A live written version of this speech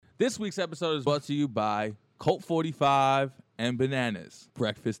This week's episode is brought to you by Colt 45 and Bananas,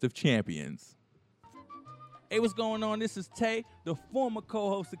 Breakfast of Champions. Hey, what's going on? This is Tay, the former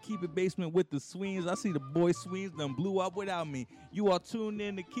co-host of Keep It Basement with the Sweens. I see the boy Sweens done blew up without me. You are tuned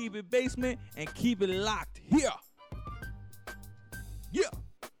in to Keep It Basement and keep it locked here. Yeah.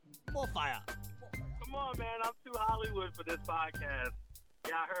 More fire. Come on, man. I'm too Hollywood for this podcast.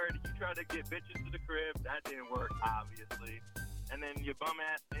 Yeah, I heard you tried to get bitches to the crib. That didn't work, obviously. And then your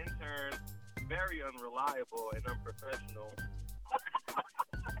bum-ass intern, very unreliable and unprofessional.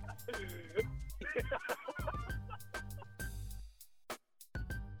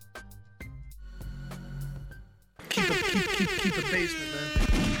 Keep it basement,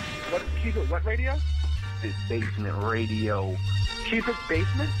 man. What radio? It's Basement Radio. Keep It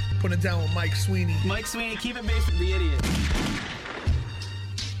Basement? Put it down with Mike Sweeney. Mike Sweeney, Keep It Basement, the idiot.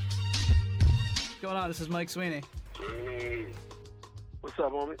 What's going on? This is Mike Sweeney. What's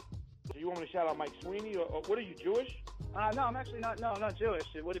up, homie? Do you want me to shout out Mike Sweeney, or what are you, Jewish? No, I'm actually not. No, I'm not Jewish.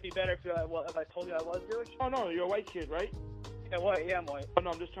 Would it be better if I told you I was Jewish? Oh, no, you're a white kid, right? Yeah, white. Yeah, I'm white. Oh,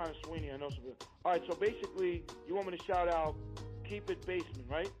 no, I'm just trying to Sweeney. I know some. All right, so basically, you want me to shout out Keep It Basement,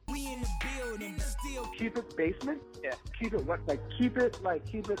 right? Keep It Basement? Yeah. Keep it what? Keep it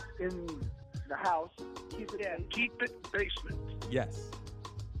in the house. Keep it in. Keep It Basement. Yes.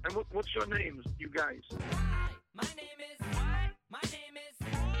 And what's your names, you guys? My name is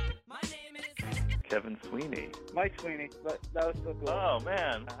Kevin Sweeney. Mike Sweeney. But that was so cool. Oh,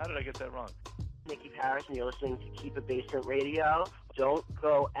 man. How did I get that wrong? Nikki Paris, and you're listening to Keep It Basement Radio. Don't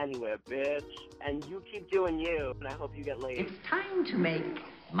go anywhere, bitch. And you keep doing you, and I hope you get laid. It's time to make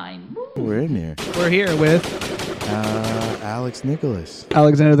my move. We're in here. We're here with Alex Nicholas.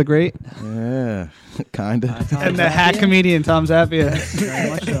 Alexander the Great Yeah, kind of. and the hack comedian Tom Zappia. very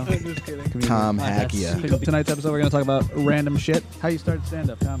much so. Just kidding. Tom Hackia. Tonight's episode, we're going to talk about random shit. How you started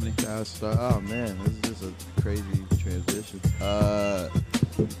stand-up comedy? Oh, man, this is just a crazy transition.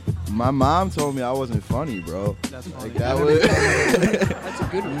 My mom told me I wasn't funny, bro. That's funny. Like, that was... That's a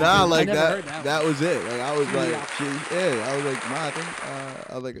good one. Nah, like I never heard that that was it. Like I was like,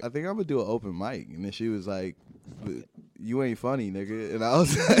 I was like, I think I'm gonna do an open mic, and then she was like, you ain't funny, nigga. And I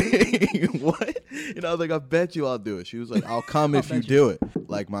was like, what? And I was like, I bet you I'll do it. She was like, I'll come if you do it.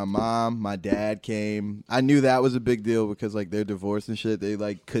 Like my mom, my dad came. I knew that was a big deal because like they're divorced and shit. They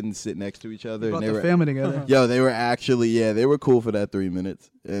like couldn't sit next to each other. Brought And they the were family together. Yo, they were actually, they were cool for that 3 minutes.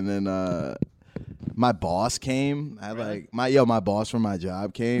 And then my boss came. My boss from my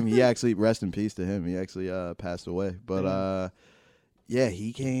job came. He actually, rest in peace to him. He actually passed away. But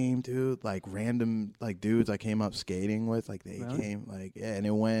he came, dude. Like random like dudes I came up skating with. Like they came, like and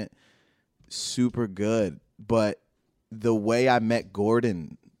it went super good. But the way I met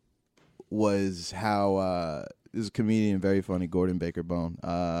Gordon was how this is a comedian, very funny, Gordon Baker Bone.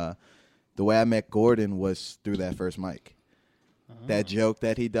 The way I met Gordon was through that first mic. That joke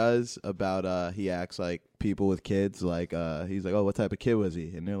that he does about he acts like people with kids, like he's like, oh, what type of kid was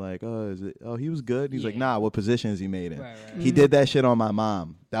he? And they're like, he was good. And he's like, nah, what position is he made in? Right. He did that shit on my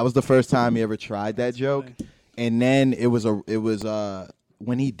mom. That was the first time he ever tried that joke. Funny. And then it was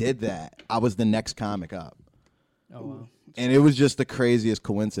when he did that, I was the next comic up. Oh wow. And it was just the craziest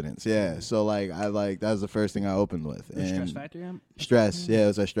coincidence. Yeah. So that was the first thing I opened with. The Stress Factory? Stress. Yeah, it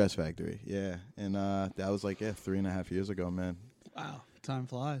was at Stress Factory. Yeah. And that was 3.5 years ago, man. Wow. Time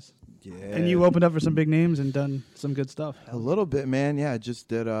flies. Yeah. And you opened up for some big names and done some good stuff. A little bit, man. Yeah, I just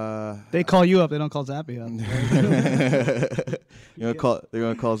did. They call you up. They don't call Zappia up. They're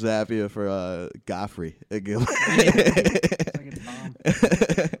gonna call Zappia for Godfrey.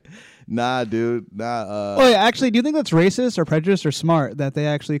 Nah, dude. Nah. Oh, yeah. Actually, do you think that's racist or prejudiced or smart that they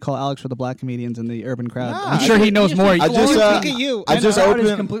actually call Alex for the black comedians in the urban crowd? Nah, I'm sure he knows more. I just look at you. I just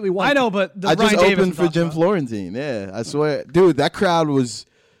opened completely white. I know, but I just Ryan opened for Jim Florentine. Yeah, I swear, dude. That crowd was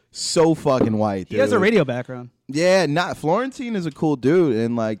so fucking white. Dude. He has a radio background. Yeah, Florentine is a cool dude,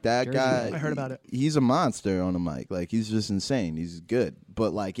 and like that Jersey, guy, I heard about it. He's a monster on the mic. Like he's just insane. He's good,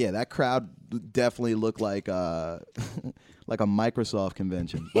 but like that crowd definitely looked like like a Microsoft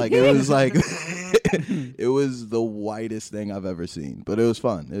convention. Like it was like it was the whitest thing I've ever seen. But it was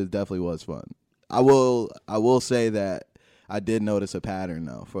fun. It definitely was fun. I will say that I did notice a pattern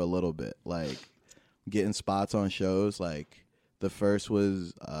though for a little bit. Like getting spots on shows. Like the first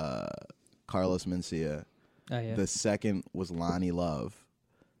was Carlos Mencia. Oh, yeah. The second was Lonnie Love.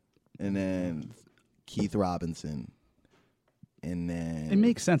 And then Keith Robinson. And then It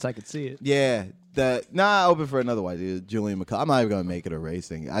makes sense. I could see it. yeah, I open for another white dude, Julian McCullough. I'm not even gonna make it a race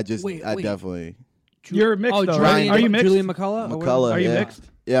thing. I Wait. definitely You're mixed, though, Julian, right? Are you mixed? Julian McCullough? McCullough. Are you yeah. mixed?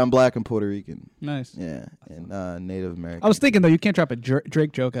 Yeah, I'm black and Puerto Rican. Nice. Yeah, and Native American. I was thinking though, you can't drop a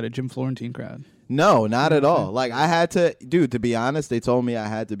Drake joke at a Jim Florentine crowd. No, not at all. Like I had to, dude. To be honest, they told me I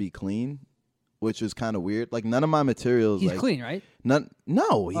had to be clean, which was kind of weird. Like none of my materials. He's like, clean, right? None.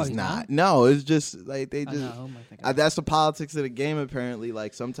 No, he's he's not. not? No, it's just like they I just. know, That's the politics of the game. Apparently,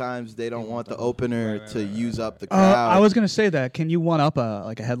 like sometimes they don't want the opener to use up the I crowd. was gonna say that. Can you one up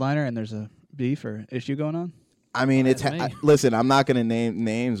a headliner and there's a beef or issue going on? I mean, it's me. listen. I'm not gonna name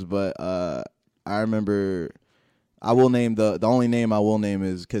names, but I remember. I will name the only name I will name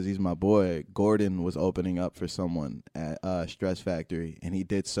is because he's my boy. Gordon was opening up for someone at Stress Factory, and he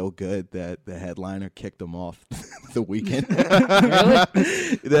did so good that the headliner kicked him off the weekend.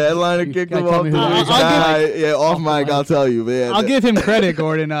 The headliner kicked him off. Off mic. I'll tell you, man. I'll give him credit,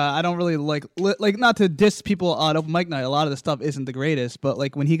 Gordon. I don't really like not to diss people on open mic night. A lot of the stuff isn't the greatest, but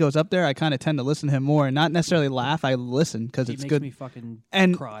like when he goes up there, I kind of tend to listen to him more and not necessarily laugh. I listen because He it's makes good. me fucking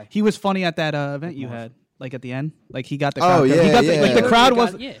and cry. he was funny at that event you had. Like at the end, like he got the Oh, crowd. yeah, he got the, yeah. like the crowd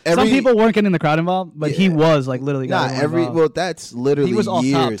was. Yeah. Some people weren't getting the crowd involved, but he was like literally. Got everyone involved. Well, that's literally He was off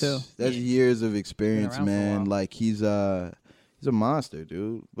top, years. too. That's years of experience, around for a man. while. Like he's a monster,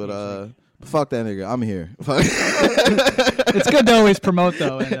 dude. But fuck that nigga. I'm here. It's good to always promote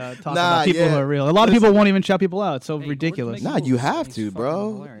though and talk about people who are real. A lot of people won't even shout people out. It's so ridiculous. Nah, you have to,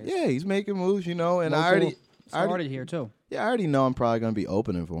 bro. Yeah, he's making moves, you know, and I already started here too. Yeah, I already know I'm probably gonna be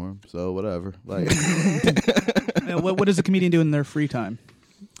opening for him, so whatever. Like, what does a comedian do in their free time?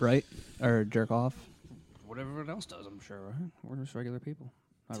 Right? Or jerk off? What everyone else does, I'm sure. Right? We're just regular people.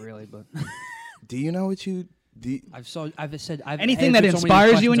 Not really, but. Do you know what you? I've said Anything that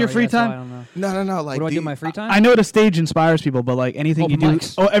inspires you in your free time? No. Like, what do I do in my free time? I know the stage inspires people, but like anything Open you do,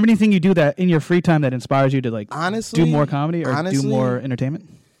 mics. everything you do that in your free time that inspires you to like honestly do more comedy or honestly, do more entertainment.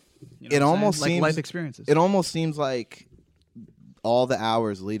 You know it almost like seems life experiences. It almost seems like all the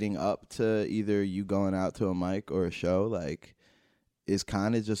hours leading up to either you going out to a mic or a show, like, is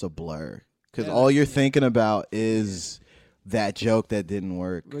kind of just a blur because all you're thinking about is that joke that didn't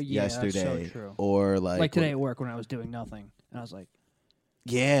work yesterday, that's so true. Or like today at work when I was doing nothing, and I was like,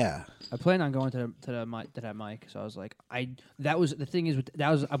 yeah, I planned on going to that mic, so I was like, that was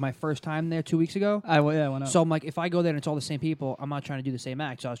my first time there 2 weeks ago. I went up. So I'm like, if I go there and it's all the same people, I'm not trying to do the same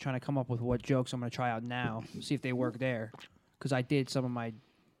act. So I was trying to come up with what jokes I'm going to try out now, see if they work there, because I did some of my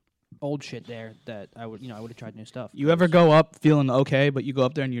old shit there that I would have tried new stuff. You ever go up feeling okay, but you go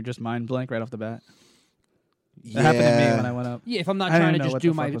up there and you're just mind blank right off the bat? That happened to me when I went up. Yeah, if I'm not I trying didn't to know just what do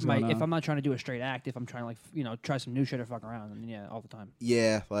the my fuck was going if on. I'm not trying to do a straight act, if I'm trying to try some new shit or fuck around, then yeah, all the time.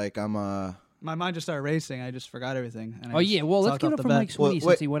 Yeah, like I'm My mind just started racing. I just forgot everything. And I Oh just yeah, well let's talked give off it the for bat. Mike Sweeney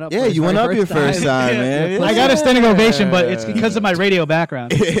since he went up. Yeah, for his you went very up your first time, man. I got a standing ovation, but it's because of my radio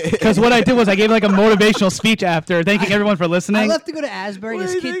background. Because what I did was I gave like a motivational speech after, thanking everyone for listening. I left to go to Asbury.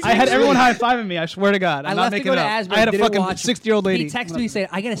 This kid. I had everyone high fiving me. I swear to God, I'm I not left to making go it to up. Asbury. I had a didn't fucking watch. 60-year-old lady. He texted me saying,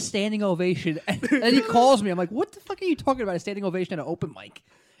 "I get a standing ovation," and then he calls me. I'm like, "What the fuck are you talking about? A standing ovation at an open mic?"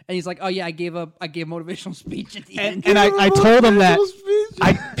 And he's like, "Oh yeah, I gave a motivational speech at the end." And I told him that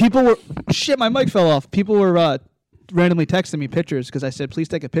people were my mic fell off. People were randomly texting me pictures because I said, "Please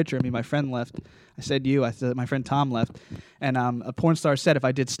take a picture of me." My friend left. I said, "You." I said, "My friend Tom left." And a porn star said if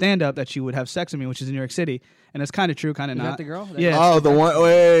I did stand up that she would have sex with me, which is in New York City, and it's kind of true, kind of Is not. that the girl? Yeah. Oh, the one.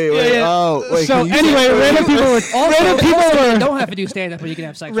 Wait. Yeah. Oh, wait. So can you anyway, say- random people were You don't have to do stand up, but you can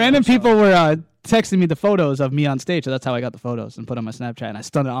have sex. random people were texting me the photos of me on stage. So that's how I got the photos and put on my Snapchat. And I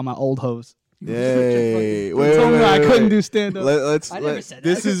stunned it on my old hoes. Yay! They told me I couldn't do stand up. I never said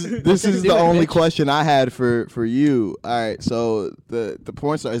This that. is Do the it, only bitch. question I had for you. All right, so the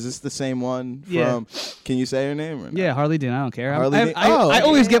porn star, is this the same one from? Yeah. Can you say her name? Or not? Yeah, Harley Dean. I don't care. Harley Dean? I Oh,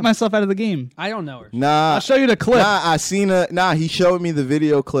 always get myself out of the game. I don't know her. Nah, I'll show you the clip. Nah, I seen a. Nah, he showed me the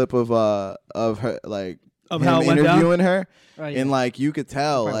video clip of her like Of him how it went down? interviewing her, Oh, yeah. and like you could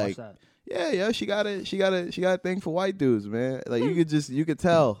tell Probably like. watched that. Yeah, she got a thing for white dudes, man. Like you could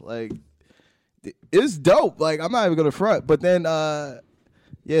tell, like it's dope. Like I'm not even gonna front, but then,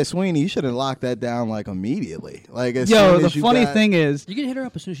 yeah, Sweeney, you should have locked that down like immediately. Like as Yo, soon the as you funny got- thing is, You can hit her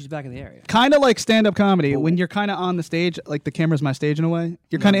up as soon as she's back in the area. kind of like stand-up comedy, when you're kind of on the stage, like the camera's my stage in a way,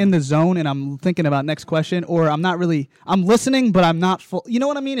 you're kind of in the zone and I'm thinking about next question, or I'm listening, but I'm not full. You know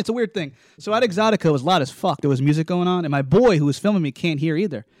what I mean? It's a weird thing. So at Exotica, it was loud as fuck. There was music going on, and my boy who was filming me can't hear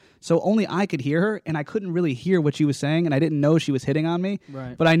either. So only I could hear her, and I couldn't really hear what she was saying, and I didn't know she was hitting on me.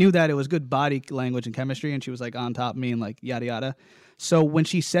 Right. But I knew that it was good body language and chemistry, and she was like on top of me and like yada yada. So when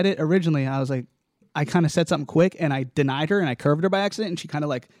she said it originally, I was like, I kind of said something quick, and I denied her, and I curved her by accident, and she kind of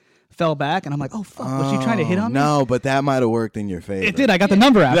like fell back, and I'm like, oh fuck, was she trying to hit on me? No, but that might have worked in your favor. It did. I got the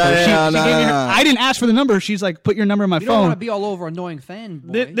number after. No, She gave me her, I didn't ask for the number. She's like, put your number in my You don't want phone. to be all over annoying fan.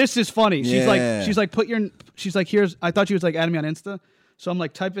 This is funny. Yeah. She's like, here's. I thought she was like adding me on Insta. So I'm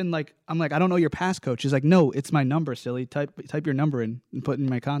like typing I'm like, I don't know your passcode. She's like, no, it's my number, silly. Type your number in and put in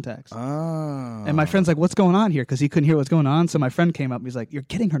my contacts. Oh. And my friend's like, what's going on here? Because he couldn't hear what's going on. So my friend came up. He's like, you're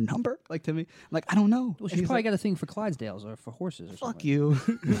getting her number? Like to me. I'm like, I don't know. Well, And she's he's probably like, got a thing for Clydesdales or for horses or something. fuck you.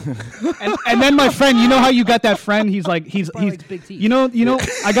 and then my friend, you know how you got that friend? He's like, he's likes big teeth. you know,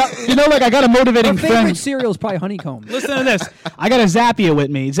 I got a motivating Her favorite friend. cereal is probably honeycomb. Listen to this. I got a Zappia with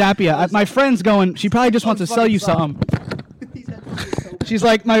me. Zappia. My friend's going. She probably just wants to sell you something. She's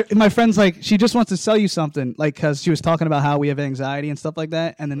like, my friend's like, she just wants to sell you something, like, because she was talking about how we have anxiety and stuff like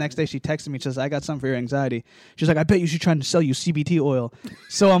that. And the next day she texted me, she says, I got something for your anxiety. She's like, I bet you she's trying to sell you CBT oil.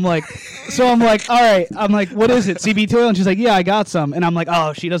 So I'm like, all right. I'm like, what is it, CBT oil? And she's like, yeah, I got some. And I'm like,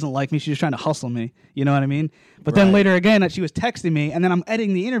 oh, she doesn't like me. She's just trying to hustle me. You know what I mean? But then later again, she was texting me, and then I'm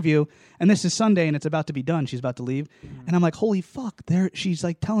editing the interview, and this is Sunday, and it's about to be done. She's about to leave, and I'm like, holy fuck! She's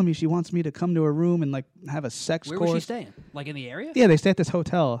like telling me she wants me to come to her room and like have a sex Where course. was she staying? Like in the area? Yeah, they stay at this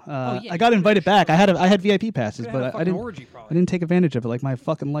hotel. yeah, I got invited back. I had VIP passes, Could've had a but I fucking didn't. orgy, I probably. didn't take advantage of it, like my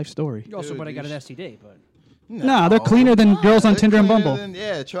fucking life story. You also might have got an STD, but Nah, they're cleaner than girls on They're Tinder and cleaner Bumble.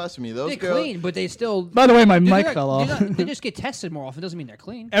 yeah, trust me. Those they're girls. clean, but they still. By the way, my They're mic not- fell they're off. not- They just get tested more often. Doesn't mean they're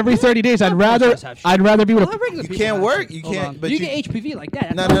clean. Every 30 days, I'd Some rather girls have shit. be with Well, a. regular You people can't have work. shit. You Hold can't. on. But You get HPV like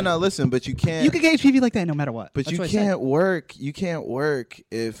that. No. Listen, but you can't. You could get HPV like that no matter what. But That's you what I said. can't work. You can't work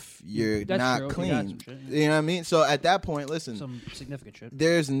if you're That's not true, if you clean. got some shit, yeah. You know what I mean? So at that point, listen. Some significant shit.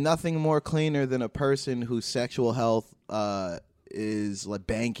 There's nothing more cleaner than a person whose sexual health is like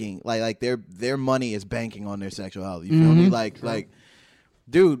banking, like their money is banking on their sexual health. You feel me? Like,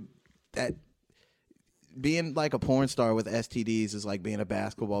 dude, that being like a porn star with STDs is like being a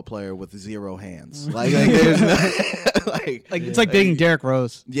basketball player with 0 hands. Like there's no, like It's like dating Derrick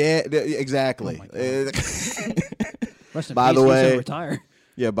Rose. yeah, exactly. Rest in By peace, the he's way- gonna retire.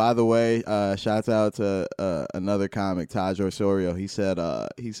 Yeah, by the way, shouts out to another comic, Taj Osorio. He said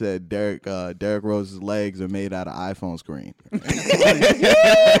Derrick Rose's legs are made out of iPhone screen.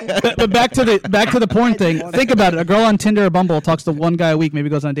 But back to the porn thing. Think about it. A girl on Tinder or Bumble talks to one guy a week, maybe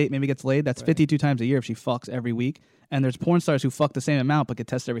goes on a date, maybe gets laid. That's 52 times a year if she fucks every week. And there's porn stars who fuck the same amount but get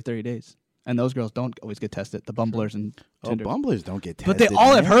tested every 30 days. And those girls don't always get tested. The Bumblers and Tinder. Bumblers don't get But tested. they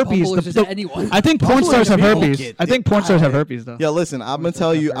all have man. herpes. Bumblers is anyone. I think porn stars have don't herpes. get I think porn stars have herpes though. Yo, listen, I'm gonna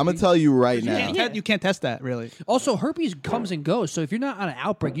tell you right now. You can't test that really. Also, herpes comes and goes. So if you're not on an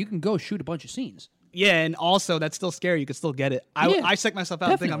outbreak, you can go shoot a bunch of scenes. Yeah, and also that's still scary. You could still get it. Yeah, I psych myself out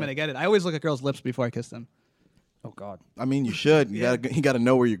and think I'm definitely. gonna get it. I always look at girls' lips before I kiss them. Oh God. I mean, you should. You gotta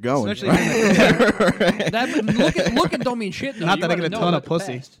know where you're going. Especially That looking don't mean shit. Though. Not You that I gotta get a know ton about of the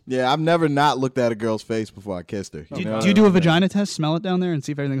pussy. past. Yeah, I've never not looked at a girl's face before I kissed her. Do you do a vagina test? Smell it down there and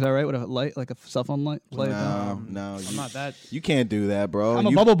see if everything's all right with a light, like a cell phone light. Play it down. No, I'm not that. You can't do that, bro. I'm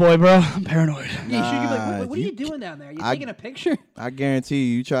a bubble boy, bro. I'm paranoid. Yeah, you should be like, what are you you doing down there? You I- taking a picture? I guarantee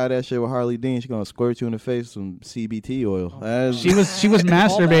you try that shit with Harley Dean, she's gonna squirt you in the face with some CBT oil. That's- She was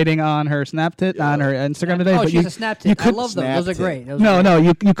masturbating on her on her Instagram today. Oh, but she you, has a snap you tip. I could- love those. Those are Snap great. tip. Those are No,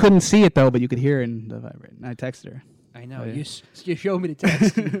 great. you couldn't see it though, but you could hear it in the vibrate. I texted her. I know. Oh, yeah. You showed me the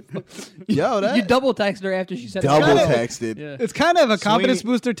text. Yo, that You double texted her after she said double that. texted. Yeah. It's kind of a confidence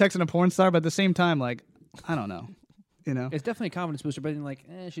Sweeney- booster texting a porn star, but at the same time, like, I don't know. You know? It's definitely a confidence booster, but then like,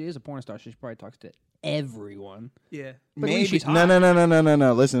 she is a porn star. She probably talks to everyone. Yeah. But at least Maybe she's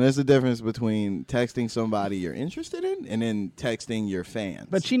no. Listen, there's a difference between texting somebody you're interested in and then texting your fans.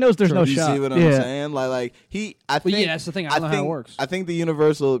 But she knows there's no you shot. see what I'm Yeah. saying? Like he. I Well, think yeah, that's the thing. I don't know how it think- works. I think the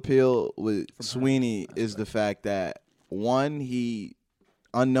universal appeal with Sweeney is the fact that one, he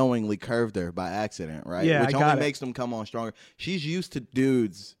unknowingly curved her by accident, right? Yeah, Which I only got it. makes them come on stronger. She's used to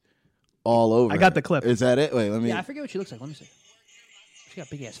dudes all over. I got her. the clip. Is that it? Wait, let me. Yeah, I forget what she looks like. Let me see. She got a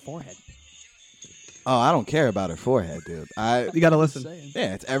big ass forehead. Oh, I don't care about her forehead, dude. You gotta listen.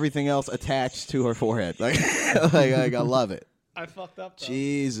 Yeah, it's everything else attached to her forehead. Like I love it. I fucked up. Though.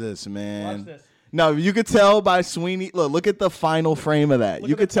 Jesus, man. Watch this. No, you could tell by Sweeney. Look at the final frame of that.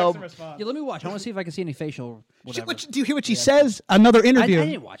 You could tell. Yeah, let me watch. I want to see if I can see any facial. Whatever. Do you hear what she says? Another I interview.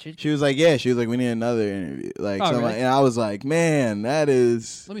 didn't watch it. She was like, "Yeah." She was like, "We need another interview." Like, Oh, something really? and I was like, "Man, that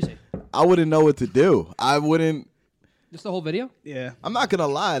is." Let me see. I wouldn't know what to do. I wouldn't. Just the whole video? Yeah. I'm not gonna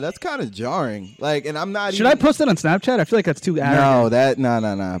lie. That's kind of jarring. Like, and I'm not. Should I post it on Snapchat? I feel like that's too arrogant. No,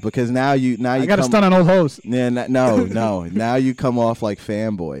 no. Because now you I got to stun on old hoes. Yeah, no. Now you come off like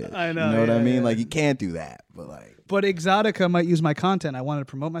fanboy. I know, You know what I yeah, mean? yeah. Like you can't do that. But like, But Exotica might use my content. I wanted to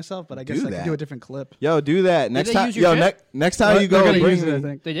promote myself, but I guess I could do a different clip. Yo, do that next they time. use your Yo, shit? next time What? you They're go, gonna bring use it, I me.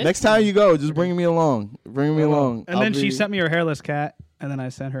 think. They did? Next time you go, just bring me along. Bring me along. And then she sent me her hairless cat, and then I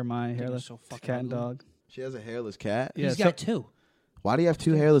sent her my hairless so fucking cat and ugly. dog. She has a hairless cat. Yeah, He's so- got 2. Why do you have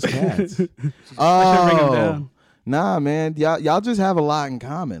 2 hairless cats? bring 'em Oh, down. nah, man. Y'all just have a lot in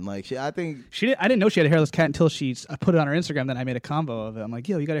common. Like, I think I didn't know she had a hairless cat until I put it on her Instagram. Then I made a combo of it. I'm like,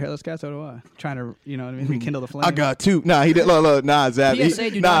 yo, you got a hairless cat? So do I. Trying to, you know what I mean? Rekindle the flame. I got 2. Nah, he did. Look, nah, Zab.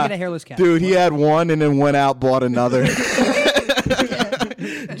 PSA, do not get a hairless cat. Dude, he had 1 and then went out, bought another.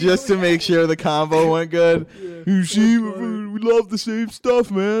 Just to make sure the combo went good. You see, we love the same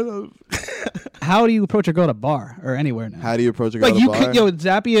stuff, man. How do you approach a girl at a bar or anywhere now? How do you approach a girl Like at a you bar? could,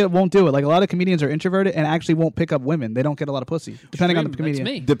 Zappia won't do it. Like a lot of comedians are introverted and actually won't pick up women. They don't get a lot of pussy, depending on the comedian.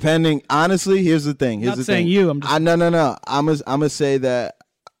 That's me. Depending, honestly, here's the thing. Here's Not the saying thing. you, I'm just- no. I'm gonna say that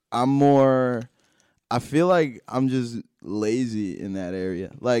I'm more. I feel like I'm just lazy in that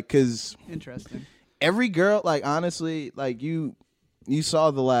area. Like, cause Interesting. every girl, like honestly, like you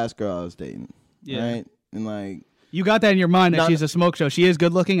saw the last girl I was dating, Yeah. right? And like. You got that in your mind that No, she's a smoke show. She is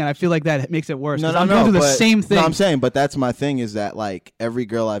good looking, and I feel like that makes it worse. 'cause No, I'm going through the but- same thing. No, I'm saying, but that's my thing is that like every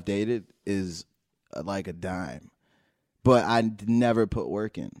girl I've dated is like a dime, but I never put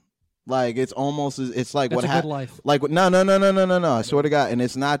work in. Like it's almost it's like That's what a good happened. life. Like no. I swear to God, and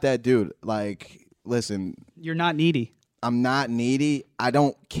it's not that dude. Like listen, You're not needy. I'm not needy. I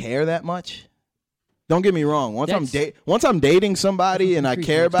don't care that much. Don't get me wrong. Once That's- I'm dating somebody and I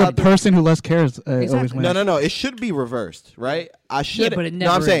care The about them, person who less cares always wins. no. It should be reversed, right? I should. but it No,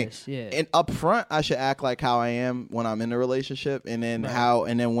 I'm never saying, is, yeah. and up front, I should act like how I am when I'm in a relationship, and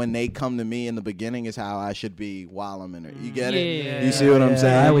then when they come to me in the beginning is how I should be while I'm in it. You get it? Yeah. You see what I'm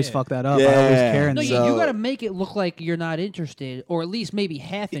saying? I always fuck that up. I always care. And No, So- you got to make it look like you're not interested, or at least maybe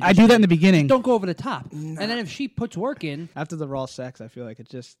half interested. I do that in the beginning. Don't go over the top. And then if she puts work in, After the raw sex, I feel like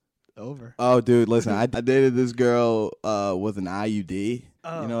it's just over. Oh, dude, listen, I dated this girl with an IUD.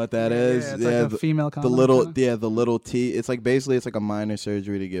 You know what that is? It's like a female the condom little, kinda? the little T. It's like basically it's like a minor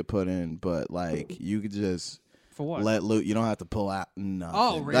surgery to get put in, but like you could just for what? let loose. You don't have to pull out nothing.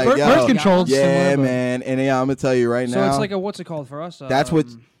 Oh, really? Like, Birth control's Yeah, similar, but- man. And yeah, I'm gonna tell you right So now. it's like a what's it called for us? That's what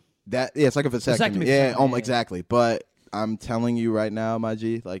that. Yeah, it's like a vasectomy. Vasectomy, Yeah, vasectomy, yeah. exactly. But I'm telling you right now, my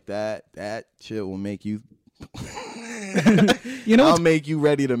G, like that shit will make you. You know I'll what's- make you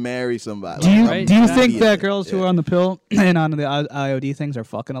ready to marry somebody. Do you Like, do you I'm think immediate. that girls who are on the pill and on the IOD things are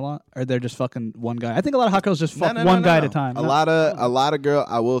fucking a lot, or they're just fucking one guy? I think a lot of hot girls just fuck one guy at a time. A lot of girl.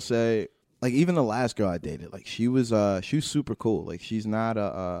 I will say, like even the last girl I dated, like she was super cool. Like she's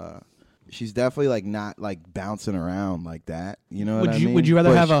not she's definitely like not like bouncing around like that. You know what I mean? Would you rather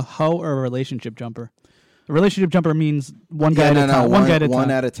But have a hoe or a relationship jumper? A relationship jumper means one guy yeah, at no, a no, time. One guy at a time.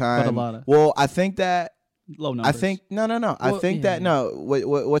 one at a time. But a lot of Well, I think that. low numbers. I think no. I think that no.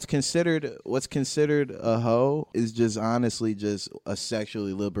 What's considered a hoe is just honestly just a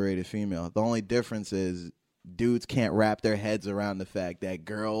sexually liberated female. The only difference is dudes can't wrap their heads around the fact that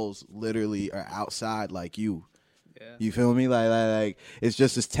girls literally are outside like you. Yeah. You feel me? Like it's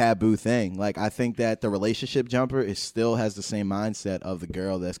just this taboo thing. Like I think that the relationship jumper still has the same mindset of the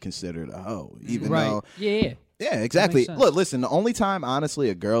girl that's considered a hoe, even though. Yeah. Yeah, exactly. makes sense. Look, listen, the only time,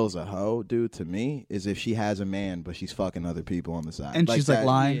 honestly, a girl's a hoe, dude, to me, is if she has a man, but she's fucking other people on the side. And she's, like,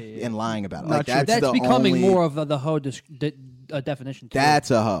 lying? And lying about it. Not Like, true. that's That's the becoming only, more of the hoe definition. Too.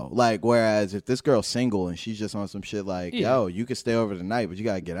 That's a hoe. Like, whereas if this girl's single and she's just on some shit like, Yeah. yo, you can stay over tonight, but you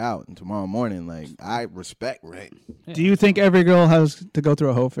got to get out. And tomorrow morning, like, I respect, right? Do you think every girl has to go through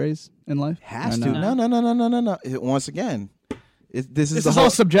a hoe phase in life? Has Or to. no? No. Once again, this This the is whole all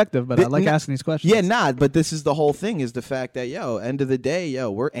subjective, but I like Th- asking these questions. Yeah, but this is the whole thing is the fact that, end of the day,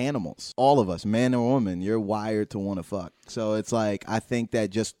 we're animals. All of us, man or woman, you're wired to want to fuck. So it's like, I think that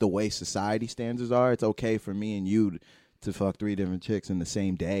just the way society standards are, it's okay for me and you to fuck 3 different chicks in the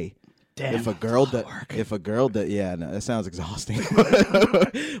same day. Damn, if a girl yeah, no, that sounds exhausting.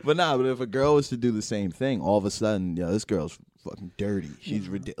 but if a girl was to do the same thing, all of a sudden, this girl's fucking dirty. She's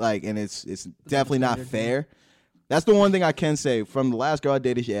like, and it's definitely not fair. That's the one thing I can say. From the last girl I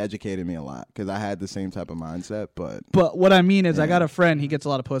dated, she educated me a lot because I had the same type of mindset. But what I mean is, I got a friend. He gets a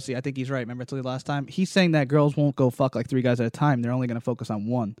lot of pussy. I think he's right. Remember, the last time he's saying that girls won't go fuck like 3 guys at a time. They're only going to focus on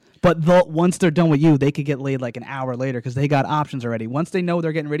one. But once they're done with you, they could get laid like an hour later because they got options already. Once they know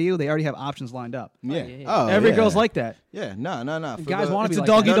they're getting rid of you, they already have options lined up. yeah, Every girl's like that. Yeah, no. Guys wanna It's be a like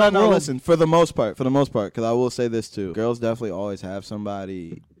doggy that. dog world. Listen, for the most part, because I will say this too: girls definitely always have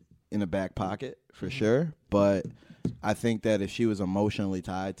somebody in the back pocket for sure. But I think that if she was emotionally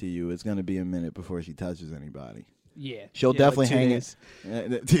tied to you, it's going to be a minute before she touches anybody. Yeah. She'll Yeah, definitely like 2 hang days.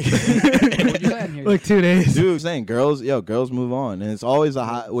 What'd you say in here? Like 2 days. Dude, I'm saying girls move on, and it's always a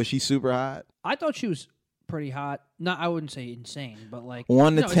hot. Was she super hot? I thought she was pretty hot. No, I wouldn't say insane, but like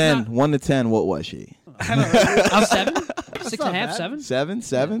 1 to no, it's 10. not- 1 to 10. What was she? I'm 7, 6.5, not bad. 7. 7.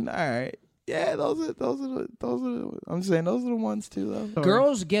 7. All right. Yeah, those are I'm saying those are the ones too though.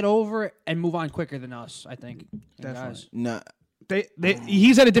 Girls get over it and move on quicker than us, I think. And guys. No.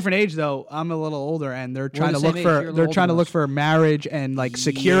 He's at a different age though. I'm a little older, and they're trying the to look same age. for You're a little older than look us. for marriage and like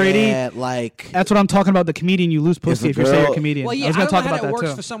security. Yeah, like That's what I'm talking about. The comedian, you lose pussy if you say you're a comedian. Well, yeah, I was I gonna don't talk know how about that that works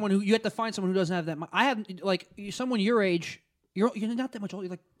too. for someone who you have to find someone who doesn't have that. I have like someone your age. You're not that much older.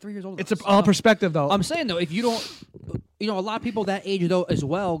 You're like 3 years older. It's all perspective though. I'm saying though, if you don't, a lot of people that age though as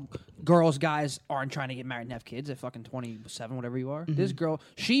well, girls, guys aren't trying to get married and have kids at fucking 27, whatever you are. Mm-hmm. This girl,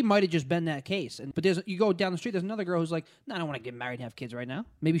 she might have just been that case. But you go down the street, there's another girl who's like, no, I don't want to get married and have kids right now.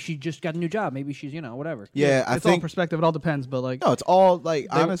 Maybe she just got a new job. Maybe she's whatever. Yeah, I it's all think perspective. It all depends, but like no, it's all like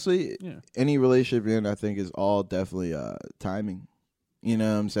honestly, yeah. any relationship you're in, I think is all definitely timing. You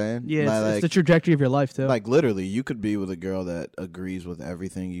know what I'm saying? yeah, it's the trajectory of your life too. Like literally, you could be with a girl that agrees with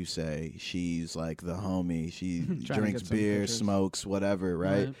everything you say. She's like the homie. She drinks get some beer, pictures. smokes, whatever,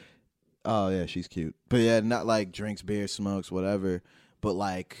 right? Right. Oh yeah, she's cute. But yeah, not like drinks beer, smokes, whatever. But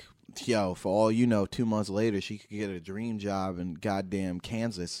like, yo, for all you know, 2 months later, she could get a dream job in goddamn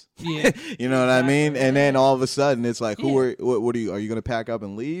Kansas. Yeah. You know what I mean? And then all of a sudden, it's like, Yeah. what are you? Are you gonna pack up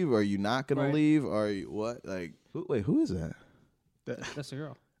and leave? Or are you not gonna Right. leave? Or are you what? Like, wait, who is that? That's the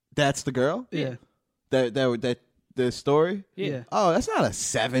girl. That's the girl. yeah, That the story. yeah. Oh, that's not a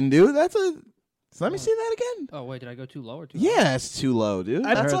 7, dude. That's a. Let me see that again. Oh wait, did I go too low or too high? Yeah, it's too low, dude.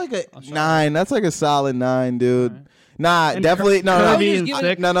 I'd That's heard- like I'll a show 9. That's like a solid 9, dude. Alright. Nah, And definitely no, curvy no, and give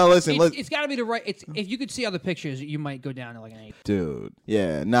thick. no, no. Listen, It's got to be the right. If you could see other pictures, you might go down to like an 8. dude.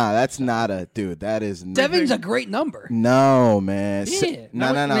 Yeah, nah, that's not a dude. That is Seven's a great number. no, man. Yeah.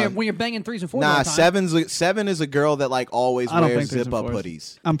 No, no, no. When you're banging 3s and 4s. all Nah, the time. 7 is a girl that like always I don't wears think 3s zip and up 4s.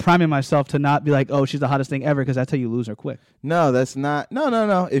 hoodies. I'm priming myself to not be like, oh, she's the hottest thing ever, because that's how you lose her quick. No, that's not.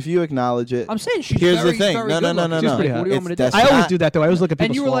 No. If you acknowledge it, I'm saying she's here's very, the thing. very No, good no, no, looking. no, She's pretty no. hot. What do you want me to do? That's I always not- do that though. I always look at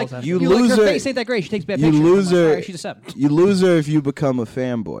And people's you were like, flaws. you you're like, loser. her face ain't that great. She takes bad You pictures. I'm like, loser. all right, she's a 7. You lose her if you become a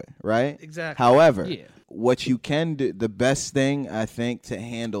fanboy, right? Exactly. However, Yeah. what you can do, the best thing I think to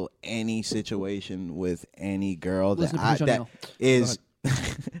handle any situation with any girl Listen to that Bruce that O'Neill. is,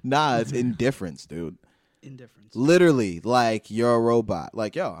 nah, it's indifference, dude. Indifference. Literally, like you're a robot.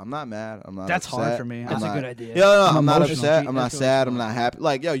 Like, yo, I'm not mad. I'm not. That's upset. hard for me. I'm That's a not- good idea. Yo, no, I'm I'm not emotional. upset. I'm not That's really sad. I'm smart. not happy.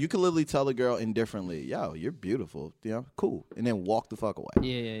 Like, yo, you can literally tell the girl indifferently, yo, you're beautiful. You know, cool, and then walk the fuck away.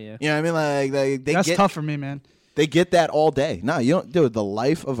 Yeah. You know what I mean? Like, they That's get tough for me, man. they get that all day. No, you don't. Dude, the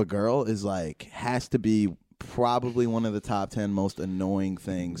life of a girl is like has to be probably one of the top 10 most annoying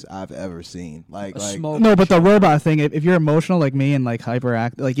things I've ever seen. Like, Smoke. No, but the robot thing. If you're emotional like me and like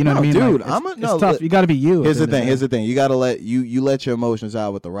hyperact, like you know No, what I mean, dude, like, I'm a- it's no, tough. li- You got to be you. here's the at end thing. of Here's the thing. You gotta let you let your emotions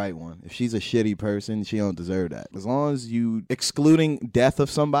out with the right one. If she's a shitty person, she don't deserve that. As long as you excluding death of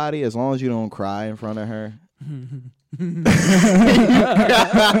somebody, as long as you don't cry in front of her. You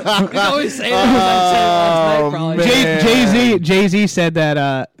always say that. I said last night, probably. man. Jay Z said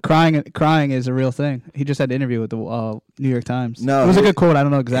that crying is a real thing. He just had an interview with the New York Times. No, it was a here- good quote. I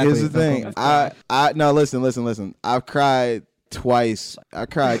don't know exactly. Here's the thing. I no listen. I've cried twice. I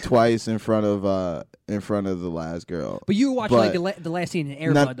cried twice in front of the last girl. But you were watching But- like the last scene in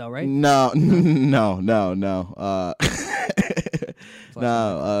Air No- Bud, though, right? No.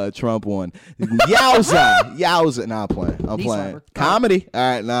 Trump won. Yowza. Nah, I'm playing. Knee playing. slapper. Comedy. All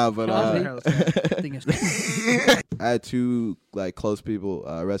right, nah, but Thing is- I had two like close people.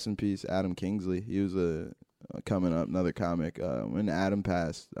 Rest in peace, Adam Kingsley. He was coming up, another comic. When Adam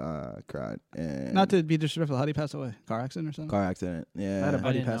passed, I cried. And Not to be disrespectful. How did he pass away? Car accident or something? car accident. I had a Yeah.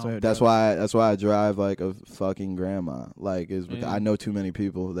 buddy didn't pass know. away. That's why I drive like a fucking grandma. Like is because Yeah. I know too many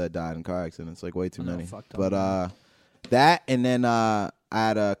people that died in car accidents. Like way too I know, many. fucked up, But man. that and then I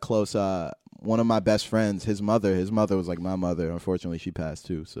had a close one of my best friends, his mother was like my mother. Unfortunately, she passed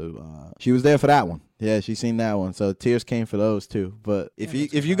too. So she was there for that one. Yeah, she seen that one. So tears came for those too. But if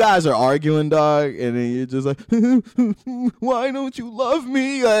you guys are arguing, dog, and then you're just like, why don't you love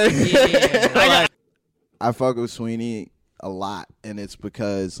me? Like, I fuck with Sweeney a lot, and it's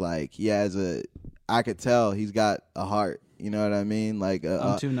because like I could tell he's got a heart. You know what I mean? Like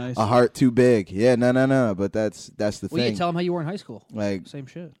I'm too nice. a heart too big. Yeah, no. But that's the Well, thing. you tell him how you were in high school. Like Same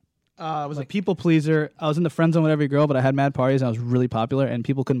shit. I was a people pleaser. I was in the friend zone with every girl, but I had mad parties and I was really popular, and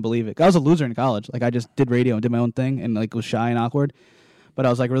people couldn't believe it. I was a loser in college. Like I just did radio and did my own thing, and like was shy and awkward. but I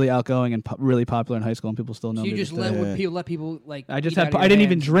was like really outgoing and really popular in high school, and people still know So me. you just to this day. let people like. I just eat out had of I your didn't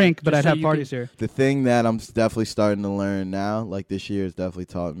even hands drink, but just I'd so have you parties could- here. The thing that I'm definitely starting to learn now, like this year, has definitely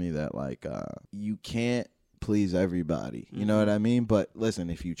taught me that like you can't please everybody. You know what I mean? But listen,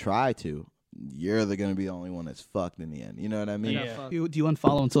 if you try to, you're gonna be the only one that's fucked in the end. You know what I mean? Do you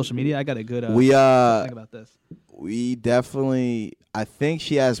unfollow on social media? I got a good. We think about this. we definitely. I think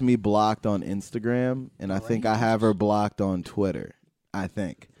she has me blocked on Instagram, and I think I have her blocked on Twitter. I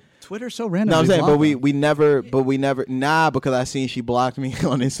think. Twitter's so random. No, I'm we saying, block but them. we never, because I seen she blocked me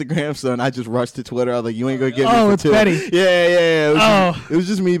on Instagram, so and I just rushed to Twitter. I was like, you ain't gonna get me Oh, for it's two. petty. Yeah. It was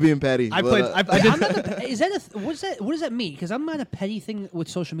just me being petty. I But, played. I I'm did. not the, is that what does that mean? Because I'm not a petty thing with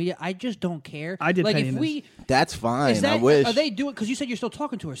social media. I just don't care. I did like if pettiness. we. That's fine. Is that, I wish. Are they doing? Because you said you're still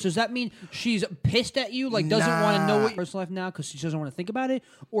talking to her. So does that mean she's pissed at you? Like doesn't want to know what your personal life now because she doesn't want to think about it,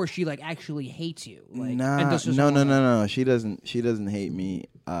 or she like actually hates you? Like, and Nah, just doesn't no. wanna- She doesn't hate me.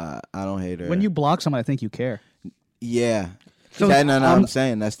 I don't hate her. When you block someone, I think you care. yeah. So, I'm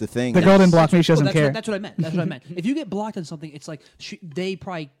saying that's the thing. The girl didn't block me. She Oh, doesn't that's care. What, that's what I meant. That's what I meant. If you get blocked on something, it's like they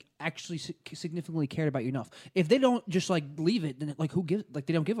probably actually significantly cared about you enough. If they don't just like leave it, then like who gives? Like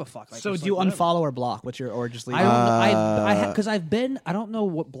they don't give a fuck. Like, So it's do you like, whatever. unfollow or block? What's your or just leave? I don't know. Because I've been. I don't know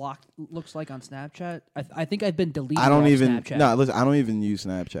what block looks like on Snapchat. I think I've been deleted. I don't off even. Snapchat. No, listen. I don't even use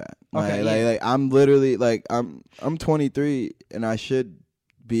Snapchat. Okay, like I'm literally like I'm 23 and I should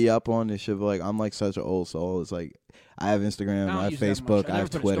be up on this shit. But like I'm like such an old soul. It's like I have Instagram, I don't I have use that much. Facebook, I I never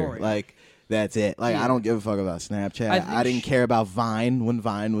have put a Twitter. story. Like that's it. Like Yeah. I don't give a fuck about Snapchat. I think I didn't care about Vine when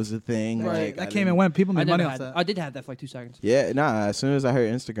Vine was a thing. Right. Like, that I came didn't- and went. People I made never money off had. that. I did have that for like 2 seconds. Yeah, nah. As soon as I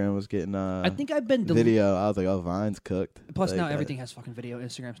heard Instagram was getting I think I've been deleted. video, I was like, oh, Vine's cooked. Plus Like, now everything has fucking video.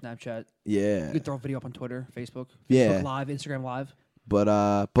 Instagram, Snapchat. Yeah. You can throw a video up on Twitter, Facebook. Yeah. Facebook Live, Instagram Live.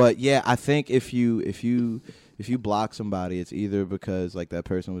 But yeah, I think if you block somebody, it's either because like that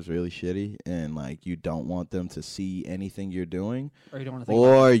person was really shitty and like you don't want them to see anything you're doing, Or you don't want to think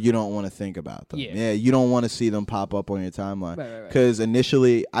about or you don't want to think about them. Yeah. You don't want to see them pop up on your timeline. Right. Because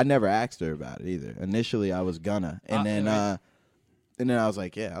initially, I never asked her about it either. Initially, I was gonna, and then right. and then I was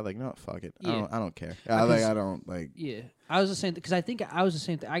like, yeah, I was like, no, fuck it, Yeah. I don't care. Because- I don't like. Yeah, I was the same because I think I was the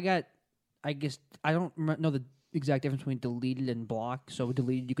same thing. I guess I don't know the exact difference between deleted and blocked. So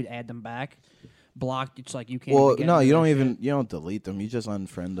deleted, you could add them back. Blocked, it's like you can't. Well, even get no, them you and don't shit. even you don't delete them. You just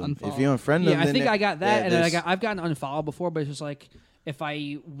unfriend them. If Unfollow. you unfriend them, Yeah, I then think I got that, yeah, and then there's- I've gotten unfollowed before, but it's just like if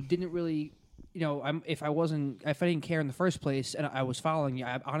I didn't really. If I didn't care in the first place, and I was following you,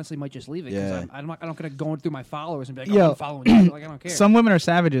 I honestly might just leave it because Yeah. I'm not gonna go through my followers and be like, Yo. oh, I'm following you. Like I don't care. Some women are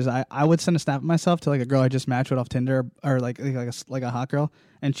savages. I would send a snap of myself to like a girl I just matched with off Tinder or like a hot girl,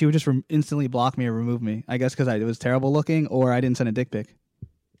 and she would just instantly block me or remove me. I guess because it was terrible looking or I didn't send a dick pic.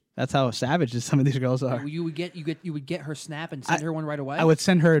 That's how savage some of these girls are. you would get her snap and send her one right away. I would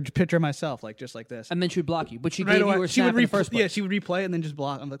send her a picture of myself like just like this. and then she would block you, but she Right gave away. you her She snap would in the first place. Yeah, she would replay it and then just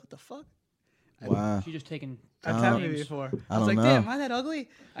block. I'm like, what the fuck? Wow. She just taken. That's I happened don't- to me before. I I was don't like, know. damn, am I that ugly?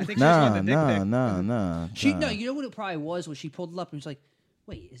 I think she just wanted the dick pic. No. No, you know what it probably was? Was she pulled it up and was like,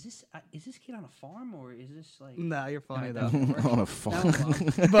 "Wait, is this kid on a farm or is this like?" Nah, you're funny Alright, though. that won't work. On a That phone.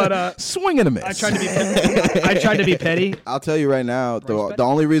 won't work. But Swing and a miss. I tried to be. I tried to be petty. I'll tell you right now, Bryce the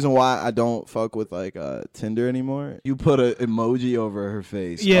only reason why I don't fuck with like Tinder anymore, you put an emoji over her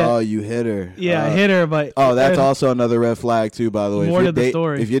face. Yeah. Oh, you hit her. Yeah, I hit her, but Oh, that's also another red flag too, by the way. More If to you're the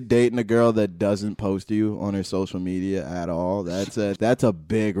story. If you're dating a girl that doesn't post you on her social media at all, that's a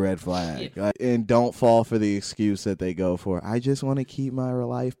big red flag. Like, and don't fall for the excuse that they go for. I just want to keep my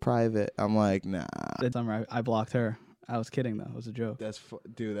life private. I'm like, nah. that summer I blocked her. I was kidding though. It was a joke. That's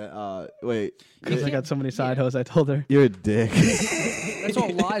dude. Wait. Because I got so many side hoes. I told her. You're a dick. That's all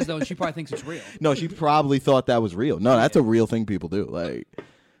lies though, and she probably thinks it's real. No, she probably thought that was real. No, that's a real thing people do. Like,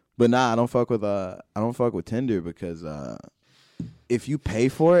 but nah, I don't fuck with Tinder because if you pay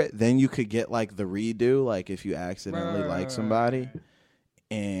for it, then you could get like the redo. Like if you accidentally like somebody.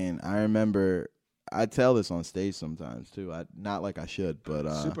 And I remember I tell this on stage sometimes too. Not like I should, but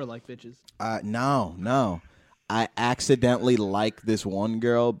Super like bitches. no. I accidentally liked this one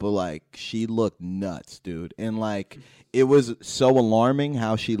girl, but like she looked nuts, dude. And like it was so alarming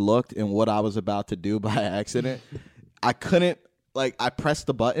how she looked and what I was about to do by accident. I couldn't I pressed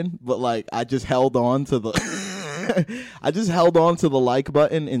the button, but like I just held on to the like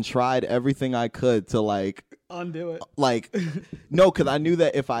button and tried everything I could to like Undo it. No, because I knew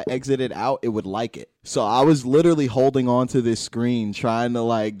that if I exited out, it would like it. So I was literally holding on to this screen, trying to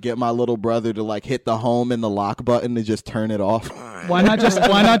like get my little brother to like hit the home and the lock button to just turn it off. Why not just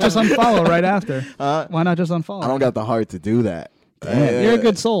unfollow right after? Huh? Why not just unfollow? I don't got the heart to do that. You're a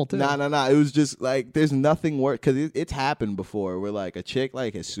good soul too. Nah. It was just like there's nothing worse because it's happened before where like a chick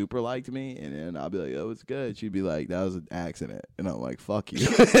like has super liked me and then I'll be like, "Oh, it's good." She'd be like, "That was an accident," and I'm like, "Fuck you."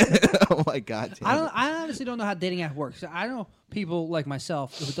 I'm like, "God damn it." I honestly don't know how dating app works. I know people like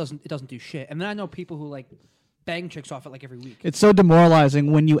myself who it doesn't do shit, and then I know people who like bang chicks off it like every week. It's so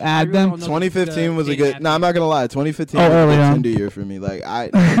demoralizing when you add really them. don't know 2015 was a dating good. app No, I'm not gonna lie. 2015 Oh, was a early good on. Tinder year for me. Like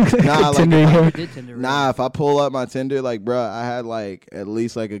Tinder year. Did Tinder, really. Nah, if I pull up my Tinder, like, bruh, I had like at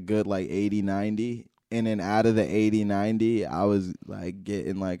least like a good like 80, 90. And then out of the 80, 90, I was like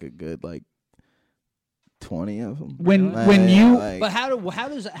getting like a good like 20 of them. When Like, But how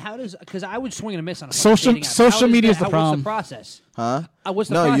does because I would swing and a miss on a Social- dating app. social How does media is that- the What's problem. the process? huh? What's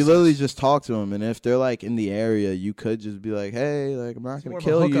the No, process? you literally just talk to them, and if they're like in the area, you could just be like, "Hey, like I'm not more gonna of a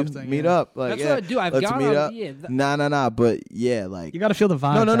kill you. hookup thing, Meet yeah. up." Like, That's yeah, what I do. I've let's gone meet on- up. yeah, Nah. But yeah, like You got to feel the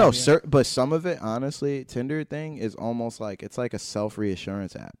vibe. no. But some of it, honestly, Tinder thing is almost like it's like a self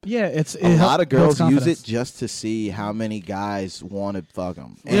reassurance app. Yeah, it's A lot of girls use confidence. it just to see how many guys want to fuck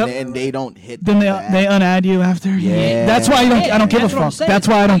them, Yep. and they don't hit. Then them they back. unadd you after. Yeah. That's why I don't give a That's what I'm fuck. saying. That's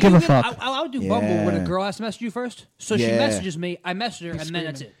why I don't give a Even- fuck. I would do Bumble when a Yeah. girl has to message you first. So she Yeah. messages me, I message her, and then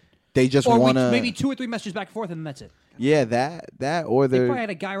that's it. They just Or want to maybe 2 or 3 messages back and forth, and then that's it. Yeah, that or They they're probably had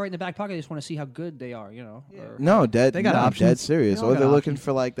a guy right in the back pocket. They just want to see how good they are, or- no dead. They got no, options. dead serious, They all or got they're looking options.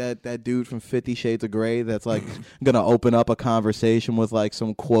 for like that dude from 50 Shades of Grey that's like gonna open up a conversation with like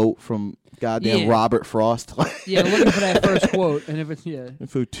some quote from goddamn Yeah. Robert Frost. Yeah, they're looking for that first quote, and if it's And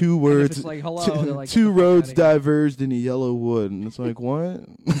for 2 if words, it's like, hello, two, they're like, two "Get the fuck roads outta here." diverged in a yellow wood, and it's like what?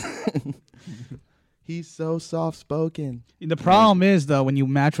 He's so soft spoken. The problem is though, when you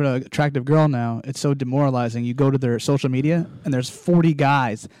match with an attractive girl now, it's so demoralizing. You go to their social media and there's 40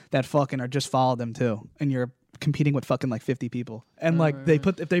 guys that fucking are just follow them too, and you're competing with fucking like 50 people. And like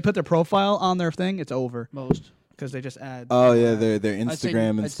if they put their profile on their thing, it's over most because they just add. Oh yeah, their I'd say- Instagram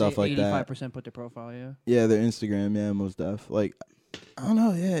and I'd stuff say like that. 85% put their profile, yeah. Yeah, their Instagram, yeah, most def. Like, I don't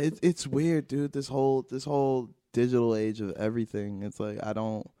know, yeah, it's weird, dude. This whole digital age of everything. It's like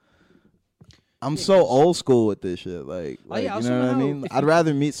I'm so old school with this shit. Like yeah, I you also know what I know mean? if I'd you-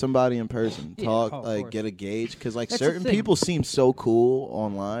 rather meet somebody in person, Yeah, talk, of like course. get a gauge, because like That's the certain thing. people seem so cool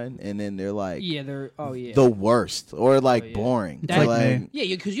online, and then they're like Yeah, they're yeah. the worst or like yeah. boring. That- like me.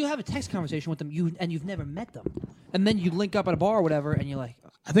 Yeah, because you have a text conversation with them, and you've never met them, and then you link up at a bar or whatever, and you're like,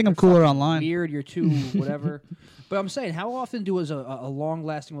 I think I'm cooler online. weird, you're too whatever. But I'm saying, how often does a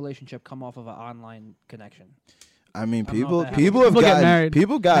long-lasting relationship come off of an online connection? I mean, I don't know people if that people happens. have People get gotten married.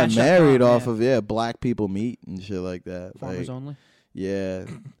 people got Match.com, married off yeah. of black people meet and shit like that. Farmers Like, only, yeah,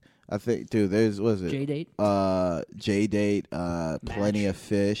 I think, dude. There's what is it? J-Date, J-Date, Plenty of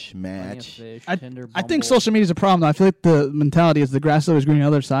Fish, Plenty of Match. Fish, I, Tinder, I think Bumble. social media is a problem. Though. I feel like the mentality is the grass is always green on the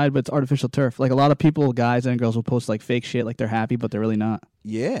other side, but it's artificial turf. Like a lot of people, guys and girls, will post like fake shit, like they're happy, but they're really not.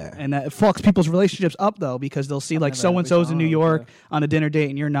 Yeah, And that fucks people's relationships up though, because they'll see like never so and so's in New resolved, York yeah. on a dinner date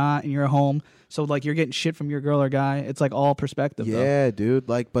and you're not, and you're at home. So like you're getting shit from your girl or guy. It's like all perspective. Though. yeah, dude.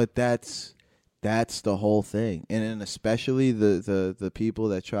 Like, but that's the whole thing, and then especially the people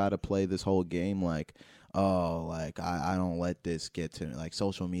that try to play this whole game, like, oh, like I don't let this get to me. Like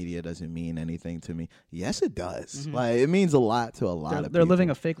social media doesn't mean anything to me. Yes, it does. Like it means a lot to a lot of They're people. living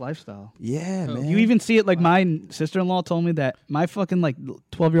a fake lifestyle. Yeah, man. You even see it like my sister-in-law told me that my fucking like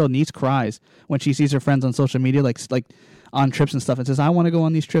 12-year-old niece cries when she sees her friends on social media like on trips and stuff and says I want to go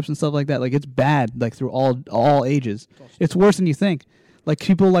on these trips and stuff like that. Like it's bad like through all ages. It's worse than you think. Like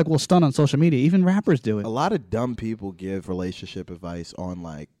people like will stun on social media. Even rappers do it. A lot of dumb people give relationship advice on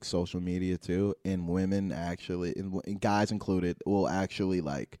like social media too, and women actually, and guys included, will actually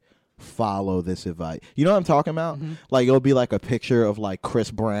like follow this advice. You know what I'm talking about? Like it'll be like a picture of like Chris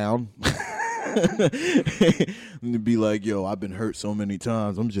Brown. And it'd be like, yo, I've been hurt so many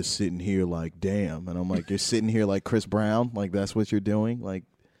times. I'm just sitting here like, damn. And I'm like, you're sitting here like Chris Brown? Like that's what you're doing? Like,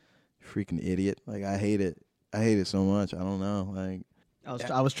 freaking idiot. Like I hate it. I hate it so much. I don't know. Like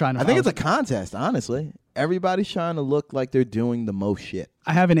I was trying to. I think it's a contest, honestly. Everybody's trying to look like they're doing the most shit.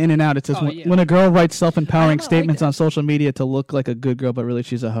 I have an in and out. It says Oh, when, yeah. when a girl writes I self-empowering don't like statements that. on social media to look like a good girl, but really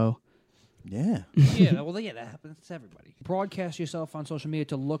she's a hoe. Yeah. Yeah, well, yeah, that happens to everybody. Broadcast yourself on social media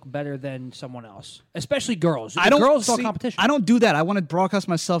to look better than someone else, especially girls. Girls, it's all competition. I don't do that. I want to broadcast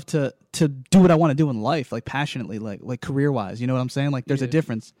myself to do what I want to do in life, like passionately, like career wise. You know what I'm saying? Like there's a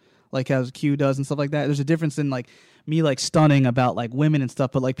difference, like as Q does and stuff like that. There's a difference in like me like stunning about like women and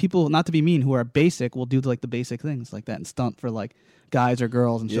stuff, but like people, not to be mean, who are basic will do like the basic things like that and stunt for like guys or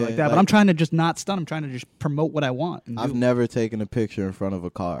girls and shit Yeah, like that. like- But I'm trying to just not stunt. I'm trying to just promote what I want. And I've do. never taken a picture in front of a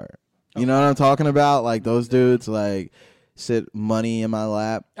car. You know what I'm talking about? Like those dudes like sit money in my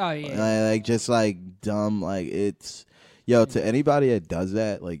lap. Oh, yeah. Like just like dumb. Like it's Yo, to anybody that does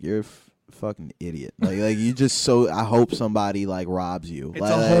that, like you're a fucking idiot. Like you just so. I hope somebody like robs you. It's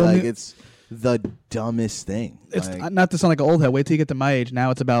like, a whole like new- it's the dumbest thing. It's Like, not to sound like an old head. Wait till you get to my age.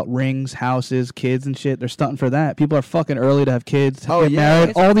 Now it's about rings, houses, kids, and shit. They're stunting for that. People are fucking early to have kids, Oh, get yeah. married.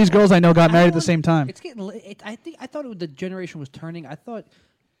 It's- All these girls I know got I married at the don't- same time. It's getting. I thought the generation was turning. I thought,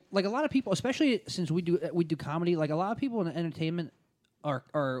 like a lot of people, especially since we do comedy. Like a lot of people in entertainment, or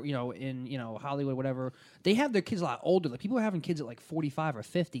in Hollywood, whatever. They have their kids a lot older. Like people are having kids at like 45 or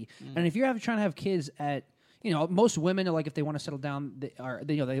 50. And if you're trying to have kids at, most women are like if they want to settle down, they want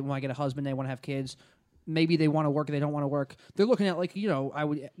to get a husband, they want to have kids. Maybe they want to work, they don't want to work. They're looking at like, I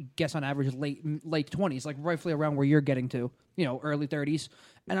would guess on average late 20s, like roughly around where you're getting to, early 30s.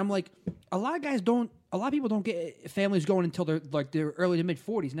 And I'm like, a lot of people don't get families going until they're like their early to mid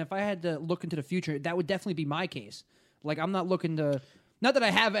 40s. And if I had to look into the future, that would definitely be my case. Like I'm not looking to, not that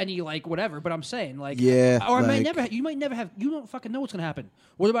I have any like whatever, but I'm saying like, Yeah, or I might like- never, you might never have, you don't fucking know what's gonna happen.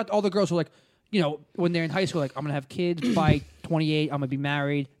 What about all the girls who are like, when they're in high school, like I'm gonna have kids by 28, I'm gonna be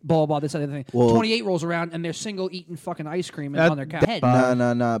married, blah blah blah, this other thing. Well- 28 rolls around and they're single, eating fucking ice cream and on their head.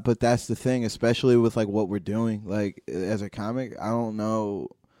 No. But that's the thing, especially with like what we're doing. Like as a comic, I don't know.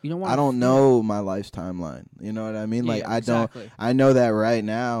 You don't want. I don't know my life's timeline. You know what I mean? Yeah, Like I exactly. don't. I know that right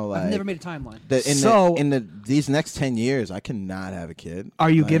now. Like I've never made a timeline. that So- these next 10 years, I cannot have a kid. Are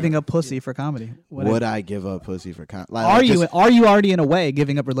you Like, giving up pussy for comedy? Would I give up pussy for comedy? Like, Are just- you already in a way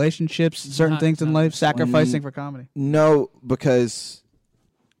giving up relationships, certain Not- things in not life, necessarily. sacrificing for comedy? No, because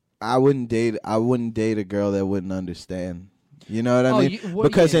I wouldn't date a girl that wouldn't understand. You know what I Oh, mean? you- well,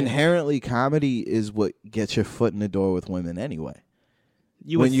 because yeah. inherently, comedy is what gets your foot in the door with women anyway.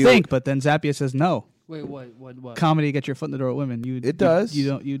 You When would you- think, but then Zappia says no. Wait, what? Comedy get your foot in the door with women. It does. You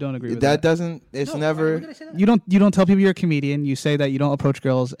don't agree with That that. doesn't. It's No, never. why did I say that? You don't tell people you're a comedian. You say that you don't approach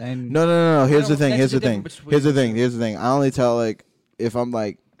girls and No. Here's the don't- thing. that's Here's the the thing. difference between Here's the those thing. Here's the thing. I only tell like if I'm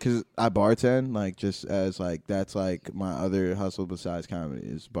like because I bartend like just as like that's like my other hustle besides comedy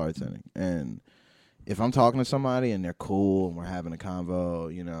is bartending. And if I'm talking to somebody and they're cool and we're having a convo,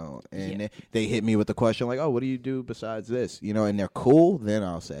 and they hit me with the question like, "Oh, what do you do besides this?" And they're cool, then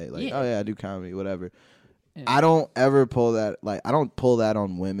I'll say like, Yeah. "Oh yeah, I do comedy, whatever." I don't ever pull that I don't pull that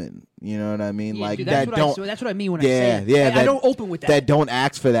on women. You know what I mean? Yeah, like dude, that don't. that's what I mean when I say it. Yeah. I don't open with that. That don't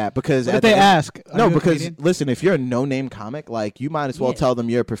ask for that because What at if they the end- ask? Are No, you a because comedian? listen, if you're a no-name comic, like you might as well Yeah. tell them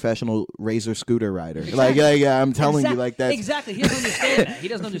you're a professional razor scooter rider. Like, I'm telling you, like that. Exactly. He doesn't understand that. He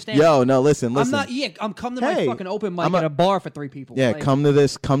doesn't understand. Yo, no, listen. I'm not. Yeah, I'm coming to my Hey, fucking open mic I'm a- at a bar for 3 people. Yeah, Like, come to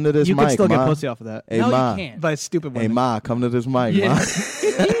this You mic. can still get Ma. pussy off of that. Hey, No, ma. you can't. But it's stupid Hey, women. ma, come to this mic, Yeah. ma.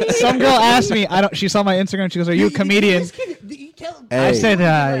 Some girl asked me. She saw my Instagram. She goes, "Are you a comedian?" Hey. I said,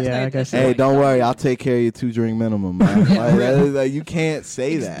 yeah, I guess. Hey, don't worry. I'll take care of your 2-drink minimum, man. Like, you can't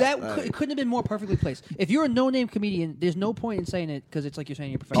say that. It couldn't have been more perfectly placed. If you're a no-name comedian, there's no point in saying it because it's like you're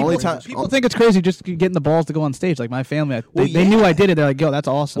saying you're professional. Only time- People think it's crazy just getting the balls to go on stage. Like my family, Well, they knew I did it. They're like, "Yo, that's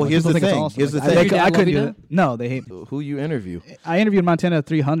awesome." Well, Like, here's people the think it's thing. awesome. Here's Like, the thing. I Your dad couldn't love do you it. No, they hate me. Who you interview? I interviewed Montana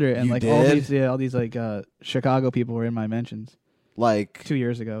 300, and You like did? all these like Chicago people were in my mentions Like 2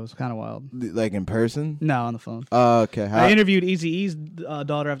 years ago. It was kind of wild. like in person? No, on the phone. Okay. I interviewed Eazy-E's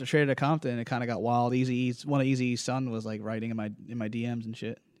daughter after Straight Outta Compton, and it kind of got wild. One of Eazy-E's son was like writing in my DMs and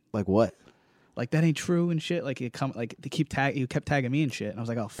shit. Like what? Like that ain't true and shit. Like he kept tagging me and shit. And I was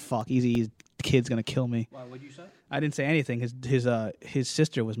like, oh fuck, Eazy-E's kid's gonna kill me. Why? What'd you say? I didn't say anything. His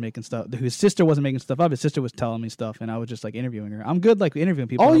sister was making stuff. His sister wasn't making stuff up. His sister was telling me stuff, and I was just like interviewing her. I'm good like interviewing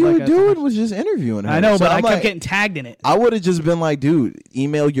people. All I you like were that doing stuff. was just interviewing her. I know, So but I'm I kept like- getting tagged in it. I would have just been like, dude,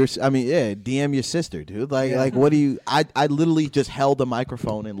 DM your sister, dude. Like what do you? I literally just held the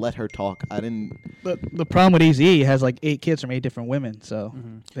microphone and let her talk. I didn't. But the problem with Eazy, he has like 8 kids from 8 different women, so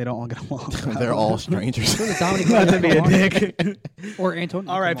they don't all get along. They're all strangers. Not to be a dick. Or Anton.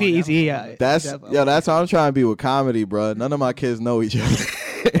 R.I.P. Eazy. Yeah, That's how I'm trying to be with comedy, bro. None of my kids know each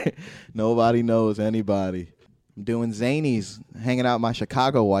other. Nobody knows anybody. I'm doing zanies, hanging out with my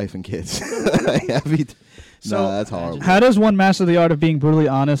Chicago wife and kids. That's horrible. How does one master the art of being brutally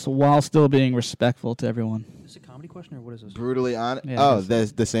honest while still being respectful to everyone? Is this a comedy question or what is this? Brutally honest. Yeah, I guess.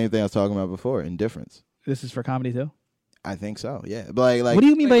 That's the same thing I was talking about before. Indifference. This is for comedy too. I think so. Yeah, but like what do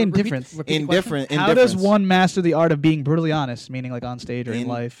you mean by Wait, indifference? repeat the question? How does one master the art of being brutally honest, meaning like on stage or in In-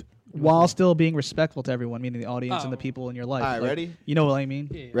 life, while still being respectful to everyone, meaning the audience and the people in your life? All right, Like, ready? You know what I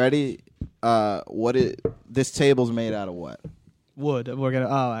mean? Ready? This table's made out of what? Wood. We're gonna.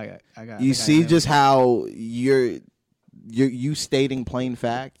 Oh, I got. You see just how you stating plain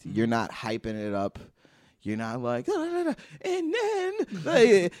fact. You're not hyping it up. You're not like, and then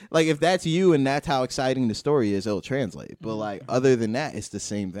like if that's you and that's how exciting the story is, it'll translate. But like other than that, it's the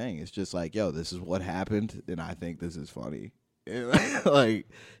same thing. It's just like, yo, this is what happened, and I think this is funny. Like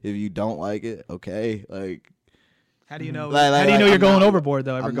if you don't like it, okay. Like How do you know? Like, how do you know you're I'm going not- overboard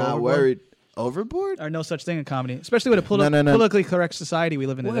though? Ever I'm go not overboard? worried. Overboard? Or no such thing in comedy, especially with a No, no, no. politically correct society we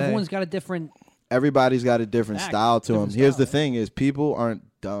live in Well, today. everyone's got a different. Everybody's got a different Fact, style to them. different Here's the style, thing: is people aren't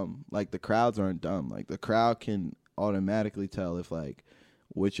dumb. Like the crowds aren't dumb. Like the crowd can automatically tell if like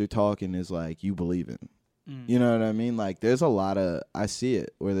what you're talking is like you believe in. You know what I mean? Like there's a lot of I see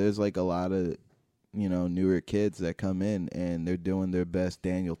it where there's like a lot of newer kids that come in and they're doing their best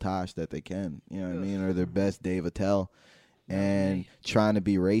Daniel Tosh that they can. You know what I mean? Or their best Dave Attell. And trying to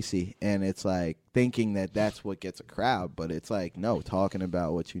be racy, and it's like thinking that that's what gets a crowd, but it's like no, talking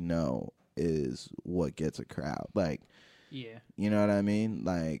about what you know is what gets a crowd. Like, Yeah. you know what I mean?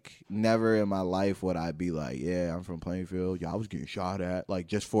 Like, never in my life would I be like, yeah, I'm from Plainfield. Yeah, I was getting shot at, like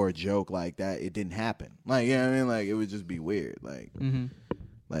just for a joke like that. It didn't happen. Like, you know what I mean? Like, it would just be weird. Like,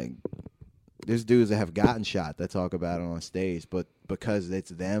 like there's dudes that have gotten shot that talk about it on stage, but because it's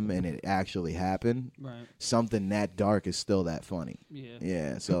them and it actually happened, Right. something that dark is still that funny. Yeah.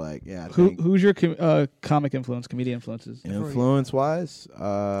 Yeah. So like, yeah. I Who think who's your comic influence, comedian influences? influence wise,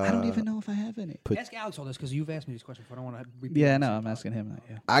 I don't even know if I have any. Ask Alex all this because you've asked me these questions before. I don't want to repeat. Yeah, them. no, I'm asking him that.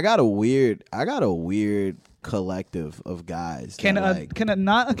 Yeah. I got a weird collective of guys. Can that, like,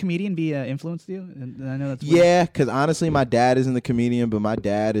 not a comedian be influenced you? And I know that's weird. yeah, because honestly, my dad isn't the comedian, but my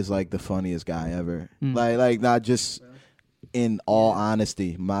dad is like the funniest guy ever. Like not just in all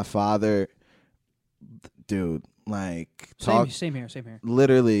honesty. My father, dude, like Same here. Same here.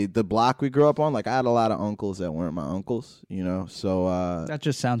 literally the block we grew up on. Like I had a lot of uncles that weren't my uncles, So That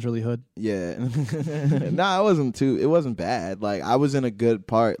just sounds really hood. yeah, nah, it wasn't bad. Like I was in a good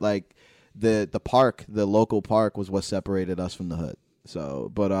part. Like the local park was what separated us from the hood.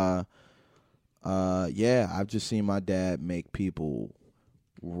 So, but yeah, I've just seen my dad make people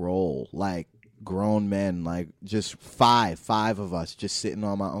roll, like grown men, like just five of us just sitting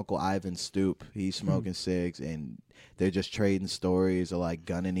on my Uncle Ivan's stoop. He's smoking cigs and they're just trading stories or like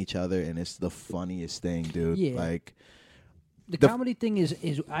gunning each other, and it's the funniest thing, dude. Yeah. Like The comedy thing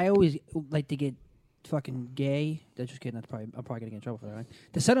is I always like to get fucking gay. That's just kidding. I'm probably gonna get in trouble for that. Right?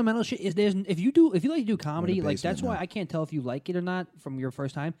 The sentimental shit is if you like to do comedy, like that's why I can't tell if you like it or not from your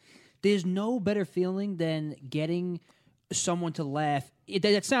first time. There's no better feeling than getting someone to laugh.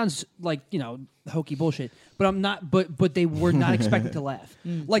 That sounds like hokey bullshit, but I'm not. But they were not expected to laugh.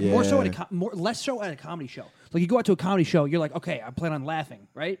 Like more so at less so at a comedy show. Like you go out to a comedy show, you're like, okay, I plan on laughing,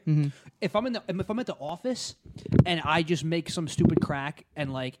 right? If I'm at the office and I just make some stupid crack and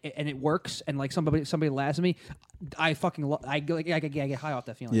it works and like somebody laughs at me, I fucking I get high off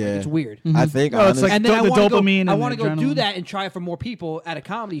that feeling. Yeah. Like, it's weird. I think it's like And then the I wanna dopamine. I and want to the go do adrenaline. that and try it for more people at a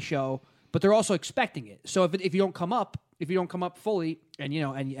comedy show, but they're also expecting it. So if you don't come up fully and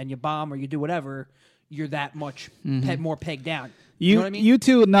and you bomb or you do whatever, you're that much more pegged down. You know what I mean? You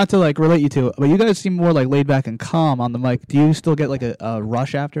two, not to like relate you two, but you guys seem more like laid back and calm on the mic. Do you still get like a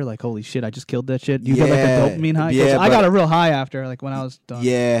rush after? Like, holy shit, I just killed that shit. Do you get like a dopamine high? 'Cause Yeah, I got but- a real high after, like when I was done.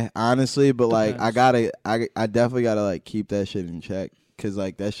 yeah, honestly, but like Depends. I definitely gotta like keep that shit in check, because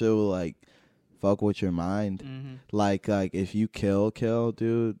like that shit will like fuck with your mind. Like if you kill,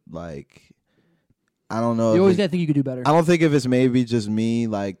 dude, like I don't know. You if always it- got to think you could do better. I don't think if it's maybe just me,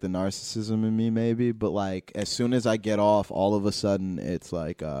 like the narcissism in me, maybe, but like as soon as I get off, all of a sudden it's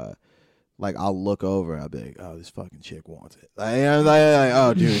like I'll look over and I'll be like, oh, this fucking chick wants it. Like,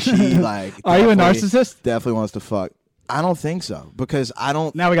 oh, dude, she like. Are you a definitely- narcissist? Definitely wants to fuck. I don't think so, because I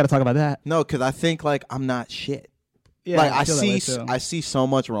don't. Now we got to talk about that. No, because I think like I'm not shit. Yeah, like I feel that way, too. I see so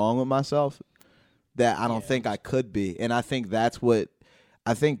much wrong with myself that I don't think I could be, and I think that's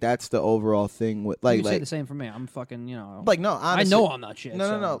the overall thing with you say the same for me. I'm fucking like no, honestly, I know I'm not shit.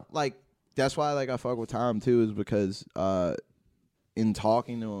 No. Like that's why like I fuck with Tom too, is because in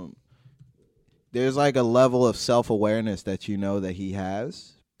talking to him, there's like a level of self-awareness that that he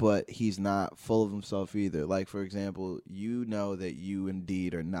has, but he's not full of himself either. Like for example, that you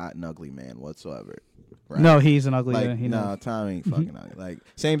indeed are not an ugly man whatsoever. Right? No, he's an ugly Like, man. He no, knows. Tom ain't fucking ugly. Like,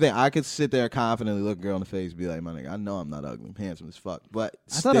 same thing. I could sit there confidently, look a girl in the face, and be like, my nigga, I know I'm not ugly. I'm handsome as fuck. But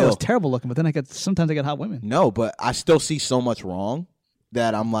I thought I was terrible looking, but then sometimes I get hot women. no, but I still see so much wrong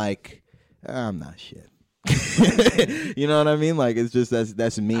that I'm like, I'm not shit. You know what I mean? Like, it's just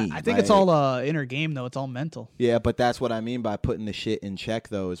that's me. I think it's all inner game, though. It's all mental. Yeah, but that's what I mean by putting the shit in check,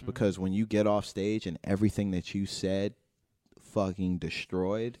 though, is because when you get off stage and everything that you said fucking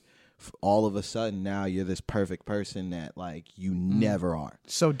destroyed all of a sudden now you're this perfect person that like you never are.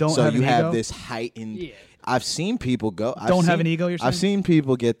 So don't so have you an have ego? this heightened. Yeah. I've seen people go. Don't have an ego, you're I've saying? seen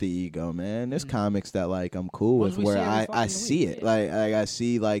people get the ego, man. There's comics that like I'm cool Ones with we where see every I fucking see week, it. yeah. Like I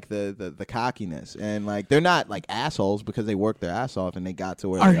see like the cockiness, and like they're not like assholes because they worked their ass off and they got to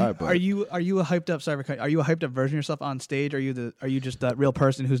where they are. But Are you a hyped up? Sorry, are you a hyped up version of yourself on stage? Are you just that real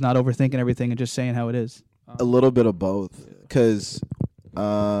person who's not overthinking everything and just saying how it is? a little bit of both? Because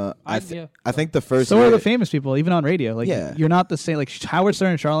I think the first. So are year- the famous people, even on radio. Like, Yeah. you're not the same. Like Howard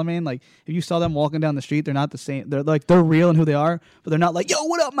Stern and Charlemagne. Like, if you saw them walking down the street, they're not the same. They're real in who they are, but they're not like, yo,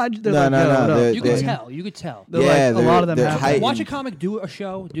 what up, my? They're No, like, no, yo, no, what up? they're- You could tell. You could tell. They're Yeah, like, a lot of them they're have. heightened. Watch a comic do a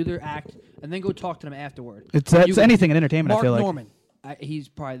show, do their act, and then go talk to them afterward. It's You- anything in entertainment. Mark I feel like. Norman. He's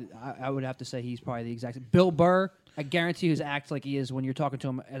probably. I would have to say he's probably the exact. Bill Burr. I guarantee his act like he is when you're talking to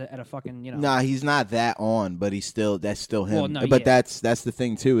him at a fucking Nah, he's not that on, but that's still him. Well, no, but yeah. that's the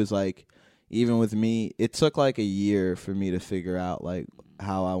thing too, is like even with me, it took like a year for me to figure out like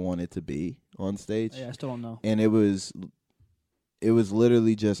how I wanted to be on stage. Yeah, I still don't know. And it was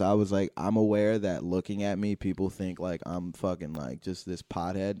literally just I was like, I'm aware that looking at me, people think like I'm fucking like just this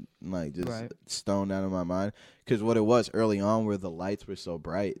pothead, like just Right. stoned out of my mind. Because what it was early on, where the lights were so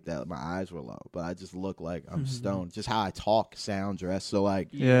bright that my eyes were low, but I just looked like I'm stoned. Just how I talk, sound, dress. So like,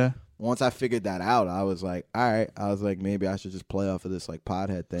 Yeah. once I figured that out, I was like, all right. I was like, maybe I should just play off of this like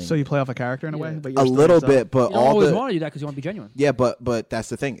pothead thing. So you play off a character in a way, but you're a still little yourself. bit, but You don't all always the want to do that because you want to be genuine. yeah, but that's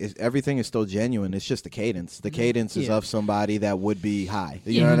the thing. Is everything is still genuine. It's just the cadence. The cadence is Yeah. of somebody that would be high.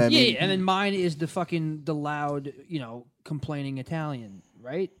 You know what I mean? Yeah, and then mine is the loud, complaining Italian,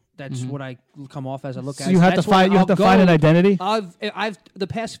 right? That's what I come off as. I look So at. you have to That's why find- you have I'll to find an go- identity? I've the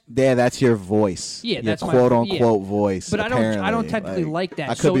past. Yeah, that's your voice. Yeah, your that's my quote unquote voice. But I don't apparently. technically like that.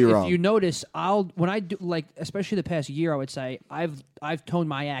 I could so be if wrong. you notice, when I do especially the past year, I would say I've toned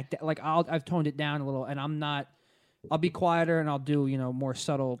my act I've toned it down a little, and I'll be quieter and I'll do more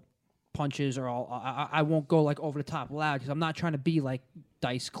subtle punches, or I won't go like over the top loud because I'm not trying to be like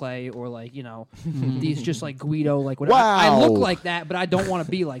Dice Clay or like these just like Guido like whatever. I look Wow. like that, but I don't want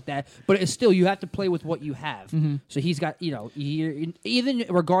to be like that. But it's still you have to play with what you have. So he's got even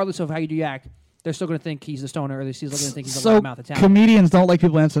regardless of how you do your act, they're still going to think he's the stoner, or they're still going to think he's a So loudmouth Italian. comedians don't like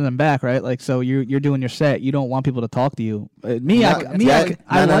people answering them back, right? Like, so you're doing your set. You don't want people to talk to you. I like it.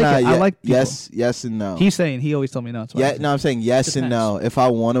 I like people. Yes and no. He's saying he always told me no. That's why I Yeah, said. no, I'm saying yes and Depends. no. If I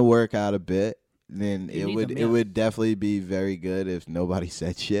want to work out a bit, then You need them, it yeah. would definitely be very good if nobody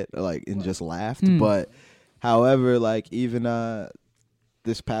said shit like and just laughed. But however, like even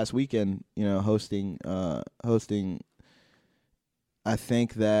this past weekend, hosting I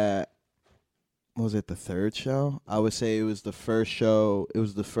think that was it the third show? I would say it was the first show. It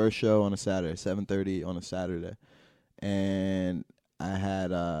was the first show on a Saturday, 7:30 on a Saturday, and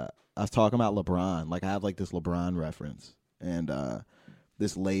I was talking about LeBron. Like I have like this LeBron reference, and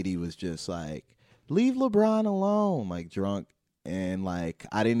this lady was just like, "Leave LeBron alone," like drunk. And like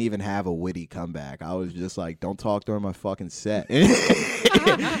I didn't even have a witty comeback. I was just like, "Don't talk during my fucking set."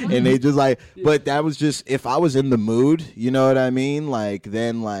 And they just like, but that was just if I was in the mood, you know what I mean? Like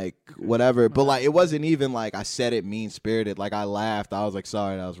then like whatever. But like it wasn't even like I said it mean spirited. Like I laughed. I was like,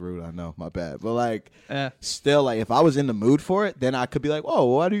 "Sorry, that was rude. I know, my bad." But like still, like if I was in the mood for it, then I could be like, "Oh,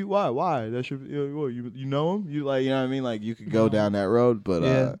 why? That should you know him? You like you know what I mean? Like you could go down that road." But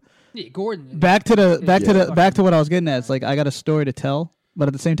Yeah, Gordon. Back to what I was getting at. It's like I got a story to tell, but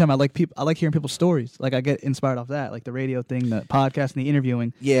at the same time, I like hearing people's stories. Like I get inspired off that, like the radio thing, the podcast, and the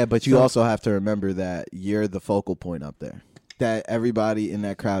interviewing. yeah, but you also have to remember that you're the focal point up there. That everybody in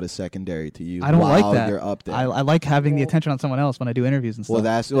that crowd is secondary to you. I don't while like that. You're up there. I like having the attention on someone else when I do interviews and stuff. Well,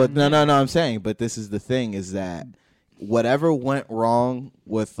 that's no. I'm saying, but this is the thing: is that whatever went wrong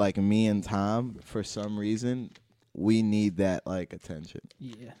with like me and Tom for some reason, we need that like attention.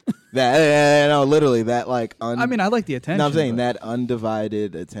 Yeah. That no, literally that like. I mean, I like the attention. No, I'm saying but- that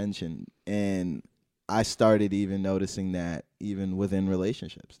undivided attention, and I started even noticing that even within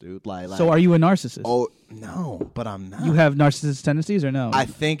relationships, dude. Like So are you a narcissist? Oh no, but I'm not. You have narcissist tendencies or no? I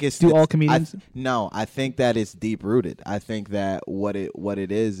think it's Do all comedians? No, I think that it's deep rooted. I think that what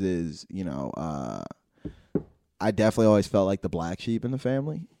it is I definitely always felt like the black sheep in the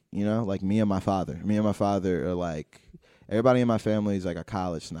family. Like me and my father. Me and my father are like everybody in my family is like a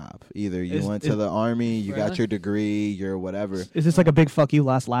college snob. Either you went to the army, you got your degree, you're whatever. Is this like a big fuck you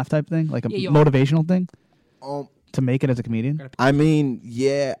last laugh type thing, like a motivational thing to make it as a comedian? I mean,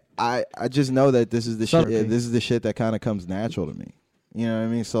 yeah, I just know that this is the Subtle shit. key. This is the shit that kind of comes natural to me. You know what I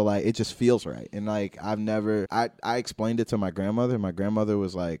mean? So like it just feels right. And like I explained it to my grandmother. My grandmother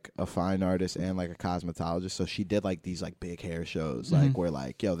was like a fine artist and like a cosmetologist. So she did like these like big hair shows, like where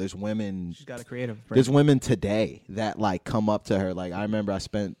like, yo, there's women. She's got a creative brain. There's women today that like come up to her. Like I remember I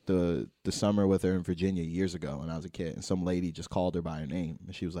spent the summer with her in Virginia years ago when I was a kid, and some lady just called her by her name,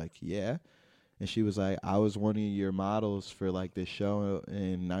 and she was like, yeah. And she was like, I was one of your models for like this show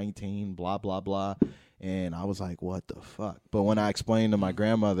in 19, blah, blah, blah. And I was like, what the fuck? But when I explained to my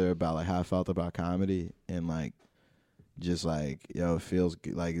grandmother about like how I felt about comedy and like just like, yo, it feels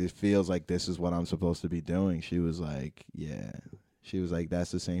like this is what I'm supposed to be doing. She was like, yeah. She was like, that's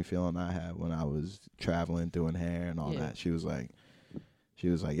the same feeling I had when I was traveling doing hair and all that. She was like,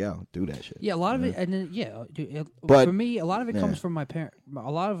 yo, do that shit. Yeah, a lot of it, and then But- for me, a lot of it yeah. comes from my parent.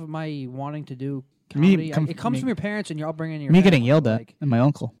 A lot of my wanting to do comedy, it comes from your parents and your upbringing. And your Me family. getting yelled at Like, and my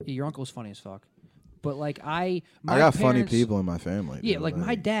uncle. your uncle's funny as fuck, but like my I got funny parents- people in my family. Yeah, dude, like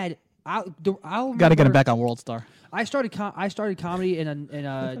my dad. I'll Got to get him remember- back on World Star. I started comedy in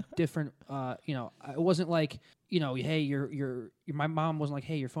a different it wasn't like hey you're my mom wasn't like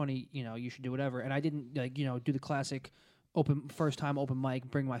hey you're funny you should do whatever, and I didn't like do the classic first time open mic,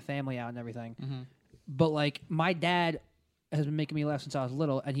 bring my family out and everything. But like my dad has been making me laugh since I was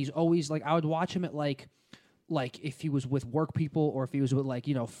little, and he's always like I would watch him at like if he was with work people or if he was with like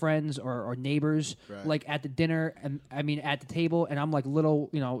friends or neighbors, like at the dinner, and I mean at the table, and I'm like little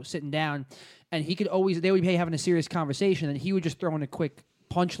sitting down, and he could always they would be having a serious conversation, and he would just throw in a quick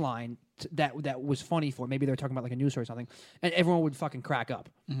punchline that was funny for maybe they were talking about like a news story or something, and everyone would fucking crack up.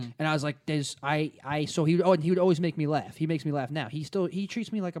 And I was like, so he would always make me laugh. He makes me laugh now. He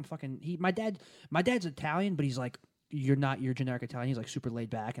treats me like I'm fucking my dad's Italian, but he's like, you're not your generic Italian. He's like super laid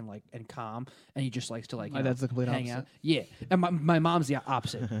back and like and calm, and he just likes to like My dad's the complete hang opposite. out. Yeah, and my mom's the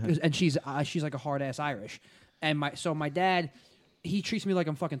opposite, and she's like a hard ass Irish, and my dad, he treats me like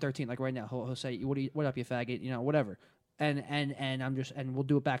I'm fucking 13. Like right now, he'll say, what up, you faggot, whatever, and I'm just and we'll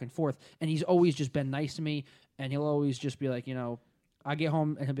do it back and forth, and he's always just been nice to me, and he'll always just be like I get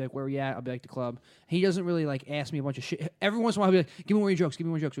home and he'll be like, where are we at? I'll be like, the club. He doesn't really like ask me a bunch of shit. Every once in a while, he'll be like, give me more of your jokes. Give me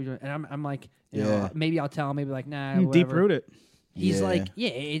more of your jokes. What are you doing? And I'm like, maybe I'll tell him. Maybe like, nah, whatever. Deep rooted. He's like,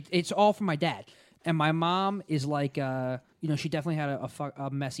 it's all from my dad. And my mom is like, she definitely had a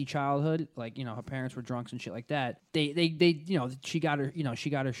messy childhood. Like, her parents were drunks and shit like that. They she got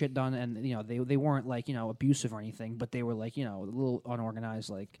her shit done, and they weren't like abusive or anything, but they were like a little unorganized.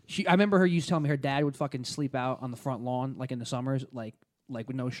 Like I remember her used to tell me her dad would fucking sleep out on the front lawn like in the summers, like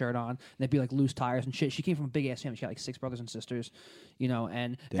with no shirt on. And they'd be like loose tires and shit. She came from a big ass family. She had like 6 brothers and sisters,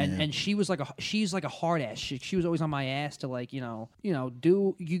 and she was like she's like a hard ass. She was always on my ass to like this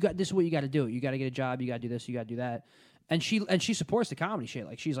is what you got to do. You got to get a job. You got to do this. You got to do that. And she supports the comedy shit.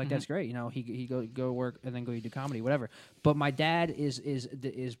 Like she's like that's great. He go work and then go do comedy, whatever. But my dad is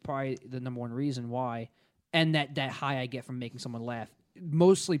probably the number one reason why, and that high I get from making someone laugh.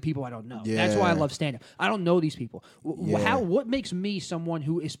 Mostly people I don't know. Yeah. That's why I love stand-up. I don't know these people. Yeah. What makes me someone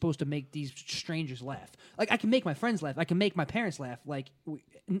who is supposed to make these strangers laugh? Like I can make my friends laugh. I can make my parents laugh. Like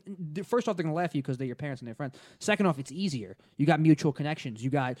first off, they're gonna laugh at you because they're your parents and their friends. Second off, it's easier. You got mutual connections.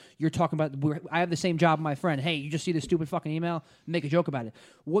 You're talking about. I have the same job with my friend. Hey, you just see this stupid fucking email? Make a joke about it.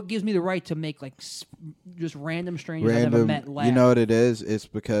 What gives me the right to make like just random strangers I never met laugh? You know what it is? It's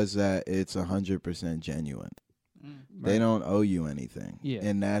because that it's 100% genuine. They don't owe you anything. Yeah.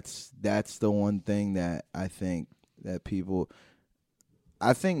 And that's the one thing that I think that people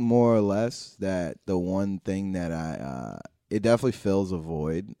I think more or less that the one thing that it definitely fills a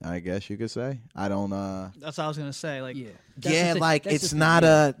void, I guess you could say. I don't That's what I was gonna say. Like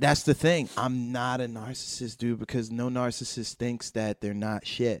that's the thing. I'm not a narcissist, dude, because no narcissist thinks that they're not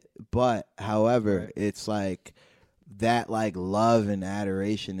shit. But however, it's like that like love and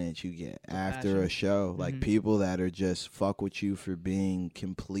adoration that you get after a show, like people that are just fuck with you for being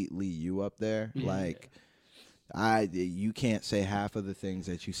completely you up there, like you can't say half of the things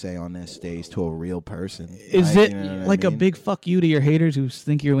that you say on that stage to a real person. Is like, it you know like I a mean? big fuck you to your haters who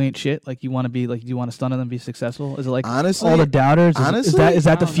think you ain't shit? Like you want to be like, do you want to stun them and be successful? Is it like Honestly- all the doubters? Is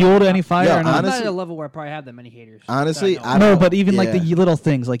that the fuel to any fire? Yo, or not? I'm not at a level where I probably have that many haters. Honestly, that I know. I No, don't- but even like yeah. the little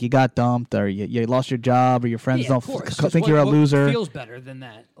things, like you got dumped or you lost your job or your friends Yeah, don't of course, think 'cause you're a what loser. feels better than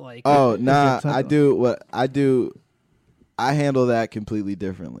that. Like Oh, nah, type I of- do what I do. I handle that completely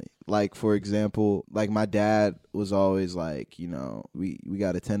differently. Like, for example, like my dad was always like, we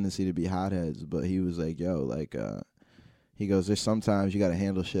got a tendency to be hotheads, but he was like, yo, like, he goes, there's sometimes you got to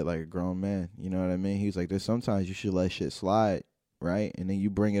handle shit like a grown man. You know what I mean? He was like, there's sometimes you should let shit slide, right? And then you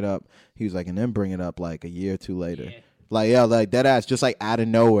bring it up. He was like, and then bring it up like a year or two later. Yeah. Like, yeah, like that ass just like out of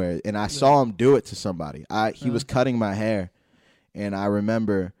nowhere. And I saw him do it to somebody. He was cutting my hair. And I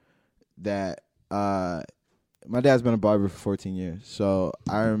remember that my dad's been a barber for 14 years. So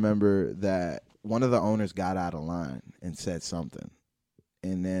I remember that one of the owners got out of line and said something.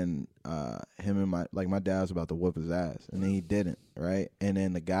 And then him and my dad was about to whoop his ass. And then he didn't, right? And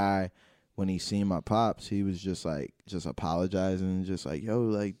then the guy, when he seen my pops, he was just apologizing, just like, yo,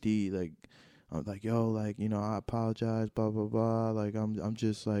 like, D, like, I'm like, yo, like, you know, I apologize, blah, blah, blah. Like, I'm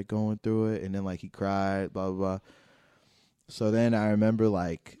just, like, going through it. And then, like, he cried, blah, blah, blah. So then I remember,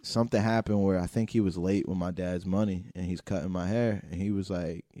 like, something happened where I think he was late with my dad's money, and he's cutting my hair. And he was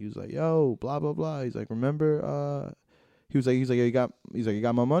like, yo, blah, blah, blah. He's like, remember, you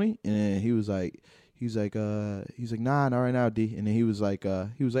got my money? And then he was like, nah, not right now, D. And then he was like, all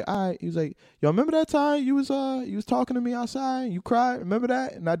right. He was like, yo, remember that time you was talking to me outside? You cried, remember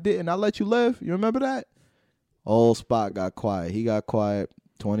that? And I let you live. You remember that? Whole spot got quiet. He got quiet.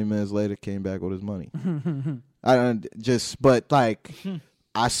 20 minutes later, came back with his money. But like,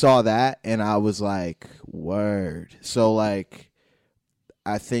 I saw that and I was like, word. So like,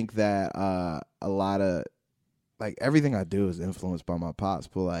 I think that a lot of, like, everything I do is influenced by my pops,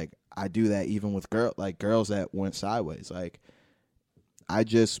 but like, I do that even with girls that went sideways. Like, I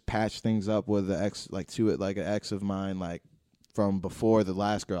just patched things up with an ex of mine, like, from before the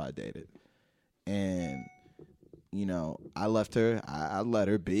last girl I dated. And, you know, I left her, I let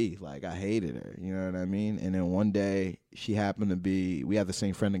her be. Like, I hated her, you know what I mean? And then one day, we have the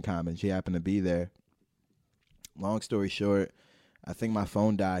same friend in common. She happened to be there. Long story short, I think my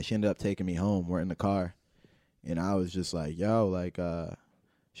phone died. She ended up taking me home. We're in the car. And I was just like, yo, like,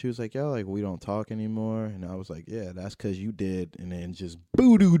 she was like, yo, like, we don't talk anymore. And I was like, yeah, that's because you did. And then just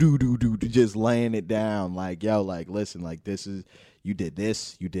boo-doo-doo-doo-doo, just laying it down. Like, yo, like, listen, like, you did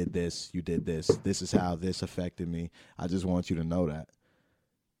this, you did this, you did this. This is how this affected me. I just want you to know that.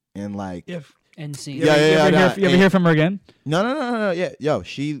 And, like, End scene. You ever hear from her again? No. Yeah, yo,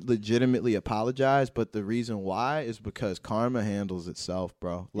 she legitimately apologized, but the reason why is because karma handles itself,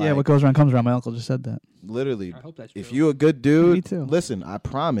 bro. Like, yeah, what goes around comes around. My uncle just said that. Literally, I hope that's if true. you a good dude, Me too. listen, I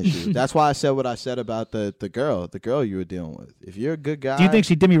promise you. That's why I said what I said about the girl you were dealing with. If you're a good guy, Do you think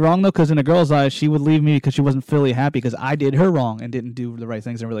she did me wrong though? Because in a girl's eyes, she would leave me because she wasn't fully happy because I did her wrong and didn't do the right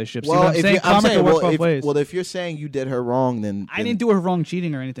things in relationships. See well, what I'm saying? Karma can work both ways. Well, if you're saying you did her wrong, then I didn't do her wrong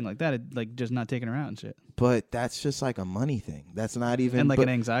cheating or anything like that. Like just not taking her out and shit. But that's just like a money thing. That's not even And like an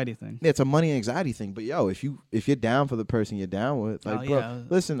anxiety thing. It's a money anxiety thing. But yo, if you're down for the person you're down with, like, bro, yeah.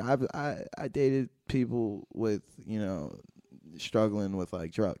 listen, I dated people with, you know, struggling with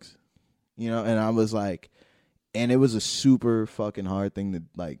like drugs, you know, and I was like, and it was a super fucking hard thing to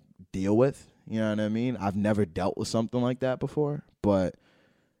like deal with. You know what I mean? I've never dealt with something like that before, but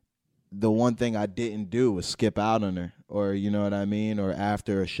the one thing I didn't do was skip out on her, or, you know what I mean, or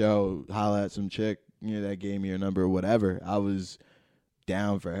after a show holla at some chick, you know, that gave me her number or whatever. I was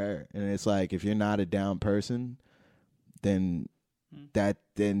down for her. And it's like, if you're not a down person, then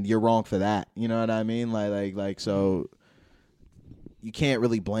you're wrong for that. You know what I mean? Like so you can't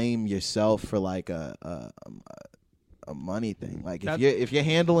really blame yourself for like a money thing. Like, if you're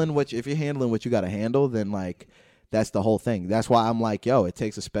handling what you got to handle, then like that's the whole thing. That's why I'm like, yo, it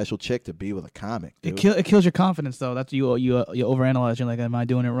takes a special chick to be with a comic. Dude. It kills your confidence though. That's you overanalyze. You're like, am I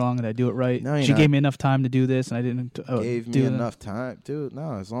doing it wrong? Did I do it right? No, she gave me enough time to do this, and I didn't. Gave me enough time, dude.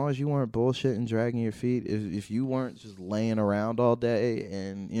 No, as long as you weren't bullshitting, dragging your feet. If you weren't just laying around all day,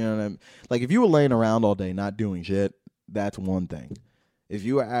 and you know what I mean. Like, if you were laying around all day not doing shit, that's one thing. If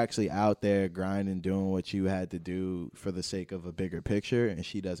you were actually out there grinding, doing what you had to do for the sake of a bigger picture, and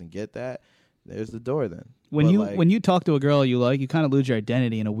she doesn't get that, there's the door then. When you talk to a girl you like, you kind of lose your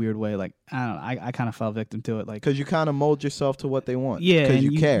identity in a weird way. Like, I don't know, I kind of fell victim to it. Like, because you kind of mold yourself to what they want. Yeah, because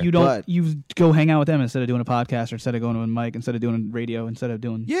you care. You go hang out with them instead of doing a podcast, or instead of going to a mic, instead of doing radio, instead of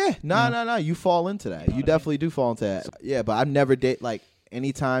doing. Yeah, no. You fall into that. You definitely do fall into that. Yeah, but I've never like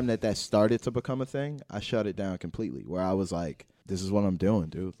anytime that started to become a thing, I shut it down completely. Where I was like, this is what I'm doing,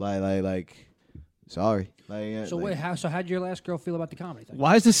 dude. Like, sorry. So how'd your last girl feel about the comedy thing?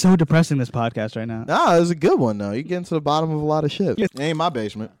 Why is this so depressing, this podcast right now? No, it was a good one, though. You get into the bottom of a lot of shit. It ain't my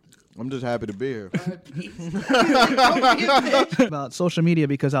basement. I'm just happy to be here. About social media,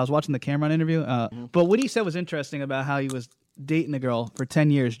 because I was watching the Cameron interview. But what he said was interesting about how he was dating a girl for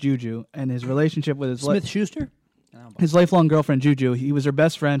 10 years, Juju, and his relationship with his Smith Schuster? His lifelong girlfriend, Juju. He was her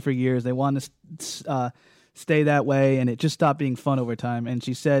best friend for years. They wanted to stay that way, and it just stopped being fun over time. And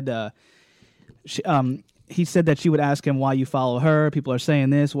she said... he said that she would ask him why you follow her. People are saying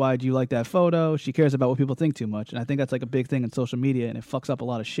this. Why do you like that photo? She cares about what people think too much. And I think that's like a big thing in social media, and it fucks up a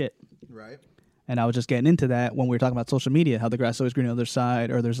lot of shit. Right. And I was just getting into that when we were talking about social media, how the grass is always green on the other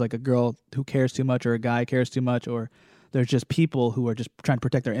side, or there's like a girl who cares too much, or a guy cares too much, or There's just people who are just trying to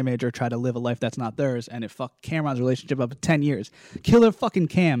protect their image or try to live a life that's not theirs, and it fucked Cameron's relationship up for 10 years. Killer fucking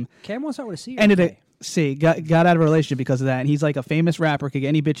Cam. Cam wants to see her. Ended it. Got out of a relationship because of that, and he's like a famous rapper, could get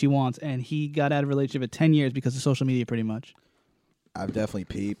any bitch he wants, and he got out of a relationship at 10 years because of social media, pretty much. I've definitely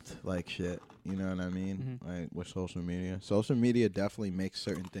peeped like shit. You know what I mean? Like with social media. Social media definitely makes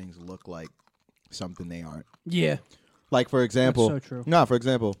certain things look like something they aren't. Yeah. Like for example, That's so true. No, for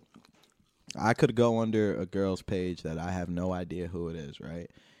example, I could go under a girl's page that I have no idea who it is, right?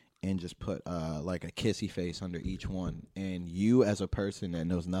 And just put like a kissy face under each one. And you as a person that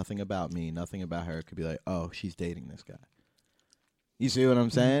knows nothing about me, nothing about her, could be like, oh, she's dating this guy. You see what I'm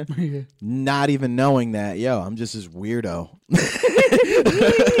saying? Yeah. Not even knowing that, I'm just this weirdo.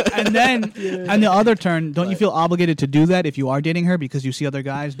 And then, on the other turn, don't you feel obligated to do that if you are dating her because you see other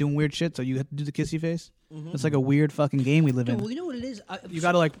guys doing weird shit, so you have to do the kissy face? It's like a weird fucking game we live in. Well, you know what it is? You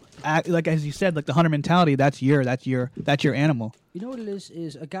gotta like act, like as you said, like the hunter mentality. That's your animal. You know what it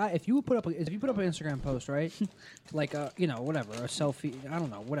is a guy. If you put up an Instagram post, right? Like whatever, a selfie. I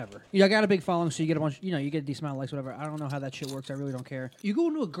don't know, whatever. I got a big following, so you get a bunch. You get a decent amount of likes, whatever. I don't know how that shit works. I really don't care. You go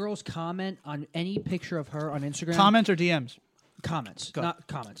into a girl's comment on any picture of her on Instagram. Comments or DMs? Comments, not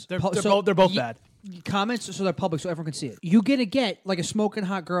comments. They're both bad. Comments, so they're public, so everyone can see it. You're gonna get like a smoking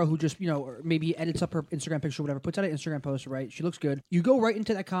hot girl who just or maybe edits up her Instagram picture, or whatever, puts out an Instagram post, right? She looks good. You go right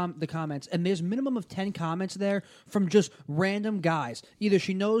into that the comments, and there's minimum of 10 comments there from just random guys. Either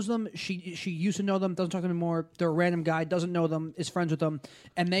she knows them, she used to know them, doesn't talk to them anymore. They're a random guy, doesn't know them, is friends with them,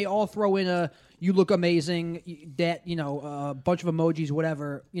 and they all throw in a "you look amazing," that a bunch of emojis,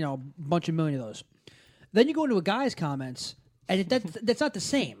 whatever, bunch of million of those. Then you go into a guy's comments. And that's not the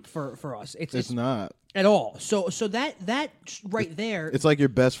same for us. It's not at all. So that right there. It's like your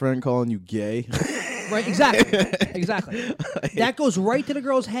best friend calling you gay. Right. Exactly. That goes right to the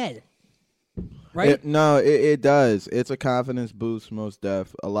girl's head. Right. It does. It's a confidence boost. Most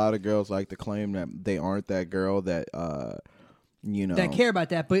def. A lot of girls like to claim that they aren't that girl that that care about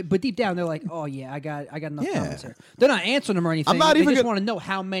that, but deep down they're like, oh yeah, I got enough comments here. They're not answering them or anything. They just want to know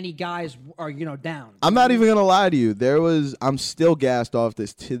how many guys are down. I'm not even gonna lie to you. I'm still gassed off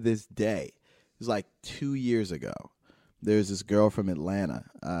this to this day. It was like 2 years ago. There's this girl from Atlanta.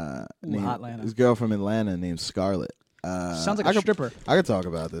 Atlanta. This girl from Atlanta named Scarlett. Sounds like a stripper. I could talk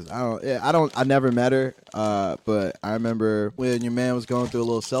about this. I never met her, but I remember when your man was going through a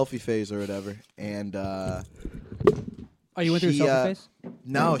little selfie phase or whatever, and oh, you went through a selfie phase?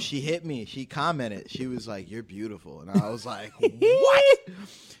 No, she hit me. She commented. She was like, "You're beautiful," and I was like, "What?"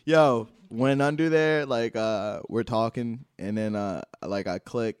 Yo, went under there. Like, we're talking, and then like I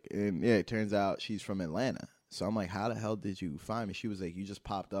click, and it turns out she's from Atlanta. So I'm like, how the hell did you find me? She was like, you just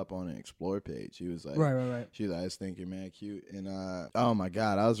popped up on an Explore page. She was like, right. She was like, I just think you're mad cute. And oh my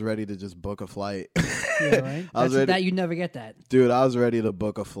God, I was ready to just book a flight. Yeah, right. That you never get that. Dude, I was ready to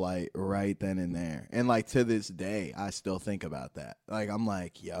book a flight right then and there. And like to this day, I still think about that. Like I'm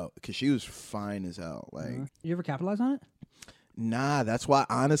like, yo, because she was fine as hell. Like, you ever capitalize on it? Nah, that's why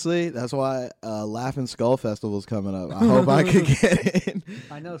Laughing Skull Festival's coming up. I hope I could get in.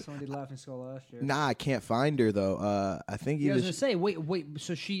 I know someone did Laughing Skull last year. Nah, I can't find her though. I think I was gonna say, wait.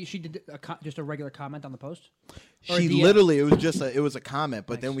 So she did just a regular comment on the post. She literally, it was a comment,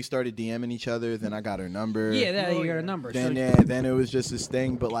 but then we started DMing each other. Then I got her number. Yeah, you got her number. Then then it was just this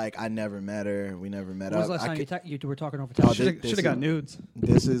thing. But like, I never met her. We never met up. When was the last time you were talking over text? Should have got nudes.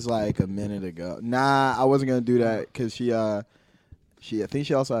 This is like a minute ago. Nah, I wasn't gonna do that because I think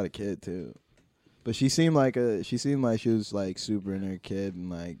she also had a kid too, but she seemed like she was like super in her kid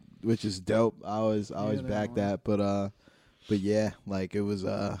and like, which is dope. I always back that, but yeah, like it was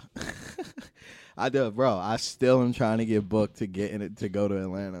I do, bro. I still am trying to get booked to get in it to go to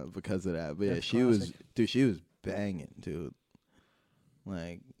Atlanta because of that. But yeah, she was banging, dude,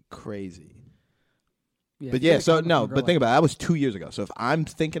 like crazy. Yeah, but yeah, so no, but think about it. That was 2 years ago. So if I'm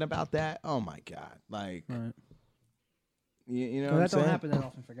thinking about that, oh my God, like. Right. You know that what I'm saying? don't happen that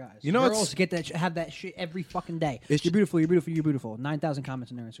often for guys. You know, girls get that have that shit every fucking day. You're beautiful. You're beautiful. You're beautiful. 9,000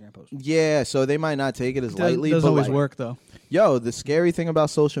 comments on their Instagram post. Yeah, so they might not take it as lightly. Doesn't but always like, work though. Yo, the scary thing about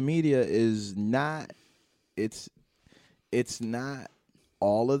social media is not it's not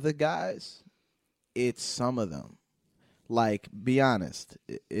all of the guys. It's some of them. Like, be honest.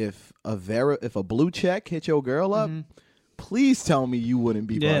 If a blue check hit your girl up. Mm-hmm. Please tell me you wouldn't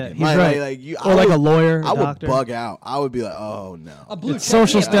be bugging. He's right. Like a lawyer. I would bug out. I would be like, oh no. A blue check,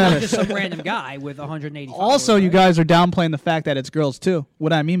 social status. Just some random guy with 180. Also, you guys are downplaying the fact that it's girls too.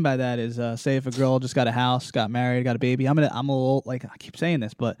 What I mean by that is, say if a girl just got a house, got married, got a baby. I'm a little like I keep saying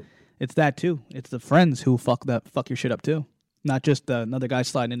this, but it's that too. It's the friends who fuck your shit up too, not just another guy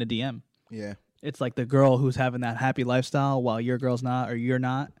sliding in a DM. Yeah. It's like the girl who's having that happy lifestyle while your girl's not, or you're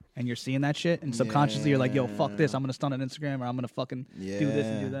not, and you're seeing that shit, and subconsciously you're like, yo, fuck this, I'm gonna stunt on Instagram, or I'm gonna fucking do this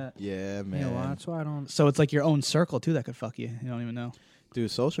and do that. Yeah, man. You know, that's why I don't. So it's like your own circle too that could fuck you. You don't even know. Dude,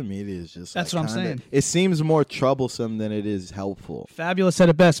 social media is just That's like, what I'm saying. It seems more troublesome than it is helpful. Fabulous said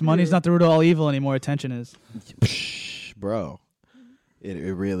it best. Money's not the root of all evil anymore. Attention is. Psh, bro. It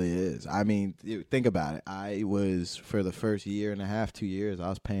really is. I mean, think about it. I was, for the first year and a half, 2 years, I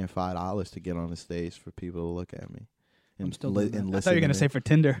was paying $5 to get on the stage for people to look at me. And I'm still doing that. I thought you were gonna say for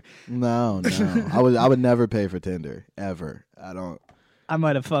Tinder. No. I would never pay for Tinder ever. I don't. I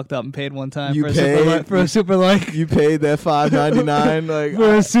might have fucked up and paid one time You for paid? a super like. You paid that $5.99 like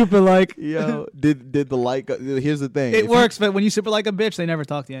For a super like. Yo, did the like? Here's the thing. It If works, but when you super like a bitch, they never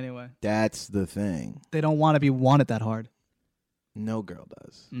talk to you anyway. That's the thing. They don't want to be wanted that hard. No girl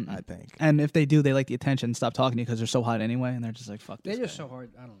does. I think. And if they do, they like the attention and stop talking to you because they're so hot anyway, and they're just like, fuck this They're just guy. so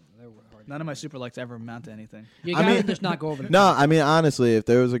hard. I don't know. They're hard. None of my super likes ever amount to anything. You I gotta mean- just not go over the No, I mean honestly, if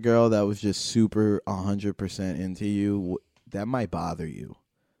there was a girl that was just super 100% into you, that might bother you.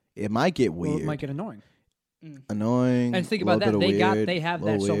 It might get Well, weird, it might get annoying. annoying. And think about little that. bit of weird, They have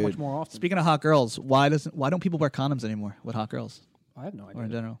little that so much weird. more often. Speaking of hot girls, why don't people wear condoms anymore with hot girls I have no or in idea.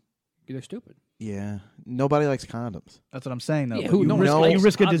 general? They're stupid. Yeah, nobody likes condoms. That's what I'm saying though. Yeah, who- you no one risk, likes you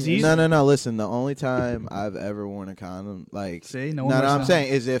risk a obvious. disease. No. Listen, the only time I've ever worn a condom, like, See, no no, one wears I'm condoms.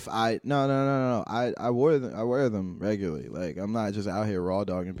 saying is if I no. I wear them regularly. Like, I'm not just out here raw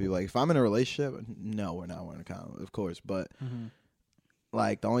dogging people. Like, if I'm in a relationship, no, we're not wearing a condom, of course. But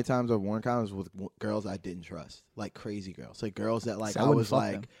like the only times I've worn condoms with girls I didn't trust, like crazy girls, like girls that like So I I wouldn't was fuck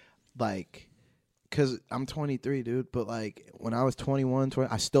like, them. like. Cause I'm 23, dude, but like when I was 21,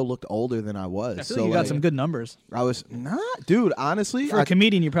 20, I still looked older than I was. I feel so like you got like, some good numbers. I was not, dude. Honestly, For a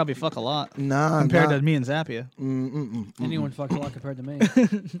comedian, you probably fuck a lot nah, compared nah. to me and Zappia. Anyone fucks a lot compared to me.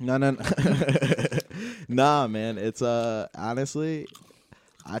 No. Nah, man. It's honestly,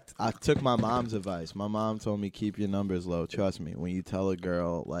 I took my mom's advice. My mom told me keep your numbers low. Trust me, when you tell a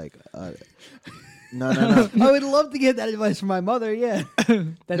girl like, no. I would love to get that advice from my mother. Yeah.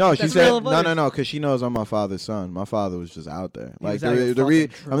 No, she that's said real advice. no, because she knows I'm my father's son. My father was just out there. Like was out here the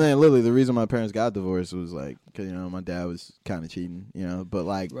fucking I mean, literally the reason my parents got divorced was like, cause my dad was kind of cheating, but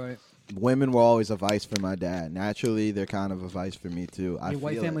like. Right. Women were always a vice for my dad. Naturally, they're kind of a vice for me too. I Your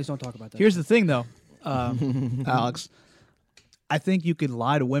white feel families don't talk about that. Here's the thing, though, Alex. I think you could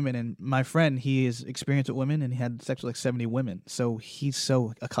lie to women, and my friend, he is experienced with women, and he had sex with like 70 women. So he's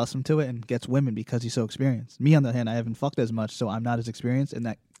so accustomed to it and gets women because he's so experienced. Me, on the other hand, I haven't fucked as much, so I'm not as experienced, and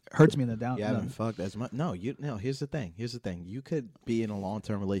that hurts me in the down. You haven't fucked as much. No, here's the thing. You could be in a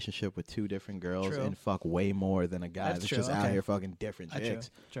long-term relationship with two different girls True. and fuck way more than a guy that's true, just out okay. here fucking different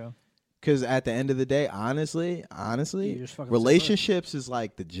chicks. True. Because at the end of the day, honestly, You just fucking relationships is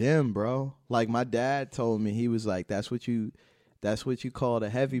like the gym, bro. Like my dad told me, he was like, that's what you call a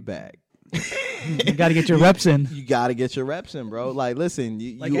heavy bag. You got to get your reps in. You got to get your reps in, bro. Like, listen,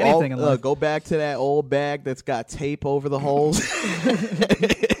 Like you anything in life. go back to that old bag that's got tape over the holes.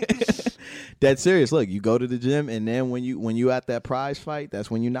 That's serious. Look, you go to the gym, and then when you at that prize fight, that's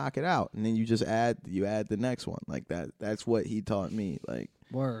when you knock it out, and then you just add the next one. Like that. That's what he taught me. Like,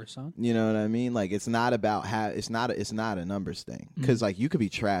 Word, son. you know what I mean? Like, it's not about it's not a numbers thing, because like you could be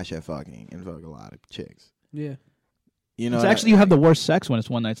trash at fucking and fuck a lot of chicks. Yeah. You know, It's actually you have the worst sex when it's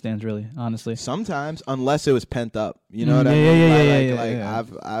one night stands. Really, honestly. sometimes, unless it was pent up. You know what I Yeah, mean? yeah, like, yeah.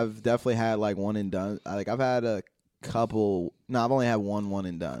 I've definitely had like one and done. Like I've had a couple. No, I've only had one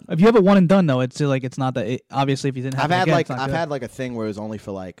and done. If you have a one and done though, it's like it's not that. Obviously, if you didn't have, I've it had again, I've had like a thing where it was only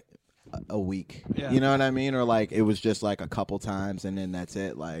for like a week. Yeah. You know what I mean? Or like it was just like a couple times and then that's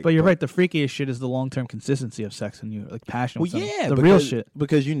it. Like, But you're right. The freakiest shit is the long term consistency of sex and you like passion. Well, with yeah, the real because- shit.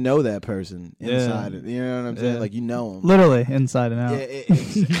 because you know that person Yeah. inside. It, you know what I'm saying? Yeah. Like you know them. Literally inside and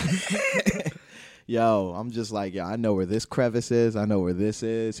out. Yo, I'm just like, I know where this crevice is. I know where this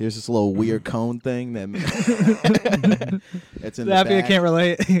is. Here's this little weird cone thing that it's in the Zappia back. can't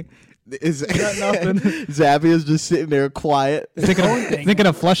relate. Got nothing. Zappia's just sitting there quiet. thinking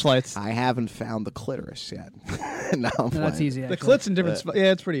of fleshlights. I haven't found the clitoris yet. No, I'm that's playing. easy. The Actually. clit's in different spots.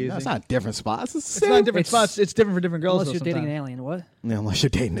 Yeah, it's pretty easy. No, it's not different spots. It's not different spots. It's different for different girls. Unless though, you're dating an sometimes. alien. What? Yeah, unless you're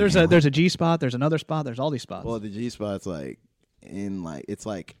dating. There's an a there's a G spot. There's another spot. There's all these spots. Well, the G spot's like in like it's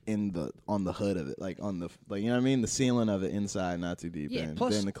like in the on the hood of it, like on the like you know what I mean, the ceiling of it inside, not too deep. Yeah, in.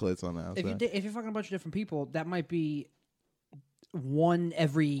 plus, then the clit's on the outside. If you're fucking a bunch of different people, that might be one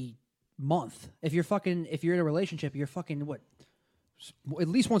every month. If you're in a relationship, you're fucking what, At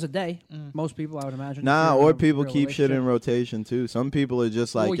least once a day. Most people, I would imagine. Nah, if you're or in a people real keep shit in relationship. rotation too. Some people are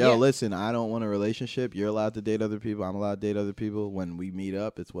just like, Well, yo, yeah. listen, I don't want a relationship. You're allowed to date other people. I'm allowed to date other people. When we meet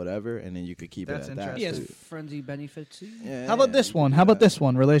up, it's whatever, and then you could keep That's it at that. Yeah, it's too. friendly benefits. Yeah, How about this one? How about this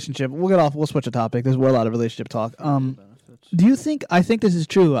one? Relationship. We'll get off. We'll switch the topic. There's a lot of relationship talk. Do you think? I think this is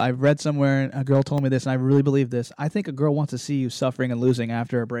true. I've read somewhere, and a girl told me this, and I really believe this. I think a girl wants to see you suffering and losing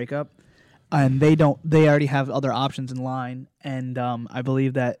after a breakup, and they don't. They already have other options in line, and I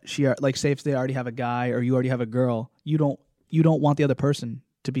believe that like, say if they already have a guy or you already have a girl, you don't want the other person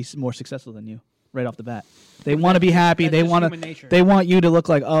to be more successful than you right off the bat. They want to be happy. That's They just want human to. nature. They want you to look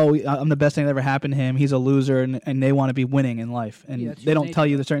like, oh, I'm the best thing that ever happened to him. He's a loser, and they want to be winning in life, and Yeah, that's they don't human tell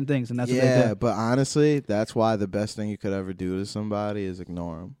nature, you the certain things, and that's what they Yeah, do. but honestly, that's why the best thing you could ever do to somebody is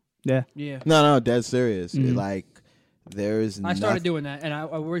ignore them. Yeah. Yeah. No, dead serious. Mhm. Like, there is. I started doing that, and I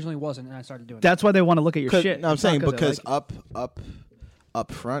originally wasn't, and I started doing That's why they want to look at your 'Cause- shit. No, I'm It's not saying 'cause they because like up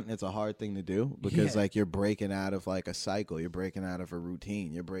front, it's a hard thing to do because Yeah. like you're breaking out of like a cycle, you're breaking out of a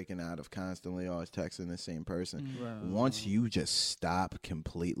routine, you're breaking out of constantly always texting the same person. Once you just stop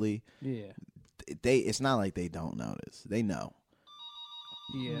completely, it. it's not like they don't notice. They know.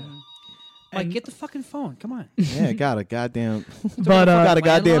 Yeah. Yeah. Like, get the fucking phone. Come on. Yeah, got a goddamn. But got a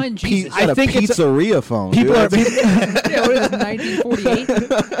goddamn. Landline, Jesus. Got a pizzeria phone. people dude. are Yeah, what is it,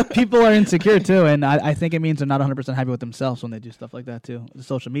 1948? people are insecure too, and I think it means they're not 100% happy with themselves when they do stuff like that too. The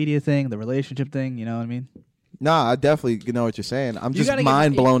social media thing, the relationship thing. You know what I mean? Nah, I definitely know what you're saying. I'm You just gotta get-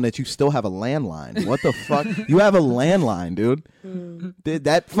 mind blown that you still have a landline. What the fuck? You have a landline, dude.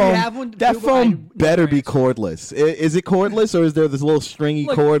 That phone, have one, that Google, phone better be cordless. Is it cordless or is there this little stringy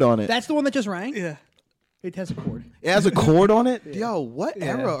Look, cord on it? That's the one that just rang? Yeah. It has a cord. It has a cord on it. Yo, what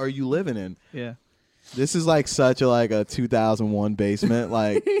era are you living in? Yeah. This is like such a 2001 basement.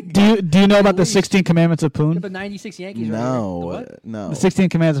 Like, Do you know about the 16 Commandments of Poon? The 96 Yankees right here. The no, what? no. The 16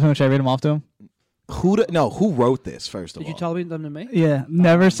 Commandments of Poon. Should I read them off to him? Who wrote this? First of Did all, you tell them to me? Yeah.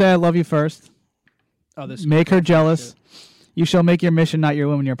 Never say I love you first. Oh, this. Make her jealous. You shall make your mission, not your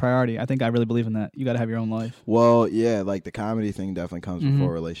woman, your priority. I think I really believe in that. You got to have your own life. Well, yeah, like the comedy thing definitely comes Mhm.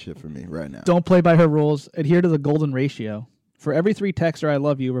 before a relationship for me right now. Don't play by her rules. Adhere to the golden ratio. For every 3 texts or I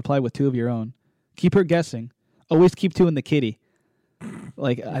love you, reply with 2 of your own. Keep her guessing. Always keep 2 in the kitty.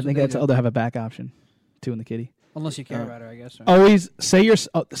 Like, I what think they that's do. they'll have a back option. 2 in the kitty. Unless you care about her, I guess. Right? Always say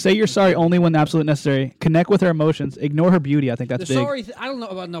you're sorry only when absolutely necessary. Connect with her emotions. Ignore her beauty. I think that's The big. sorry I don't know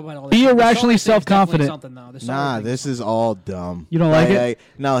about all Be this. The irrationally sorry thing's definitely self-confident. something, though. The sorry Nah, thing. this is all dumb. You don't like it?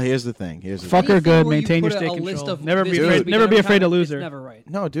 No, here's the thing. Fuck her Anything good. where you Maintain your put state a list control. of Never this be needs afraid. to be Never done be every afraid to time, lose it's her. never right.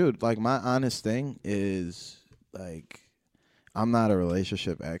 No, dude, like my honest thing is like I'm not a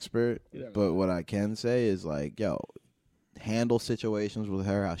relationship expert, but what I can say is like, yo, handle situations with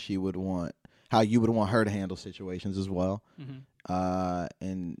her how you would want her to handle situations as well.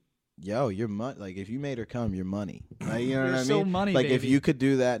 And yo, your money, like if you made her come, your money, like, you know You're what I so mean? money, Like if baby. you could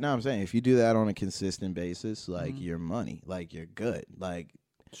do that, no, I'm saying if you do that on a consistent basis, like your money, like you're good, like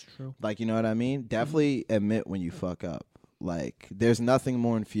It's true. like you know what I mean. Definitely admit when you fuck up. Like there's nothing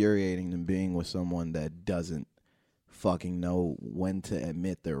more infuriating than being with someone that doesn't fucking know when to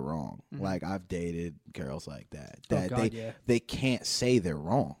admit they're wrong. Like I've dated girls like that. That God, yeah. they can't say they're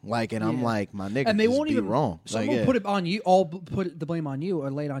wrong. Like and I'm Yeah. like, my nigga, And they just won't be even wrong. Some Like, will yeah. put it on you. All put the blame on you or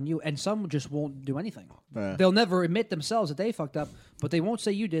lay it on you, and some just won't do anything. Yeah. They'll never admit themselves that they fucked up, but they won't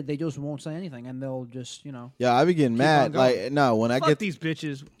say you did. They just won't say anything, and they'll just Yeah, I be getting mad. on going. Like no, when I Fuck get these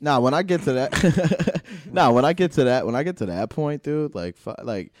bitches. no, when I get to that, no, when I get to that point, dude, like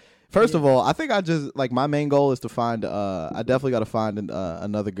first of all, I think I just like my main goal is to find. I definitely got to find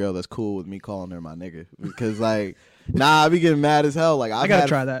another girl that's cool with me calling her my nigga because like, I be getting mad as hell. Like I gotta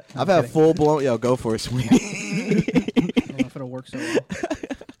try that. I've I'm had kidding. full blown. Yo, go for it, sweetie. I don't know if it'll work so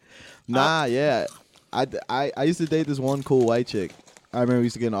well. Yeah, I used to date this one cool white chick. I remember we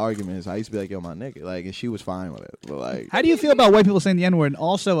used to get in arguments. I used to be like, yo, my nigga. Like, and she was fine with it. But like, How do you feel about white people saying the N-word? And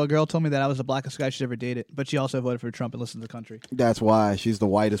also, a girl told me that I was the blackest guy she's ever dated, but she also voted for Trump and listened to the country. that's why she's the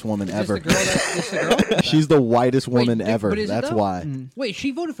whitest woman Is ever. this the girl? This the girl? She's the whitest woman Wait, ever. but is it That's though? why. Wait,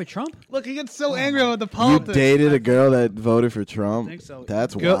 she voted for Trump? Look, he gets so angry with the You politics. dated a girl that voted for Trump. I think so.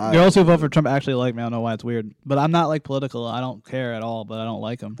 That's why. Girls who vote for Trump actually like me. I don't know why it's weird, but I'm not like political. I don't care at all, but I don't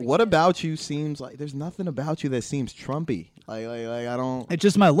like him. What about you seems like there's nothing about you that seems Trumpy. Like I don't. It's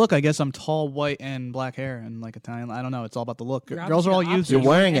just my look. I guess I'm tall, white, and black hair, and like Italian. I don't know. It's all about the look. You're Girls are all obviously used. You're He's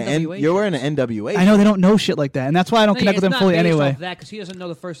wearing wearing you're wearing an NWA. I know they don't know shit like that, and that's why I don't connect with them fully anyway. That because he doesn't know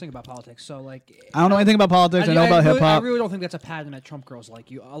the first thing about politics. So like, I don't know anything about politics. I know about hip I hop. really don't think that's a pattern that Trump girls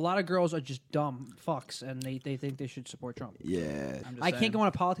like you. A lot of girls are just dumb fucks, and they think they should support Trump. Yeah. I can't go on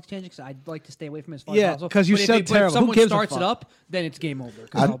a politics tangent because I'd like to stay away from it as far Yeah, as possible. 'cause you But said if terrible. Who someone gives a starts it fuck? up, then it's game over.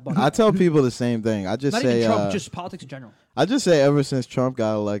 'cause I'll bug I you. tell people the same thing. I just Not say even Trump, just politics in general. I just say ever since Trump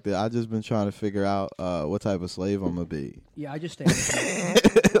got elected, I've just been trying to figure out what type of slave I'm gonna be. Yeah, I just stay away.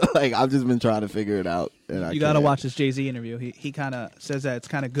 Like I've just been trying to figure it out. And You got to watch this Jay-Z interview. He kind of says that it's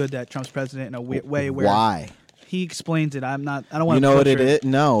kind of good that Trump's president in a weird way. Where Why? He explains it. I don't want to. You know what it is?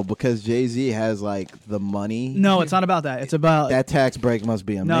 No, because Jay-Z has like the money. No, it's not about that. It's about that tax break must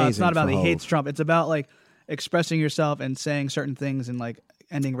be amazing. No, it's not about for he Hov. hates Trump. It's about like expressing yourself and saying certain things and like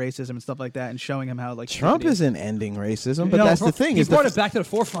ending racism and stuff like that and showing him how like Trump stupid he is. isn't ending racism, but No, that's the thing. He is brought the, it back to the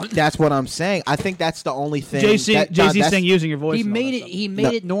forefront. That's what I'm saying. I think that's the only thing. Jay-Z that's- saying using your voice. He and all made that it. stuff. He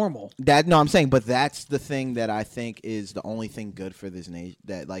made it normal. I'm saying, but that's the thing that I think is the only thing good for this nation,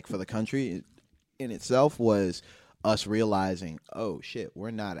 that like for the country in itself, was us realizing, oh shit,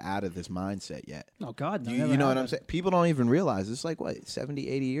 we're not out of this mindset yet. Oh God, no, You never know what have I'm it. saying? People don't even realize it's like what 70,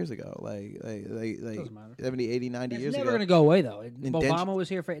 80 years ago, like Doesn't matter. 70, 80, 90 It's years never ago. going to go away though. Indenture- Obama was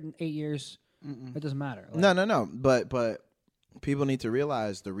here for 8 years. It doesn't matter. Like, No. But people need to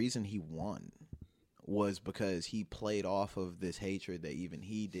realize the reason he won was because he played off of this hatred that even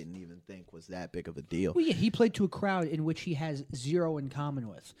he didn't even think was that big of a deal. Well, yeah, he played to a crowd in which he has zero in common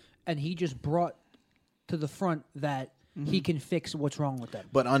with, and he just brought to the front that he can fix what's wrong with them.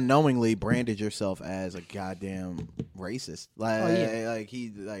 But unknowingly branded yourself as a goddamn racist. Like, yeah. like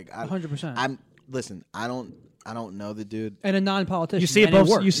he, like, 100%. I'm listen. I don't know the dude. And a non-politician. You see it and both.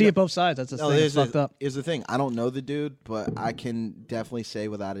 worked. You see it both sides. That's the thing. It's fucked up. Here's the thing. I don't know the dude, but I can definitely say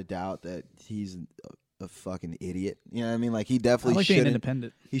without a doubt that he's a fucking idiot. You know what I mean? Like he definitely I like being shouldn't.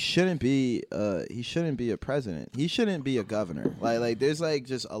 independent. He shouldn't be. He shouldn't be a president. He shouldn't be a governor. Like there's like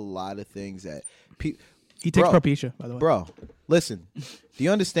just a lot of things that people. He takes Propecia, by the way. Bro, listen. Do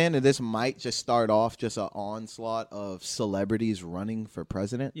you understand that this might just start off just an onslaught of celebrities running for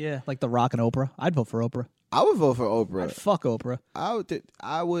president? Yeah, like The Rock and Oprah. I'd vote for Oprah. I would vote for Oprah. I'd fuck Oprah. I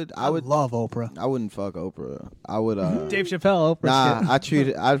would love Oprah. I wouldn't fuck Oprah. I would Dave Chappelle, Oprah.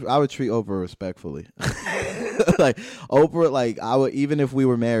 I would treat Oprah respectfully. Like Oprah, like I would, even if we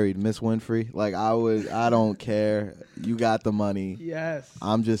were married, Miss Winfrey, like I don't care. You got the money. Yes.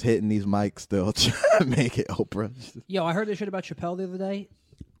 I'm just hitting these mics still trying to make it Oprah. Yo, I heard this shit about Chappelle the other day.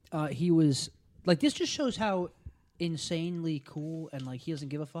 He was like, this just shows how insanely cool and like he doesn't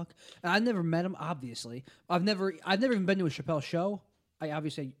give a fuck. And I've never met him. Obviously, I've never even been to a Chappelle show. I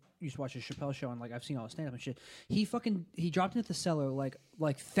obviously used to watch a Chappelle show and like I've seen all the stand up and shit. He dropped in at the cellar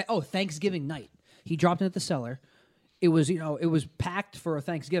Thanksgiving night. He dropped in at the cellar. It was it was packed for a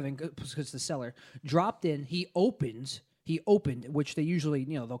Thanksgiving because the cellar dropped in. He opened, which they usually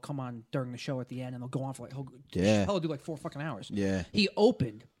they'll come on during the show at the end and they'll go on for like he'll do like 4 fucking hours. Yeah. He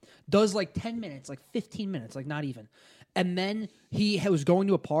opened, does like 10 minutes, like 15 minutes, like not even, and then he was going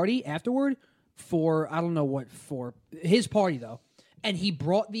to a party afterward for I don't know what for his party though. And he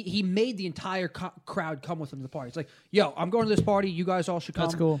made the entire crowd come with him to the party. It's like, yo, I'm going to this party. You guys all should come.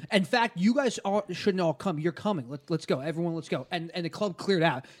 That's cool. In fact, you guys shouldn't all come. You're coming. Let's go. Everyone, let's go. And the club cleared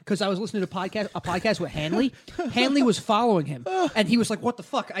out because I was listening to a podcast with Hanley. Hanley was following him, and he was like, "What the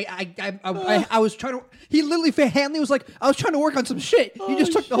fuck?" I was trying to. He literally Hanley was like, "I was trying to work on some shit. You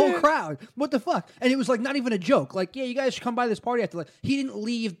just took the whole crowd. What the fuck?" And it was like not even a joke. Like, yeah, you guys should come by this party after. Like, he didn't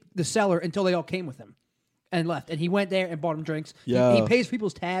leave the cellar until they all came with him. And left, and he went there and bought him drinks. He pays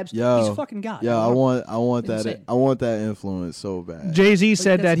people's tabs. He's a fucking guy. Yeah, I want that. Insane. I want that influence so bad. Jay-Z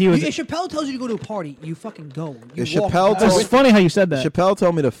said that he was. If Chappelle tells you to go to a party, you fucking go. You If walk Chappelle out. told- It's funny how you said that. Chappelle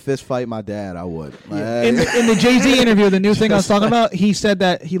told me to fist fight my dad. I would. Like, In the Jay-Z interview, the new thing I was talking about, he said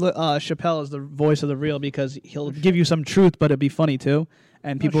that Chappelle is the voice of the real because he'll give you some truth, but it'd be funny too,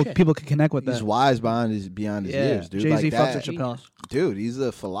 and people shit. can connect with he's that. wise beyond his years, dude. Jay-Z Like fucks that. with Chappelle. Dude, he's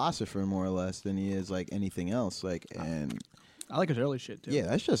a philosopher more or less than he is like anything else. Like, and I like his early shit too.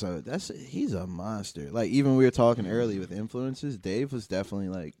 yeah, he's a monster. Like, even we were talking early with influences. Dave was definitely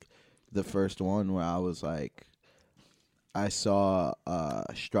like the first one where I was like, I saw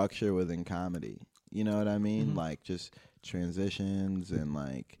structure within comedy. You know what I mean? Mm-hmm. Like just transitions and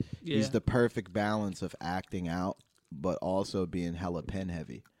like Yeah. he's the perfect balance of acting out, but also being hella pen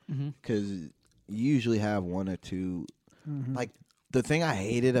heavy. Because you usually have one or two. Like the thing I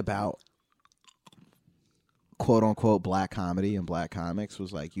hated about quote unquote black comedy and black comics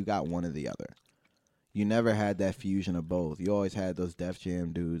was like you got one or the other. you never had that fusion of both. You always had those Def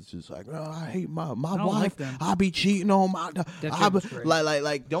Jam dudes just like, oh, I hate my wife. I be cheating on my.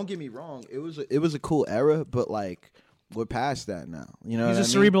 Like, don't get me wrong. It was a cool era, but like. We're past that now. You know, he's what a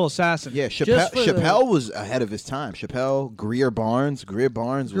cerebral assassin. Yeah, Chappelle was ahead of his time. Chappelle, Greer Barnes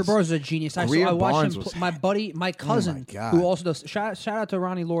was a genius. I watched him. My buddy, my cousin, who also does. Shout out to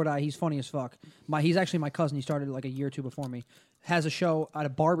Ronnie Lordi. He's funny as fuck. He's actually my cousin. He started like a year or two before me. Has a show at a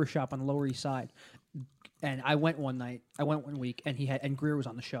barbershop on the Lower East Side. And I went one night. I went one week, and Greer was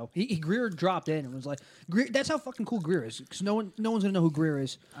on the show. Greer dropped in and was like, Greer. That's how fucking cool Greer is. Because no one's gonna know who Greer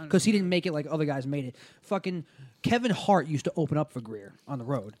is because he didn't make it like other guys made it. Fucking Kevin Hart used to open up for Greer on the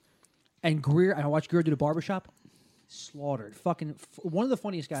road, and Greer. I watched Greer do the barbershop. Slaughtered. Fucking one of the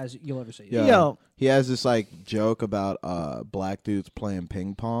funniest guys you'll ever see. Yo, he has this like joke about black dudes playing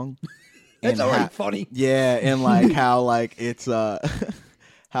ping pong. That's already funny. Yeah, and like how like it's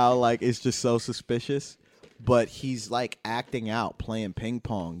how like it's just so suspicious. But he's like acting out playing ping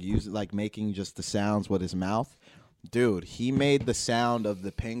pong, making just the sounds with his mouth. Dude, he made the sound of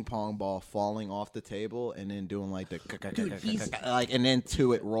the ping pong ball falling off the table and then doing like the and then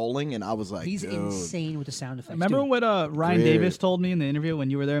to it rolling, and I was like, he's insane with the sound effects. Remember what Ryan Davis told me in the interview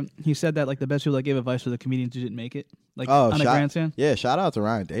when you were there? He said that like the best people that gave advice were the comedians who didn't make it, like on a grandstand. Yeah, shout out to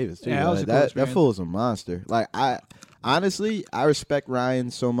Ryan Davis too. Yeah, like, that fool is a monster. Like I respect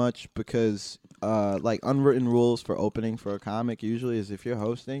Ryan so much because like unwritten rules for opening for a comic usually is if you're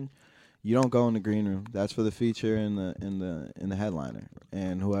hosting. You don't go in the green room. That's for the feature and the headliner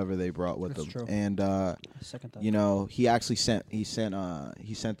and whoever they brought with them. True. And you know, he actually sent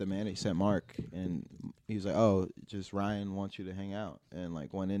the man. He sent Mark, and he was like, "Oh, just Ryan wants you to hang out." And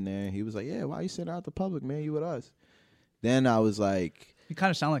like went in there. He was like, "Yeah, why you sending out the public, man? You with us?" Then I was like, "You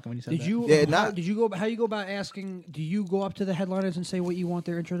kind of sound like him when you said that." Did you go? How you go about asking? Do you go up to the headliners and say what you want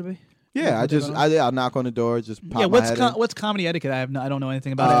their intro to be? Yeah, I'll knock on the door, just pop my head in. What's comedy etiquette? I don't know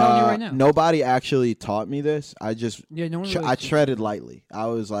anything about it. Right now. Nobody actually taught me this. I just I treaded lightly. I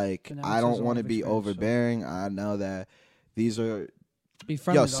was like, I don't want to be overbearing. I know that these are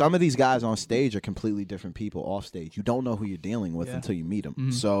some of these guys on stage are completely different people off stage. You don't know who you're dealing with until you meet them.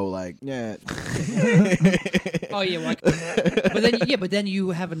 Mm-hmm. So like, yeah. Oh yeah, but then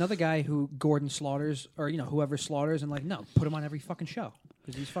you have another guy who Gordon slaughters, or whoever slaughters, and like, no, put him on every fucking show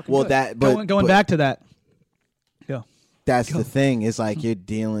because he's fucking good. Going back to that. Go. That's the thing. It's like you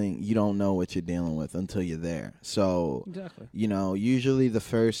don't know what you're dealing with until you're there. So exactly. Usually the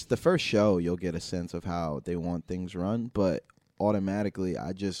first show you'll get a sense of how they want things run, but automatically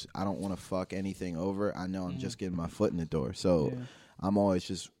I don't want to fuck anything over. I know I'm just getting my foot in the door. So I'm always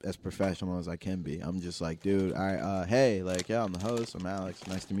just as professional as I can be. I'm just like, dude, all right, hey, like, yeah, I'm the host. I'm Alex.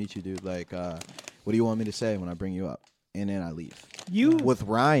 Nice to meet you, dude. Like, what do you want me to say when I bring you up? And then I leave. With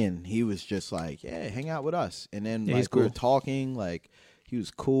Ryan, he was just like, yeah, hang out with us. And then like we were talking, like he was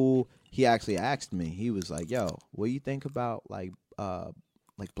cool. He actually asked me. He was like, yo, what do you think about like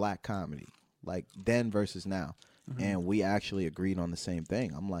black comedy? Like then versus now. Mm-hmm. And we actually agreed on the same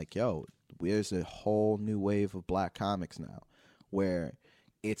thing. I'm like, yo, there's a whole new wave of black comics now where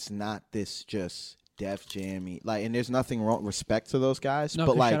it's not this just Def Jammy, like, and there's nothing wrong, respect to those guys. No,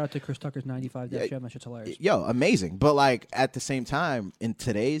 but like, shout out to Chris Tucker's 95 Def Jam. That shit's hilarious. Yo, amazing. But like at the same time, in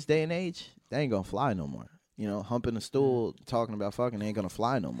today's day and age, that ain't gonna fly no more. Humping a stool, talking about fucking ain't gonna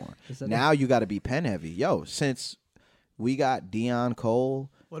fly no more. Now you got to be pen heavy. Yo, since we got Deion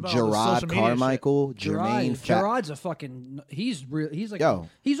Cole, Gerard Carmichael, Jermaine. Gerard's a fucking. He's real. He's like.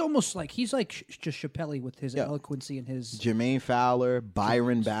 He's almost like just Chappelle with his eloquency and his. Jermaine Fowler,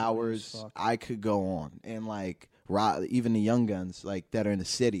 Byron Bowers. I could go on, and like even the young guns like that are in the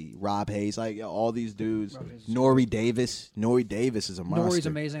city. Rob Hayes, like all these dudes. Nori Davis. Nori Davis is a monster. Nori's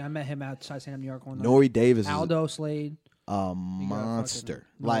amazing. I met him outside St. New York one night. Nori Davis. Aldo Slade. A monster.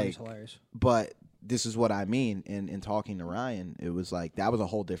 Like, hilarious. But. This is what I mean in talking to Ryan. It was like that was a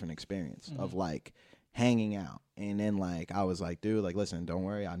whole different experience of like hanging out. And then like I was like, dude, like listen, don't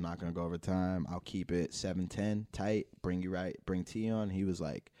worry, I'm not gonna go over time. I'll keep it 7-10 tight, bring T on. He was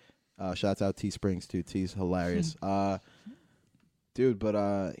like, shouts out T Springs too. T's hilarious. Dude,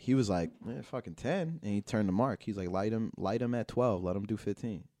 but he was like, man, fucking 10. And he turned to Mark. He's like, light him at 12, let him do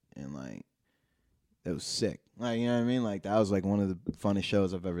 15. And like it was sick. Like, you know what I mean? Like, that was, like, one of the funnest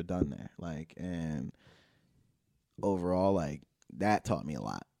shows I've ever done there. Like, and overall, like, that taught me a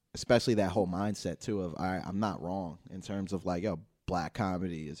lot. Especially that whole mindset, too, of, all right, I'm not wrong in terms of, like, black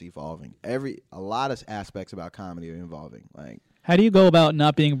comedy is evolving. A lot of aspects about comedy are evolving. Like, how do you go about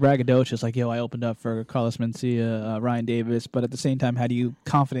not being braggadocious? Like, I opened up for Carlos Mencia, Ryan Davis, but at the same time, how do you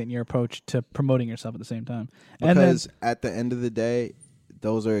confident in your approach to promoting yourself at the same time? Because at the end of the day,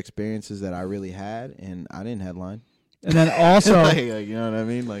 those are experiences that I really had, and I didn't headline. And then also, like, you know what I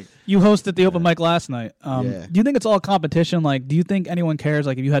mean? Like, you hosted the open mic last night. Yeah. Do you think it's all competition? Like, do you think anyone cares?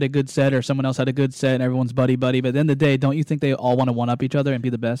 Like, if you had a good set or someone else had a good set and everyone's buddy, but at the end of the day, don't you think they all want to one up each other and be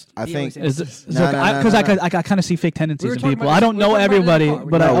the best? I think Because No, I kind of see fake tendencies in talking people. about I this- don't we were know talking about it in the everybody,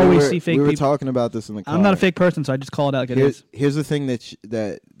 car. but No, I we always were- see fake We were people. talking about this in the car. I'm not a fake person, so I just call it out. Like it is. Here's the thing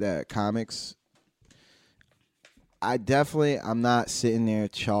that comics. I'm not sitting there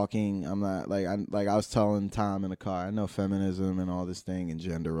chalking. I'm not like I was telling Tom in the car. I know feminism and all this thing and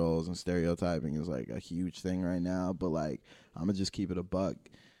gender roles and stereotyping is like a huge thing right now. But like I'm gonna just keep it a buck.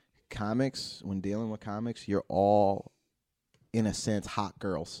 Comics, when dealing with comics, you're all, in a sense, hot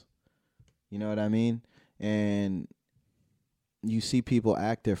girls. You know what I mean? And you see people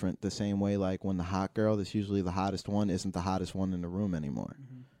act different the same way. Like when the hot girl that's usually the hottest one isn't the hottest one in the room anymore.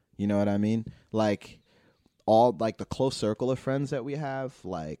 Mm-hmm. You know what I mean? Like. All like the close circle of friends that we have,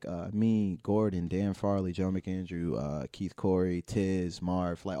 like me, Gordon, Dan Farley, Joe McAndrew, Keith Corey, Tiz,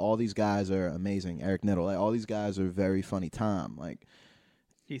 Marv, like all these guys are amazing. Eric Niddle, like all these guys are very funny. Tom, like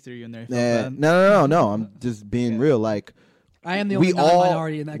He threw you in there. no. I'm just being real. Like I am the only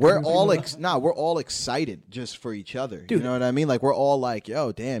minority in that. We're all we're all excited just for each other. Dude. You know what I mean? Like we're all like,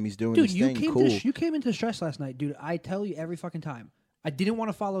 yo, damn, he's doing this thing. Cool. You came into stress last night, dude. I tell you every fucking time. I didn't want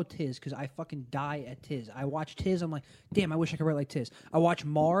to follow Tiz because I fucking die at Tiz. I watch Tiz, I'm like, damn, I wish I could write like Tiz. I watch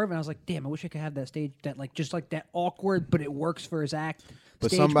Marv, and I was like, damn, I wish I could have that stage, that like just like that awkward, but it works for his act. But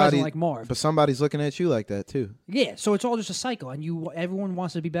stage presence like Marv. But somebody's looking at you like that too. Yeah, so it's all just a cycle, and everyone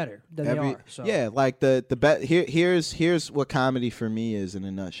wants to be better than they are. So. Yeah, like the here's what comedy for me is in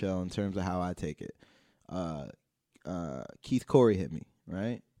a nutshell in terms of how I take it. Keith Corey hit me,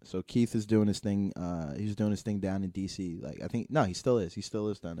 right? So Keith is doing his thing. He's doing his thing down in DC. Like I think he still is. He still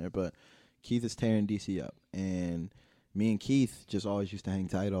lives down there. But Keith is tearing DC up, and me and Keith just always used to hang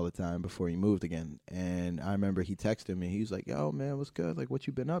tight all the time before he moved again. And I remember he texted me. He was like, "Yo, man, what's good? Like, what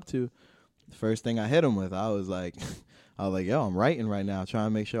you been up to?" The first thing I hit him with, I was like, "Yo, I'm writing right now, trying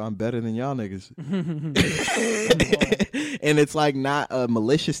to make sure I'm better than y'all niggas." And it's like not a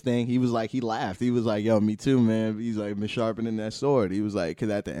malicious thing. He was like, he laughed. He was like, "Yo, me too, man." He's like, "Been sharpening that sword." He was like, because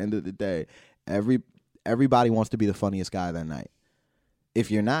at the end of the day, everybody wants to be the funniest guy that night. If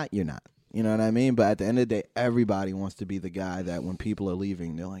you're not, you're not. You know what I mean? But at the end of the day, everybody wants to be the guy that when people are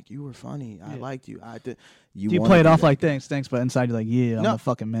leaving, they're like, "You were funny. I liked you. I did." You play it off like thanks, but inside you're like, yeah, I'm a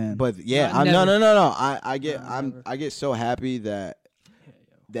fucking man. But yeah, no. I get so happy that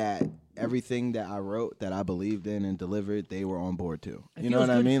everything that I wrote, that I believed in and delivered, they were on board too. You know what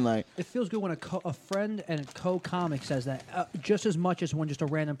I mean? Like it feels good when a friend and a co-comic says that just as much as when just a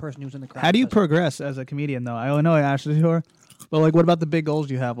random person who's in the crowd. How do you progress as a comedian, though? I know I asked you before, but like, what about the big goals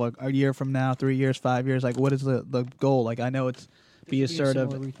you have? Like a year from now, 3 years, 5 years? Like, what is the goal? Like, I know it's be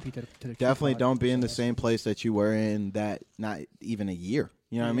assertive. Definitely don't be in the same place that you were in that not even a year.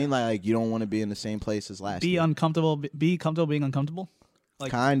 You know what I mean? Like you don't want to be in the same place as last year. Be comfortable being uncomfortable.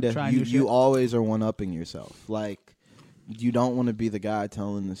 Like, kinda. You always are one-upping yourself. Like you don't want to be the guy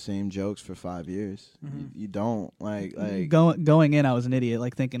telling the same jokes for 5 years. Mm-hmm. You don't like going in. I was an idiot,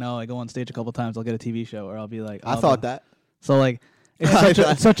 like thinking, I go on stage a couple times, I'll get a TV show, or I'll be like, I thought that. So like.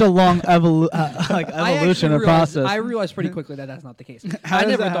 It's such a long evolution or process. I realized pretty quickly that that's not the case. I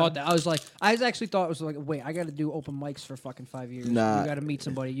never thought that. I actually thought it was like, wait, I got to do open mics for fucking 5 years. Nah, you got to meet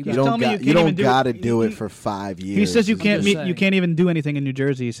somebody. You don't got to do it for 5 years. He says you can't even do anything in New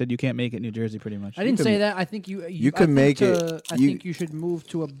Jersey. He said you can't make it New Jersey, pretty much. I didn't say that. I think you can make it. I think you should move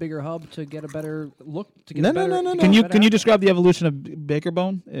to a bigger hub to get a better look. No. Can you describe the evolution of Baker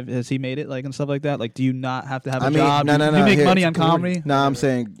Bone? Has he made it and stuff like that? Like, do you not have to have a job? No. Do you make money on comedy? No, I'm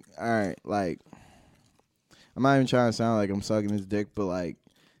saying. All right, like I'm not even trying to sound like I'm sucking his dick, but like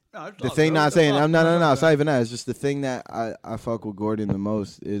the thing not saying no, it's not even that. It's just the thing that I fuck with Gordon the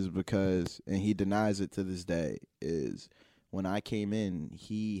most is because, and he denies it to this day, is when I came in,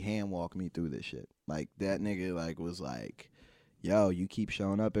 he hand walked me through this shit. Like that nigga was like, yo, you keep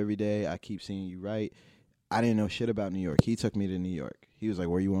showing up every day. I keep seeing you right. I didn't know shit about New York. He took me to New York. He was like,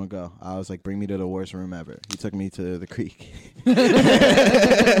 where you want to go? I was like, bring me to the worst room ever. He took me to the Creek. That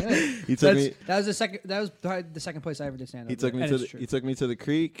was probably the second place I ever did stand up. He took me to the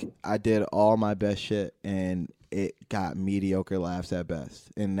Creek. I did all my best shit, and it got mediocre laughs at best.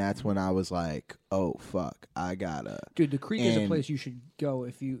 And that's when I was like, oh fuck, I gotta. Dude, the Creek is a place you should go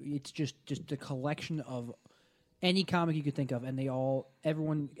if you. It's just a collection of any comic you could think of, and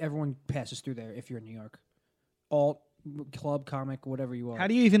everyone passes through there if you're in New York. club, comic, whatever you are. How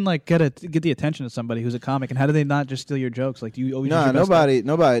do you even like get the attention of somebody who's a comic, and how do they not just steal your jokes? Like, do you always use Nah, your best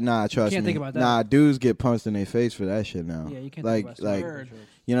nobody. Nah, trust Can't me. think about that. Nah, dudes get punched in their face for that shit now. Yeah, you can't like think about like jokes.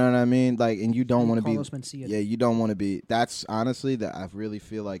 you know what I mean. Like, and you don't want to be. Carlos Mencia. Yeah, you don't want to be. That's honestly that I really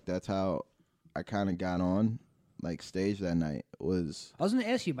feel like that's how I kind of got on like stage that night was. I was going to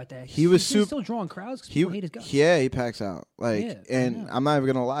ask you about that. He was He's still drawing crowds because people hate his guts. Yeah, he packs out. Like, Yeah, and I'm not even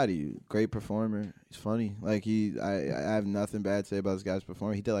gonna lie to you. Great performer. He's funny. Like I have nothing bad to say about this guy's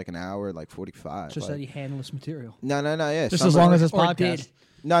performance. He did like an hour, like 45. Just like, that he handled this material. No. Yeah, Just as long as his Or podcast. did.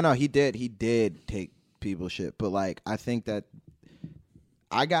 No, he did take people's shit. But like, I think that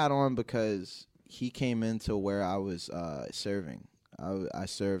I got on because he came into where I was serving. I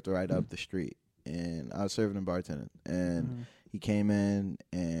served right up the street, and I was serving and bartending, and he came in,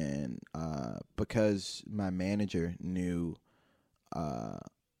 and because my manager knew.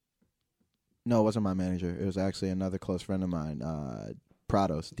 No, it wasn't my manager. It was actually another close friend of mine,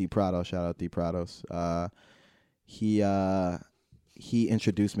 Prados, D Prados. Shout out D Prados. He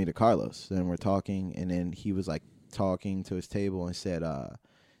introduced me to Carlos, and we're talking, and then he was like talking to his table and said,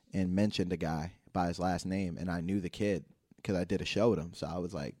 and mentioned a guy by his last name, and I knew the kid because I did a show with him. So I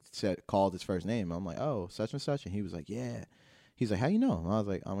was like, called his first name. I'm like, oh, such and such, and he was like, yeah. He's like, how you know him? I was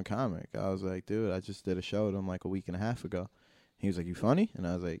like, I'm a comic. I was like, dude, I just did a show with him like a week and a half ago. He was like, you funny? And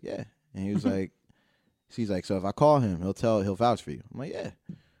I was like, yeah. And he was like, he's like, so if I call him, he'll vouch for you. I'm like,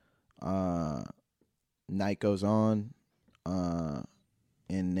 yeah. Night goes on, and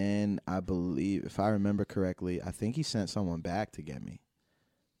then I believe, if I remember correctly, I think he sent someone back to get me,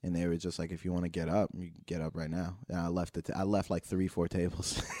 and they were just like, if you want to get up, you can get up right now. And I left I left like 3-4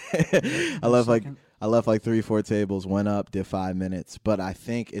 tables. I left like 3-4 tables, went up, did 5 minutes. But I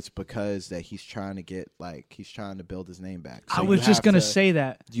think it's because that he's trying to build his name back. So I was just gonna say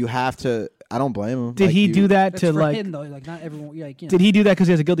that. You have to. I don't blame him. Did he do that That's to for like? him, though. Like, not everyone. Like, you know. Did he do that because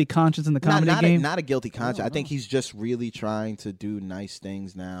he has a guilty conscience in the comedy game? Not a guilty conscience. I think he's just really trying to do nice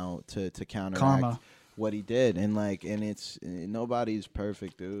things now to counteract Karma. what he did, and nobody's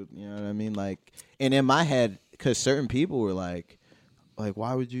perfect, dude. You know what I mean? Like, and in my head, because certain people were like,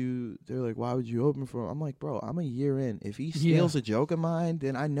 why would you? They're like, why would you open for him? I'm like, bro, I'm a year in. If he steals a joke of mine,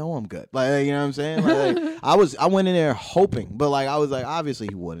 then I know I'm good. Like, you know what I'm saying? Like, I went in there hoping, but like, I was like, obviously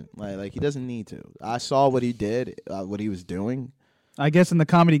he wouldn't. Like he doesn't need to. I saw what he did, what he was doing. I guess in the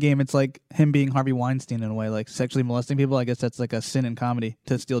comedy game, it's like him being Harvey Weinstein in a way, like sexually molesting people. I guess that's like a sin in comedy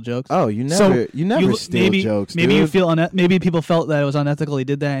to steal jokes. Oh, you never steal jokes. Maybe dude. you feel maybe people felt that it was unethical. He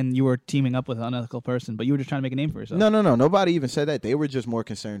did that, and you were teaming up with an unethical person, but you were just trying to make a name for yourself. No. Nobody even said that. They were just more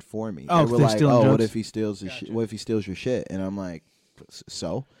concerned for me. Oh, they were they're like, stealing what jokes? if he steals what if he steals your shit? And I'm like,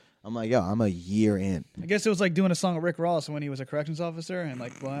 so. I'm like, yo, I'm a year in. I guess it was like doing a song of Rick Ross when he was a corrections officer, and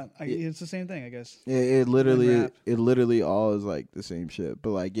like, it's the same thing, I guess. It literally all is like the same shit.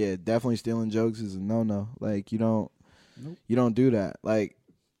 But like, yeah, definitely stealing jokes is a no. Like, you don't do that. Like,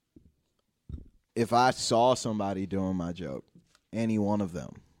 if I saw somebody doing my joke, any one of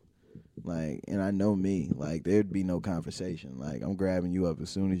them, like, and I know me, like, there'd be no conversation. Like, I'm grabbing you up as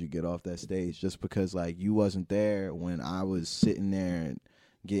soon as you get off that stage, just because like you wasn't there when I was sitting there and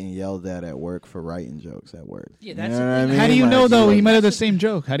getting yelled at work for writing jokes at work. Yeah, that's you know what I mean? How do you Like, know though? like- He might have the same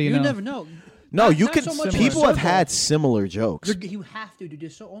joke. How do you know? You never know. No, Not- you not could. so much People in a have circle. had similar jokes. You have to, dude.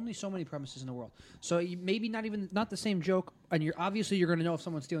 There's only so many premises in the world. So maybe not the same joke, and you're going to know if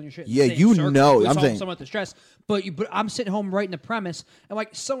someone's stealing your shit. in the Yeah, same you circle. know. We I'm saw saying- someone at the stress, but I'm sitting home writing the premise, and like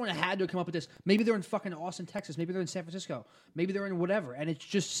someone had to come up with this. Maybe they're in fucking Austin, Texas. Maybe they're in San Francisco. Maybe they're in whatever, and it's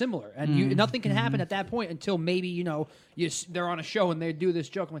just similar. And nothing can happen at that point until maybe they're on a show and they do this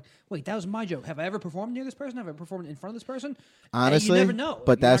joke. I'm like, wait, that was my joke. Have I ever performed near this person? Have I ever performed in front of this person? Honestly, you never know.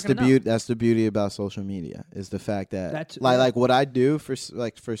 But You're that's not the gonna know. beauty. That's the beauty about social media is the fact that That's- like what I do for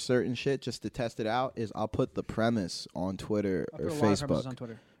certain shit just to test it out is I'll put the premise on Twitter I or put a lot of premises Facebook, on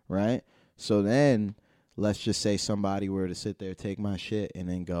Twitter. right? So then let's just say somebody were to sit there, take my shit, and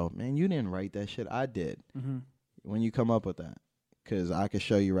then go, man, you didn't write that shit. I did. Mm-hmm. When you come up with that. Because I can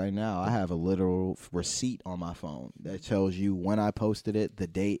show you right now, I have a literal receipt on my phone that tells you when I posted it, the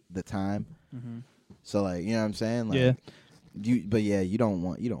date, the time. Mm-hmm. So like, you know what I'm saying? Like, Yeah. You don't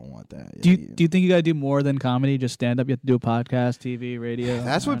want that. Do you think you gotta do more than comedy? Just stand up. You have to do a podcast, TV, radio.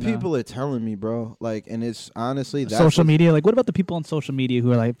 That's what I don't know. people are telling me, bro. Like, and it's honestly that's Social what- media. Like, what about the people on social media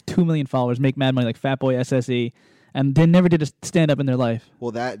who are like 2 million followers, make mad money, like Fatboy SSE, and they never did a stand up in their life?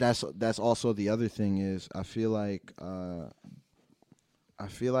 Well, that's also the other thing is I feel like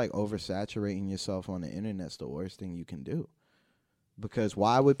oversaturating yourself on the internet's the worst thing you can do. Because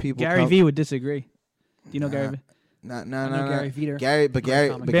why would people? Gary Vee would disagree. Do you know Gary Vee? No, Gary Veter. Gary, but Gary,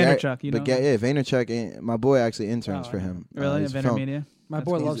 comic. but Gary, Vaynerchuk, you but know Ga- yeah, Vaynerchuk. My boy actually interns for him. Really? He's At film- VaynerMedia? My That's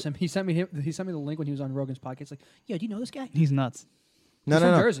boy cool. loves him. He sent me the link when he was on Rogan's podcast. He's like, "Yeah, do you know this guy?" He's nuts. No, He's no,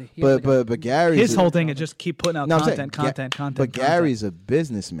 from no. Jersey. He has But Gary's His whole thing is just keep putting out No, I'm saying content. But Gary's a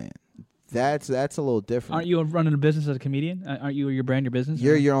businessman. That's a little different. Aren't you running a business as a comedian? Aren't you your brand, your business?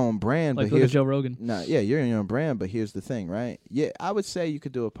 You're your own brand, Like, but look at here's Joe Rogan. No, yeah, you're in your own brand, but here's the thing, right? Yeah, I would say you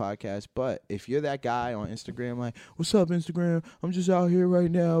could do a podcast, but if you're that guy on Instagram, like, what's up, Instagram? I'm just out here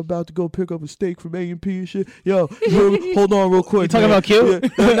right now, about to go pick up a steak from A&P and shit. Yo, hold on real quick. You talking man. about Q?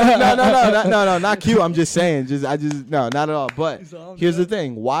 Yeah. No, not Q. I'm just saying, no, not at all. But here's the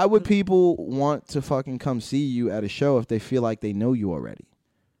thing: why would people want to fucking come see you at a show if they feel like they know you already?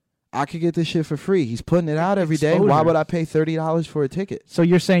 I could get this shit for free. He's putting it out every day. Why Exposure. would I pay $30 for a ticket? So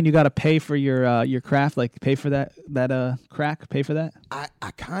you're saying you got to pay for your craft, like pay for that crack, pay for that? I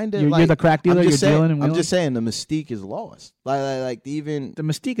kind of You're the crack dealer. You're dealing and I'm wheeling? just saying the mystique is lost. Like even The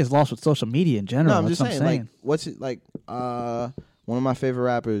mystique is lost with social media in general. no, I'm That's just what saying, I'm saying. like what's it like? One of my favorite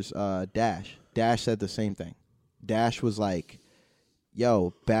rappers, Dash. Dash said the same thing. Dash was like,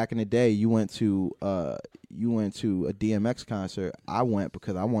 "Yo, back in the day, you went to a DMX concert. I went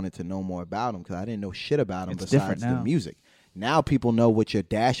because I wanted to know more about him because I didn't know shit about him It's different besides the now. music. Now people know what your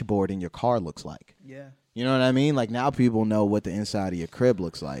dashboard in your car looks like. Yeah. You know what I mean? Like now people know what the inside of your crib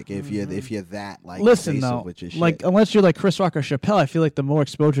looks like if you're that like Listen invasive though, with your shit. like unless you're like Chris Rock or Chappelle, I feel like the more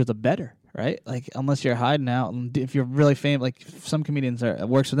exposure, the better, right? Like unless you're hiding out, and if you're really famous, like some comedians it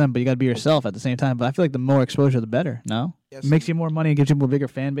works for them, but you got to be yourself at the same time. But I feel like the more exposure, the better. No, Yes. it makes you more money and gives you a bigger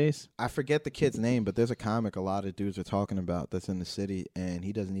fan base. I forget the kid's name, but there's a comic a lot of dudes are talking about that's in the city, and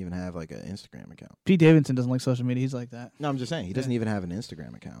he doesn't even have like an Instagram account. Pete Davidson doesn't like social media. He's like that. No, I'm just saying he doesn't even have an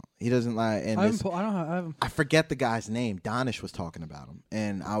Instagram account. He doesn't like. And I this- haven't. I forget the guy's name. Donish was talking about him,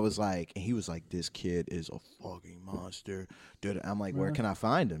 and I was like, and he was like, "This kid is a fucking monster." Dude, I'm like, "Where can I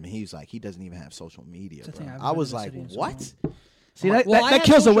find him?" And he's like, "He doesn't even have social media." That's the Bro. thing, I I haven't was been to like, the city in so "What?" See I that have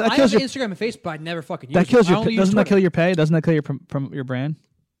kills social- that I kills have your Instagram and Facebook, but I never fucking use that kills them. I your only use doesn't that Twitter. kill your pay? Doesn't that kill your brand?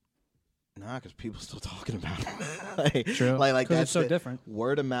 Nah, because people still talking about it. like, True. like 'Cause that's it's so the- different.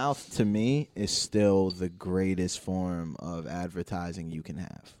 Word of mouth to me is still the greatest form of advertising you can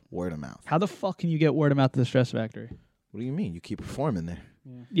have. Word of mouth. How the fuck can you get word of mouth to the Stress Factory? What do you mean? You keep performing there.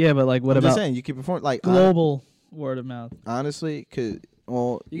 Yeah, but like what I'm just about saying you keep performing like global word of mouth? honestly, cause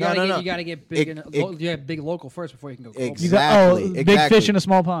well, You no, gotta no, get no. you gotta get big. It- You gotta big local first before you can go global. You got Exactly, big fish in a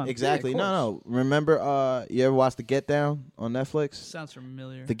small pond. Exactly. Yeah, of No. Remember, you ever watched The Get Down on Netflix? Sounds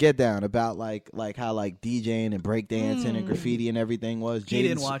familiar. The Get Down about like how like DJing and breakdancing and graffiti and everything was. He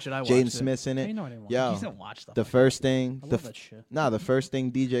didn't watch it, I watched Jaden it. Smith's in How it. you know I didn't watch Yo, He doesn't watch stuff. the like first thing, I love that shit. the first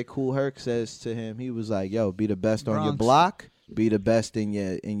thing DJ Kool Herc says to him, he was like, "Yo, be the best on your Bronx. block, be the best in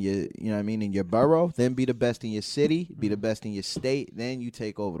your you know what I mean, in your borough, then be the best in your city, be the best in your state, then you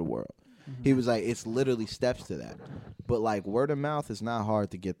take over the world." He was like, it's literally steps to that. But like word of mouth is not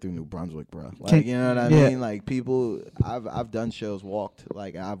hard to get through New Brunswick, bro. Like you know what I Yeah. mean? Like people, I've done shows,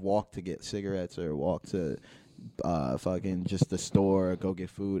 I've walked to get cigarettes or walked to fucking just the store, go get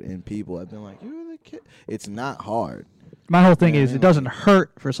food, and people have been like, "You're the kid." It's not hard. My whole thing Yeah, is I it mean, doesn't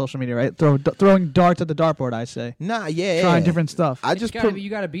hurt for social media, right? Throwing darts at the dartboard, I say. Nah, yeah, Trying yeah. different stuff. I just You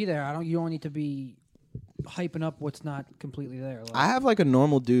gotta be there. You don't need to be hyping up what's not completely there. Like, I have like a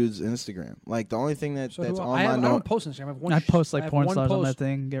normal dude's Instagram. Like the only thing that's so on I my don't post Instagram. I have one. I post I like have porn one stars on post. that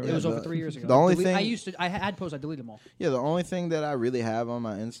thing. Get It rid was of over it. 3 years ago. the only I thing- used to. I had posts. I deleted them all. Yeah, the only thing that I really have on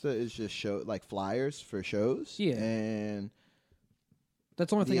my Insta is just like flyers for shows. Yeah. And That's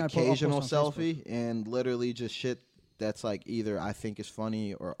the only the thing I post. occasional on Facebook. selfie and literally just shit that's like either I think is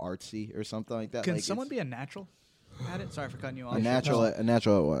funny or artsy or something like that. Can like someone it's be a natural at it? Sorry for cutting you off. a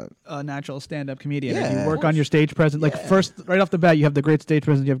natural what? A natural stand-up comedian. Yeah. If you Of work on your stage presence. Like first, right off the bat, you have the great stage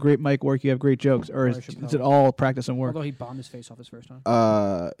presence. You have great mic work. You have great jokes. Or is it all practice and work? Although he bombed his face off his first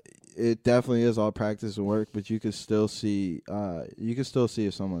time. It definitely is all practice and work, but you can still see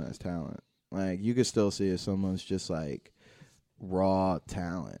if someone has talent. Like you can still see if someone's just like raw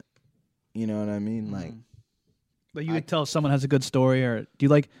talent. You know what I mean? Like But you could tell if someone has a good story, or do you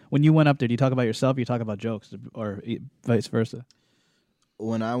like when you went up there? Do you talk about yourself? Or you talk about jokes, or vice versa?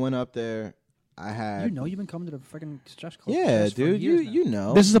 when I went up there, I had You've been coming to the freaking stress club. yeah, for dude. years now. You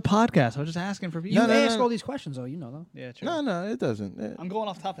know This is a podcast. I was just asking for You people. ask all these questions though. You know though. Yeah, true. No, it doesn't. I'm going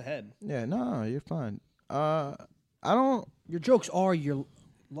off top of head. Yeah, no, you're fine. I don't. Your jokes are your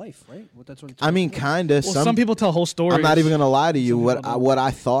life, right? That's what. It's I mean, kinda. Well, some people tell whole stories. I'm not even gonna lie to you. Some people What I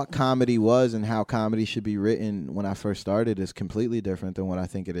thought comedy was and how comedy should be written when I first started is completely different than what I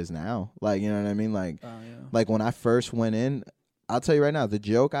think it is now. Like, you know what I mean? Like when I first went in, I'll tell you right now, the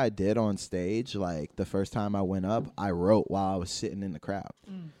joke I did on stage, like the first time I went up, I wrote while I was sitting in the crowd.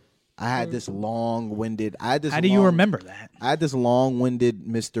 I had this long-winded. How do you remember that? I had this long-winded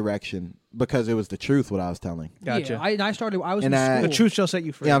misdirection because it was the truth what I was telling. Gotcha. Yeah, I started. I was And in I- school. The truth shall set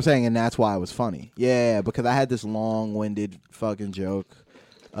you free. Yeah, I'm saying, and that's why it was funny. Yeah, because I had this long-winded fucking joke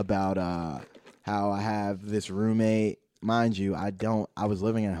about how I have this roommate. Mind you, I was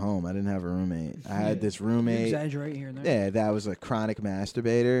living at home. I didn't have a roommate. I had this You roommate. exaggerate here and there. Yeah, that was a chronic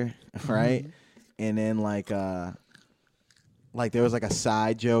masturbator, right? And then like there was like a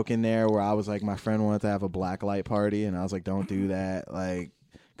side joke in there where I was like, my friend wanted to have a black light party, and I was like, don't do that, like,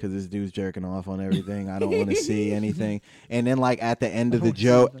 because this dude's jerking off on everything. I don't want to see anything. And then like at the end of the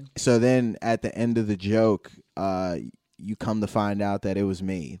joke, so then at the end of the joke, you come to find out that it was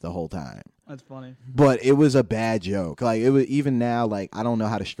me the whole time. That's funny. But it was a bad joke. Like it was even now. Like I don't know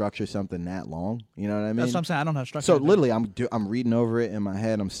how to structure something that long. You know what I mean? That's what I'm saying. I don't have structure. So literally, I'm reading over it in my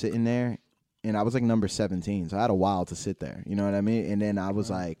head. I'm sitting there, and I was like number 17, so I had a while to sit there. You know what I mean? And then I was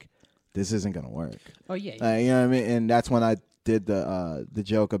like, "This isn't gonna work." Oh yeah. You know what I mean? And that's when I did the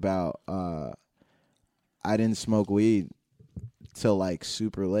joke about I didn't smoke weed till like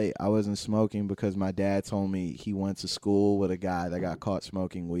super late. I wasn't smoking because my dad told me he went to school with a guy that got caught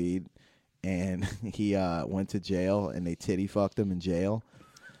smoking weed. And he went to jail, and they titty fucked him in jail.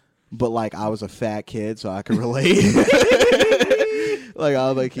 But like I was a fat kid, so I could relate. Like I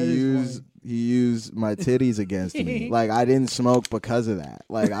was like he used my titties against me. Like I didn't smoke because of that.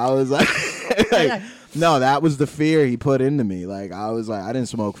 Like I was like, no, that was the fear he put into me. Like I was like I didn't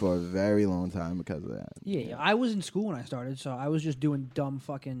smoke for a very long time because of that. Yeah, I was in school when I started, so I was just doing dumb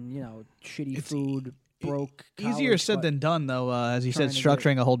fucking, shitty food, broke. Easier college, said but- than done, though. As you said, trying to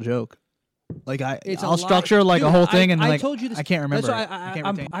structuring a whole joke. Like It's I'll a structure like Dude, a whole thing, and I like told you this. I can't remember. That's it. why I can't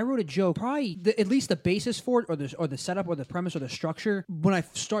retain. I wrote a joke. Probably at least the basis for it, or the setup, or the premise, or the structure. When I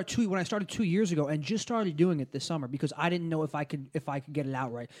started 2 years ago, and just started doing it this summer because I didn't know if I could get it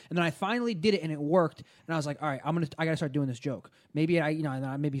out right. And then I finally did it, and it worked. And I was like, all right, I gotta start doing this joke. Maybe and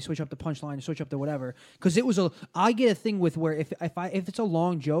I maybe switch up the punchline, switch up the whatever. Because I get a thing with where if it's a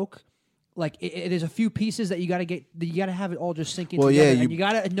long joke. Like there's a few pieces that you gotta get. You gotta have it all just sink in together, and you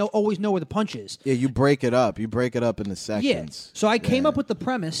gotta always know where the punch is. Yeah, you break it up. You break it up into sections. Yeah. So I came up with the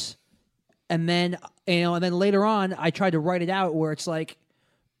premise, and then and then later on I tried to write it out where it's like,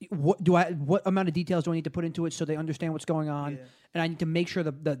 what amount of details do I need to put into it so they understand what's going on, and I need to make sure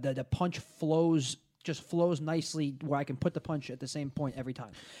the punch flows nicely where I can put the punch at the same point every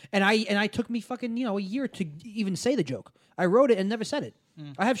time. And I took me fucking a year to even say the joke. I wrote it and never said it.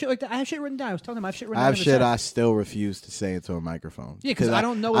 I have shit like that. I have shit written down. I was telling him I have shit written down. I have never shit said it. I still refuse to say into a microphone. Yeah, because I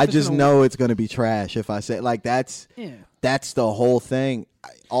don't know. If I it's just gonna know it's gonna be trash if I say like that's the whole thing.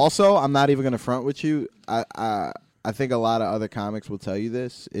 Also, I'm not even gonna front with you. I think a lot of other comics will tell you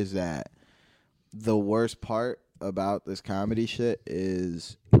this is that the worst part about this comedy shit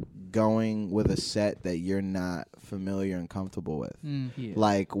is going with a set that you're not familiar and comfortable with. Yeah.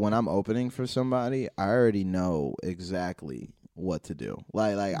 Like when I'm opening for somebody, I already know exactly what to do.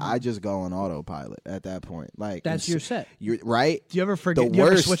 Like I just go on autopilot at that point. Like That's your set. You're right. Do you ever forget? The Do you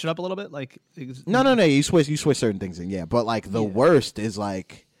ever worst- switch it up a little bit? Like No. You switch certain things in, yeah. But like the worst is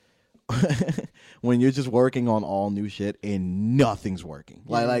like when you're just working on all new shit and nothing's working.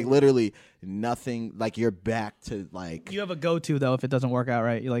 Like literally nothing. Like you're back to like. You have a go-to though if it doesn't work out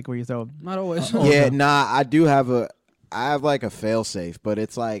right. You like where you throw. Not always. Yeah, nah. I have like a fail safe, but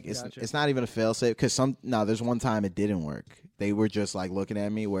it's like it's not even a fail safe because there's one time it didn't work. They were just like looking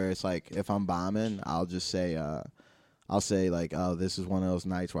at me where it's like if I'm bombing, I'll just say I'll say like, oh, this is one of those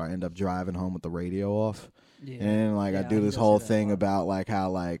nights where I end up driving home with the radio off. Yeah. And like I Yeah, do I this do whole say that thing about like how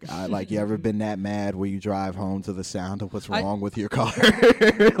like you ever been that mad where you drive home to the sound of what's wrong with your car?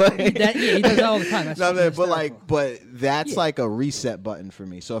 Like, he does that all the time. That's no, fucking but that's Yeah. like a reset button for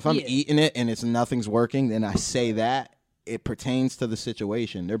me. So if I'm Yeah. eating it and nothing's working, then I say that. It pertains to the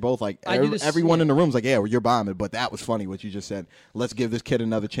situation. They're both like I do this- everyone in the room's like, yeah, well, you're bombing, but that was funny what you just said. Let's give this kid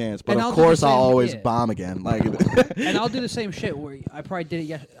another chance. But And of I'll do the course, I'll same- always yeah. bomb again. Like, And I'll do the same shit where I probably did it.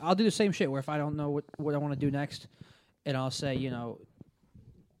 Yes, I'll do the same shit where if I don't know what I want to do next, and I'll say,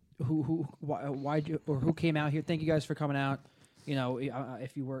 who came out here? Thank you guys for coming out.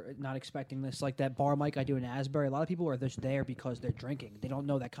 If you were not expecting this, like that bar mic I do in Asbury, a lot of people are just there because they're drinking. They don't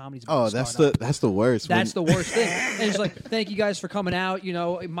know that comedy's about to that's start up. the worst. That's the worst thing. And it's like, thank you guys for coming out.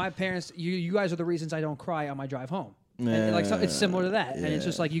 My parents, you guys are the reasons I don't cry on my drive home. And like it's similar to that, and it's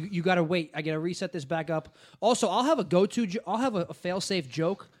just like you got to wait. I got to reset this back up. Also, I'll have a go-to. I'll have a fail-safe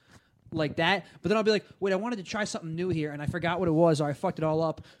joke like that, but then I'll be like, wait, I wanted to try something new here, and I forgot what it was, or I fucked it all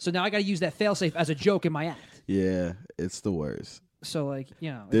up. So now I got to use that fail-safe as a joke in my act. Yeah, it's the worst. So like,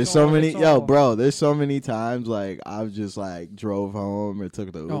 you know, There's it's so all- many, it's yo, all- bro. There's so many times like I've just like drove home or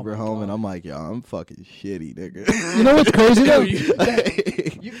took the Uber my home, and I'm like, yo, I'm fucking shitty, nigga. You know what's crazy though?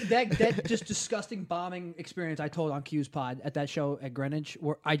 That just disgusting bombing experience I told on Q's pod at that show at Greenwich,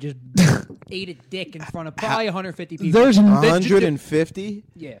 where I just ate a dick in front of probably 150 people. There's 150.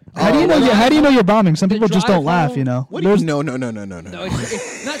 Yeah. How do you know? How do you know you're bombing? Some The people just don't drive laugh. home- You know. What do you? There's- No. No,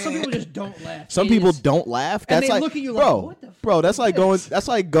 it's not. Some people just don't laugh. Some It people is- don't laugh. And That's they like, look at you like, bro, what the bro. That's like going. That's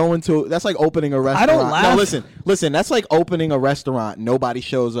like opening a restaurant. I don't laugh. No, listen. That's like opening a restaurant. Nobody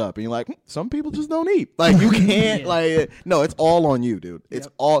shows up, and you're like, some people just don't eat. Like you can't. Yeah. Like no, it's all on you, dude. It's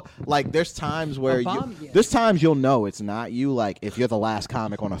all like. There's times where bomb, yeah. there's times you'll know it's not you. Like if you're the last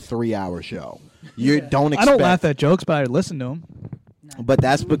comic on a 3-hour show, you don't. I Expect, don't laugh at jokes, but I listen to them. But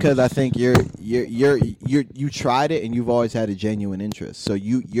that's because I think you tried it and you've always had a genuine interest. So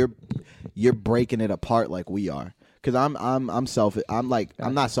you're breaking it apart like we are. Because I'm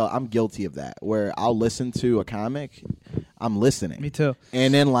guilty of that. Where I'll listen to a comic, I'm listening. Me too.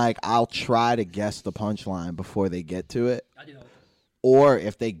 And then like I'll try to guess the punchline before they get to it. I do that. Or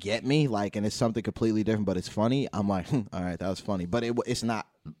if they get me, like, and it's something completely different, but it's funny, I'm like, all right, that was funny. But it's not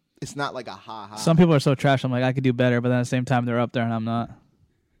like a ha-ha. Some people are so trash. I'm like, I could do better, but then at the same time, they're up there and I'm not.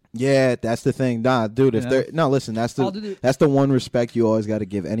 Yeah, that's the thing. Nah, dude, if Yeah. they're no, listen, that's the one respect you always got to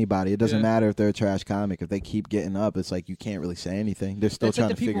give anybody. It doesn't matter if they're a trash comic. If they keep getting up, it's like you can't really say anything. They're still It's trying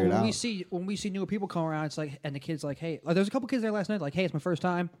like to the people figure it when out. when we see newer people come around, it's like, and the kids like, hey, there's a couple kids there last night, like, hey, it's my first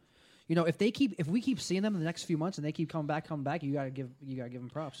time. You know, if we keep seeing them in the next few months and they keep coming back, you gotta give them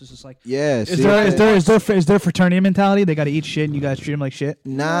props. It's just like, Yeah, Is there fraternity mentality? They got to eat shit and you guys treat them like shit.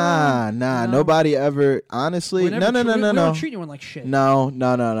 Nah, nobody ever. Honestly, we never no. We don't treat anyone like shit.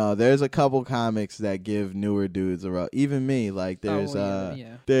 No. There's a couple comics that give newer dudes a rub. Even me, like there's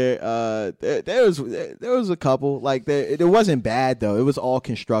there was a couple like it wasn't bad though. It was all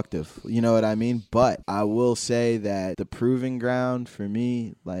constructive. You know what I mean? But I will say that the proving ground for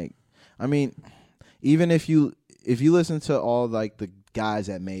me, like, I mean, even if you listen to all like the guys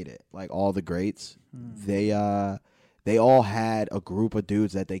that made it, like all the greats, they all had a group of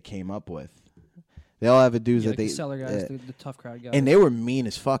dudes that they came up with. They all have a dudes that like they the seller guys, the tough crowd guys, and they were mean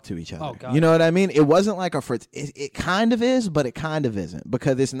as fuck to each other. Oh, God. You know what I mean? It wasn't like it kind of is, but it kind of isn't,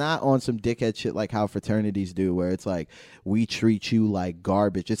 because it's not on some dickhead shit like how fraternities do, where it's like we treat you like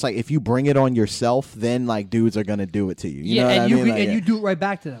garbage. It's like if you bring it on yourself, then like dudes are gonna do it to you. You know what I mean? Like, you do it right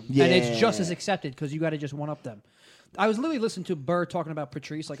back to them, and it's just Yeah. as accepted because you got to just one up them. I was literally listening to Burr talking about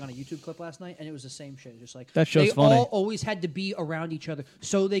Patrice like on a YouTube clip last night, and it was the same shit. Just like That show's they funny. all always had to be around each other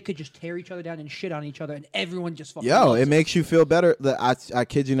so they could just tear each other down and shit on each other, and everyone just fucking. Yo, loves it makes you feel better. I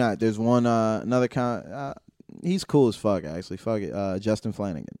kid you not. There's one another he's cool as fuck actually. Fuck it, Justin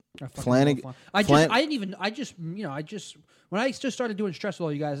Flanagan. I fucking Flanagan. love I just when I just started doing stress with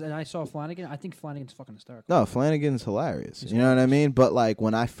all you guys and I saw Flanagan, I think Flanagan's fucking hysterical. No, Flanagan's hilarious. You know what I mean? But like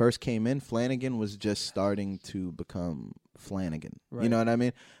when I first came in, Flanagan was just starting to become Flanagan. You Right. know what I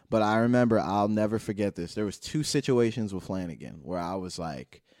mean? But I remember, I'll never forget this. There was 2 situations with Flanagan where I was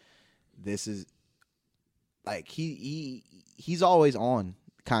like, this is like he's always on,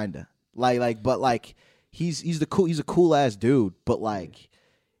 kinda. But he's a cool ass dude, but like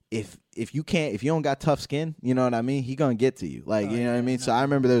if you don't got tough skin, you know what I mean? He gonna get to you. Like, you know what I mean? So I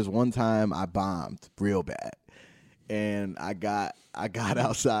remember there was one time I bombed real bad. And I got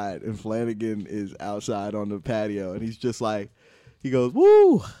outside, and Flanagan is outside on the patio, and he's just like, he goes,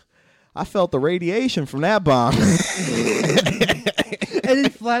 "Woo! I felt the radiation from that bomb." And in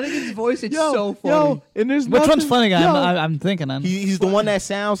Flanagan's voice, it's so funny. And there's Which one's nothing- Flanagan? yo. I'm thinking. He's the one that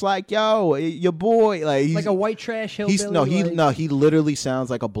sounds like, yo, your boy, like he's Like a white trash hillbilly. he literally sounds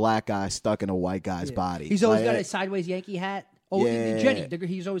like a black guy stuck in a white guy's body. He's always Like, got a sideways Yankee hat. Oh, Yeah. Jenny.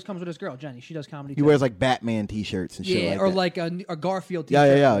 He always comes with his girl, Jenny. She does comedy. He too. wears like Batman T-shirts and shit. Yeah, like or that. like a Garfield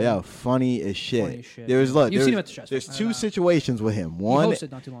T-shirt. Yeah. Funny as shit. Funny as shit. There's You've seen him at the Stress There's Fest. 2 situations with him. One,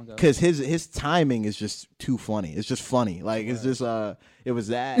 hosted not too long ago. because his timing is just too funny. It's just funny. Like it's just it was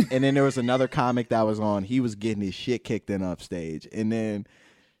that, and then there was another comic that was on. He was getting his shit kicked in upstage, and then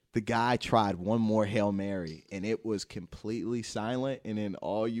the guy tried one more Hail Mary, and it was completely silent, and then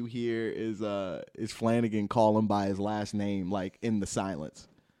all you hear is Flanagan call him by his last name, like in the silence.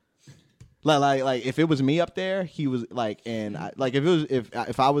 Like if it was me up there, he was like, and like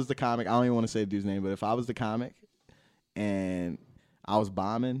if I was the comic, I don't even want to say the dude's name, but if I was the comic and I was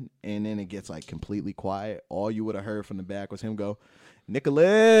bombing, and then it gets like completely quiet, all you would have heard from the back was him go,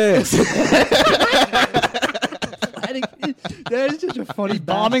 "Nicholas." Flanagan. That is such a funny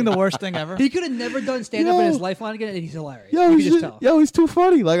Bombing the bastard. worst thing ever. He could have never done stand up in his Yo. life, Flanagan, and he's hilarious. Yo, you he's can just tell. he's too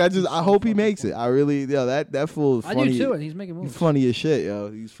funny. Like I hope he makes it. I really, that fool is I funny. do too, and he's making moves. He's funny as shit, yo.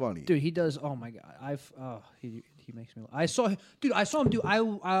 He's funny. Dude, he does. Oh my god, he makes me. I saw him do. I saw him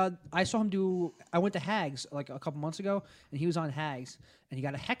do. I went to Hags like a couple months ago, and he was on Hags, and he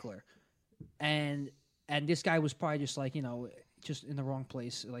got a heckler, and this guy was probably just like just in the wrong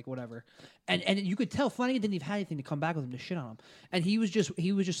place, like whatever, and you could tell Flanagan didn't even have anything to come back with him to shit on him, and he was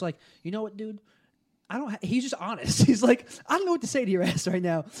just like, you know what, dude. He's just honest. He's like, I don't know what to say to your ass right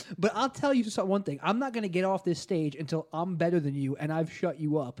now, but I'll tell you one thing. I'm not going to get off this stage until I'm better than you and I've shut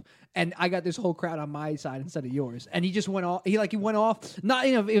you up. And I got this whole crowd on my side instead of yours. And he just went off. He went off, not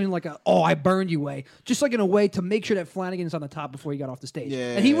even like I burned you way, just like in a way to make sure that Flanagan's on the top before he got off the stage.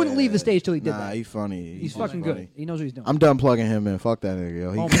 Yeah. And he wouldn't leave the stage till he did Nah, that. he's funny. He's fucking funny. good. He knows what he's doing. I'm done plugging him in. Fuck that nigga,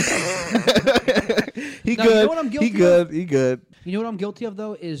 yo. He Now, good. you know what I'm guilty He good. of? He good. You know what I'm guilty of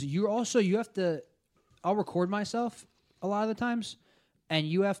though is you have to. I'll record myself a lot of the times, and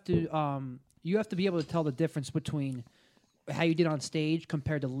you have to be able to tell the difference between how you did on stage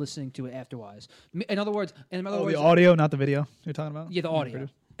compared to listening to it afterwards. In other words, the audio, not the video. You're talking about? Yeah, the audio.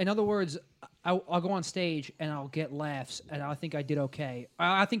 In other words, I'll go on stage and I'll get laughs, and I think I did okay.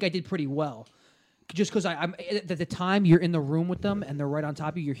 I think I did pretty well. Just because I'm at the time you're in the room with them and they're right on top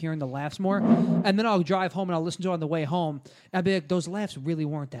of you, you're hearing the laughs more. And then I'll drive home and I'll listen to it on the way home. And I'll be like, those laughs really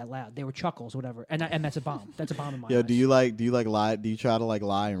weren't that loud. They were chuckles, whatever. And that's a bomb. That's a bomb in my Yo, eyes. do you lie? Do you try to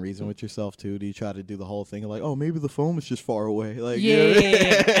lie and reason with yourself too? Do you try to do the whole thing of like, oh, maybe the phone was just far away? Like,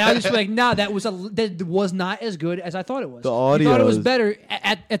 Yeah. And I was just like, nah, that was not as good as I thought it was. The audio you thought it was is- better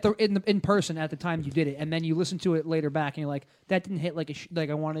in person at the time you did it, and then you listen to it later back, and you're like, that didn't hit like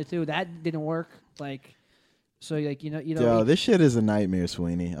I wanted it to. That didn't work. Like, so like Yo, this shit is a nightmare,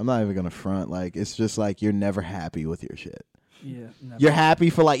 Sweeney. I'm not even gonna front. Like, it's just like you're never happy with your shit. Yeah, never. You're happy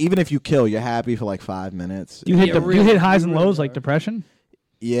for like, even if you kill, you're happy for like 5 minutes. Do you hit Yeah, do you really- hit highs and really lows like are. depression?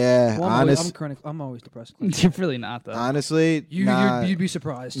 Yeah, Well, I'm always depressed. You're really not though. honestly, You'd be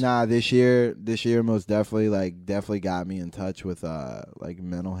surprised. Nah, this year most definitely got me in touch with like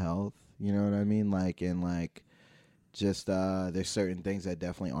mental health. You know what I mean? Like, and like, just there's certain things that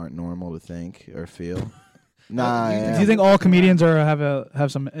definitely aren't normal to think or feel. Nah, Do you think all comedians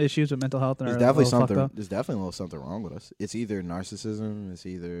have some issues with mental health? And there's are definitely a little fucked something. up? There's definitely a little something wrong with us. It's either narcissism. It's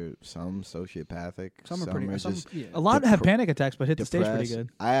either some sociopathic. Some are pretty. just Yeah. A lot have panic attacks, but hit the stage pretty depressed. good.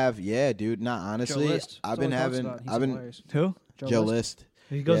 I have, yeah, dude. Nah, honestly, List. I've That's been all he talks having. about. He's I've been hilarious. Who? Joe List.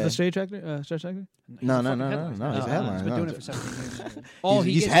 He goes to Yeah. the stage actor. Stretch actor. No, He's no, a no, fucking no, headliner. no. He's a He's headliner. been no. doing it for 17 years. Oh,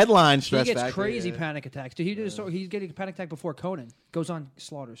 he's headline He Stress gets Factor, crazy yeah. panic attacks. Dude, he's getting a panic attack before Conan. Goes on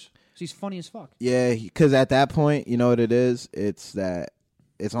Slaughters. So he's funny as fuck. Yeah, because at that point, you know what it is? It's that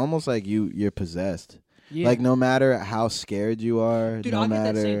it's almost like you're possessed. Yeah. Like no matter how scared you are, Dude, no I'll get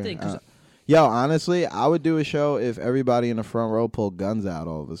matter. that same thing, 'cause- Yo, honestly, I would do a show if everybody in the front row pulled guns out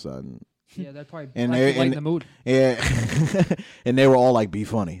all of a sudden. Yeah, that'd probably And lighten they the mood. Yeah, and they were all like, "Be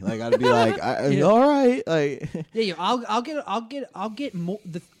funny." Like I'd be like, Yeah. "All right." Like Yeah, I'll get more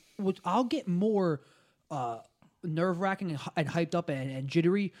I'll get more nerve wracking and hyped up and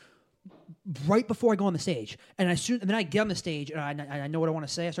jittery right before I go on the stage, and then I get on the stage and I know what I want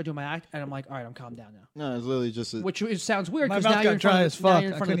to say. I start doing my act, and I'm like, all right, I'm calmed down now. no, it's literally just. Which sounds weird My because mouth now got you're in dry front as of, now fuck. you're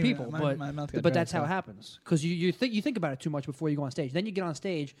in I front of the couldn't even- people. my mouth got but dry that's as how it fuck. happens because you think about it too much before you go on stage. Then you get on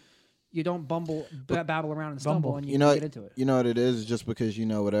stage, you don't babble around and stumble, and you get into it. You know what it is? Just because you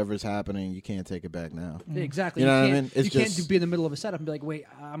know whatever's happening, you can't take it back now. Exactly. You know what I can't, mean? It's you can't just- be in the middle of a setup and be like, wait,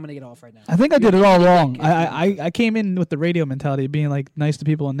 I'm gonna get off right now. I think I You did it have all to wrong. get- I came in with the radio mentality of being like nice to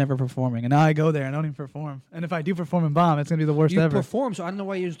people and never performing, and now I go there and don't even perform. And if I do perform and bomb, it's gonna be the worst You ever. perform, so I don't know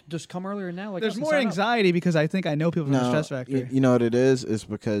why you just come earlier now. Like There's us and more sign up. anxiety because I think I know people from the No, Stress Factory. you know what it is? It's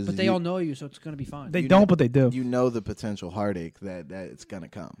because But they all know you, so it's gonna be fine. They you don't, know- but they do. You know the potential heartache that it's gonna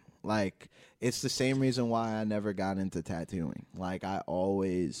come. Like it's the same reason why I never got into tattooing. Like I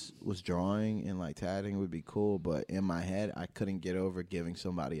always was drawing and like tattooing would be cool, but in my head I couldn't get over giving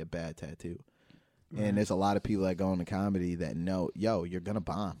somebody a bad tattoo. And there's a lot of people that go into comedy that know, yo, you're gonna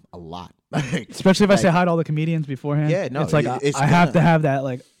bomb a lot. Especially if I say hi to all the comedians beforehand. Yeah, no, it's like it's I have gonna- to have that.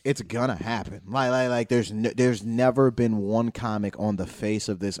 Like it's gonna happen. Like there's never been one comic on the face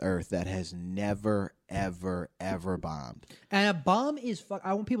of this earth that has never ever bombed. And a bomb is fuck.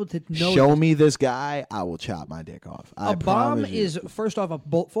 I want people to know. Show me this guy, I will chop my dick off. I A bomb promise you. is first off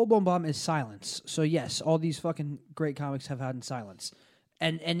full blown bomb is silence. So yes, all these fucking great comics have had in silence.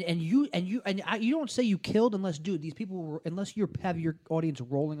 And you don't say you killed unless, dude, these people were, unless you have your audience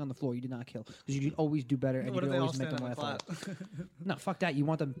rolling on the floor, you did not kill because you can always do better and What you if can they all always make them stand laugh. up and clap? No, fuck that. You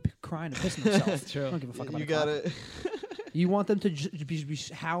want them crying and pissing themselves. True. I don't give a fuck about You the clap. gotta. You want them to be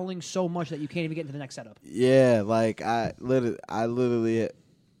howling so much that you can't even get into the next setup. Yeah, like I literally,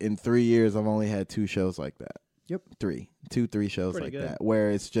 in 3 years, I've only had 2 shows like that. Yep. 3 shows Pretty like good. that,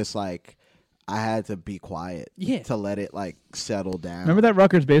 where it's just like I had to be quiet, to let it like settle down. Remember that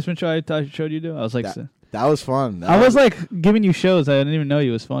Rutgers basement show I showed you to? I was like, that was fun. I was like giving you shows. I didn't even know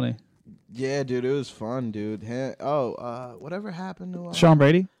you was funny. Yeah, dude, it was fun, dude. Whatever happened to Sean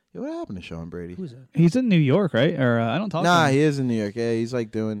Brady? Yeah, what happened to Sean Brady? Who's that? He's in New York, right? Or I don't talk to Nah, him. he is in New York. Yeah, he's like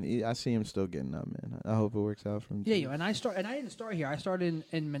doing. I see him still getting up, man. I hope it works out for him. Yeah, and I didn't start here. I started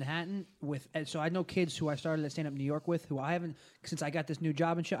in Manhattan with, and so I know kids who I started at Stand Up New York with, who I haven't, since I got this new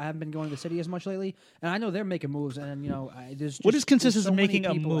job and shit, I haven't been going to the city as much lately, and I know they're making moves, and there's just, What is consists so of many making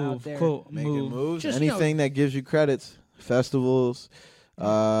a people out move? there. Quote, Making move. moves, Just, anything that gives you credits, festivals. They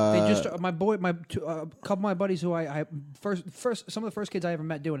just my couple of my buddies who I first some of the first kids I ever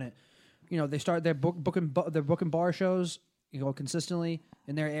met doing it. They start their booking bar shows. Consistently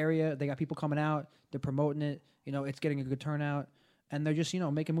in their area. They got people coming out. They're promoting it. It's getting a good turnout, and they're just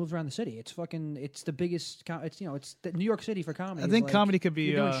making moves around the city. It's the biggest. It's the New York City for comedy. I think comedy could be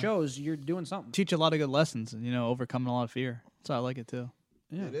you're doing shows. You're doing something. Teach a lot of good lessons. Overcoming a lot of fear. So I like it too.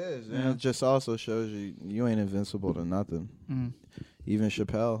 Yeah. It is. And it just also shows you ain't invincible to nothing. Mm. Even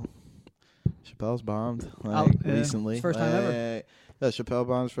Chappelle's bombed recently. It's first time ever. Yeah, Chappelle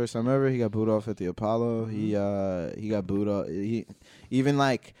bombed first time ever. He got booed off at the Apollo. He got booed off.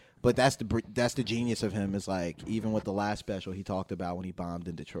 But that's the genius of him is like even with the last special he talked about when he bombed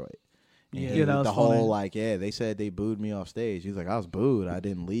in Detroit. And Yeah, that was the funny. whole they said they booed me off stage. He's like, I was booed. I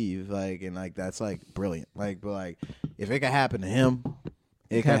didn't leave. That's brilliant. But if it could happen to him,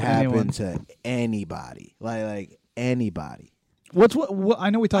 it could happen to anybody. Like anybody. What I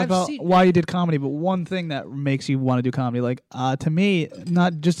know we talked about seen- why you did comedy, but one thing that makes you want to do comedy, to me,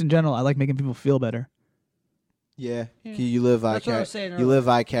 not just in general, I like making people feel better. Yeah, you live That's what I was saying you live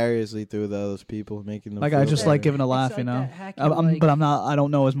vicariously through those people, making them. Like feel I just better. like giving a laugh, like that hacky, but I'm not. I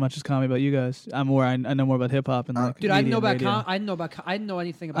don't know as much as comedy about you guys. I'm more. I know more about hip hop and like. Dude, I media know and about radio. I didn't know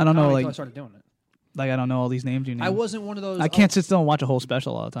anything about I don't know, comedy like- until I started doing it. Like I don't know all these names you name. I wasn't one of those. I can't sit still and watch a whole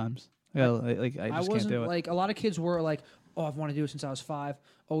special a lot of times. I just I can't wasn't do it. like a lot of kids were like, oh, I've wanted to do it since I was 5.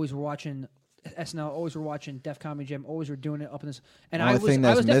 Always were watching SNL. Always were watching Def Comedy Jam. Always were doing it up in this. And Only I thing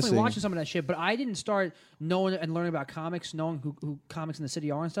was that's definitely missing- watching some of that shit. But I didn't start knowing and learning about comics, knowing who comics in the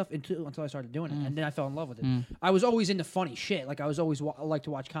city are and stuff until I started doing it. And then I fell in love with it. I was always into funny shit. Like I was always like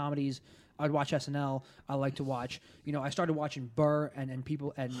to watch comedies. I'd watch SNL. I like to watch. I started watching Burr and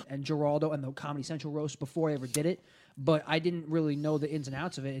people and Geraldo and the Comedy Central roast before I ever did it. But I didn't really know the ins and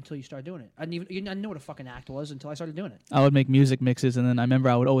outs of it until you started doing it. I didn't know what a fucking act was until I started doing it. I would make music mixes, and then I remember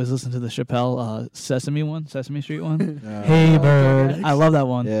I would always listen to the Chappelle Sesame Street one. Hey Bird, I love that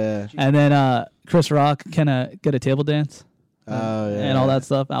one. Yeah. And then Chris Rock, can I get a table dance? Oh yeah. And all that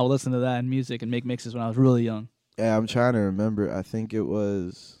stuff. I would listen to that and music and make mixes when I was really young. Yeah, I'm trying to remember. I think it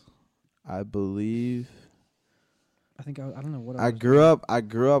was. I believe. I think I don't know what I grew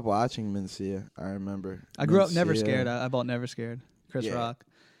up watching Mencia. I remember. I grew up Never Mencia. Scared. I bought Never Scared. Chris Yeah. Rock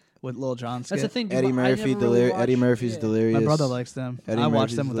with Lil Jon. That's the thing. dude, Eddie I Murphy, never really watched- Eddie Murphy's yeah. Delirious. My brother likes them. Eddie I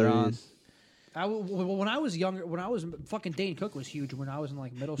watched Murphy's them with their Delirious. When I was younger, when I was fucking Dane Cook was huge when I was in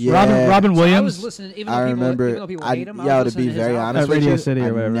like middle school. Yeah. Robin So I Williams. was listening, even though I people, remember. even though people hate him. I to was be listening to his very album. honest At with Radio you, City or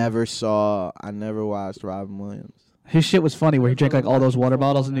I whatever. never watched Robin Williams. His shit was funny where he drank like all those water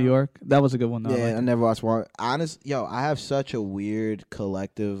bottles in New York. That was a good one though. Yeah, I never watched one. I have such a weird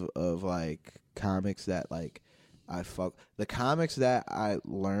collective of like comics that like I fuck. The comics that I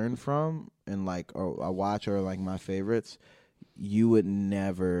learn from and like or I watch are like my favorites. You would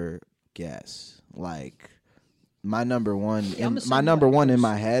never guess. Like my number one, Yeah, I'm the my same number way. one in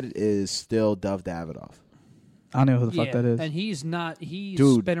my head is still Dove Davidoff. I don't know who the Yeah, fuck that is. and he's not. He's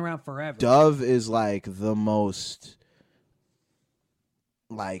Dude, been around forever. Dove is like the most.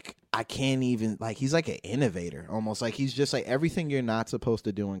 Like I can't even like he's like an innovator almost like he's just like everything you're not supposed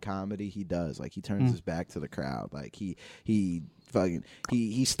to do in comedy he does like he turns his back to the crowd like he fucking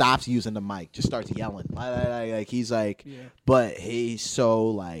he stops using the mic just starts yelling like he's like but he's so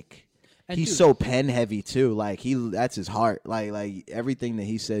like And he's dude- so pen heavy too like that's his heart like everything that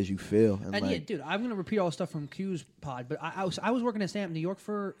he says you feel and And like yeah, dude, I'm gonna repeat all the stuff from Q's pod, but I was working at Stand Up New York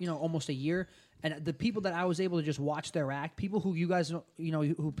for almost a year, and the people that I was able to just watch their act, people who you guys know,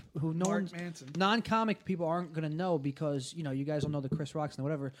 who no Mark one's- Manson. non-comic people aren't gonna know because you guys don't know the Chris Rocks and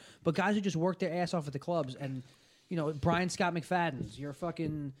whatever, but guys who just work their ass off at the clubs and Brian Scott McFadden's, your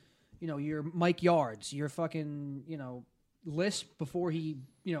fucking, your Mike Yards, your fucking, list before he,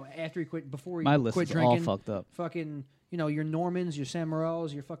 after he quit, before he My list quit is all drinking. fucked up. Fucking, your Normans, your Sam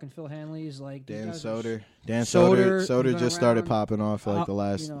Morrils, your fucking Phil Hanleys, like these Dan guys are Soder. s- Dan Soder, Soder he's been just started around. popping off like the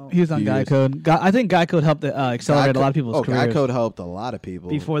last. He was on few Guy years. Code. I think Guy Code helped accelerate a lot of people's Guy careers Code helped a lot of people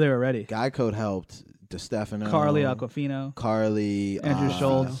before they were ready. Guy Code helped DeStefano, Carly Aquafino, Carly, Andrew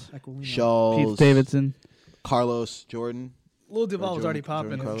Schultz, Schultz, Pete Davidson. Carlos Jordan. Lil Duval Or was already Jordan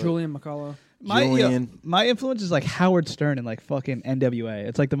popping. Carlos. Julian McCullough. My influence is like Howard Stern and like fucking NWA.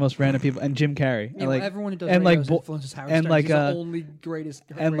 It's like the most random people, and Jim Carrey. Yeah, and like everyone who does and radio like influences Howard and Stern. like He's the only greatest.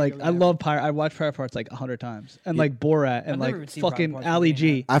 and like radio I guy. love Pirate. I watched Pirate Parts like 100 times, and like Borat, and I've never even like seen Pirate fucking Parts Ali with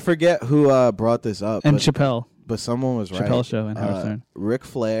G I forget who brought this up, and but, Chappelle. but someone was right. Chappelle Show and Howard Stern. Ric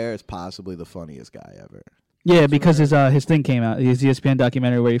Flair is possibly the funniest guy ever. Yeah, because his thing came out. His ESPN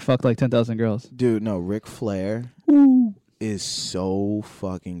documentary where he fucked like 10,000 girls. Dude, no, Ric Flair is so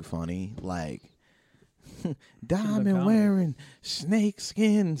fucking funny. Like diamond wearing, snake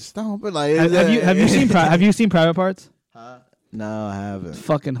skin stomping. Like Have you seen Have you seen Private Parts? No, I haven't. It's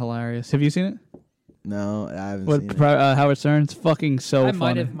fucking hilarious. Have you seen it? No, I haven't With seen it. Howard Stern, it's fucking so I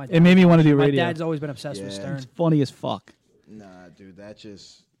might funny. have. It made me want to do radio. My dad's always been obsessed with Yeah. Stern. It's funny as fuck. Nah, dude, that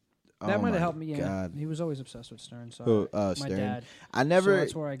just. That oh might my have helped me. Yeah, God. he was always obsessed with Stern. So Who, my Stern? dad. I never. So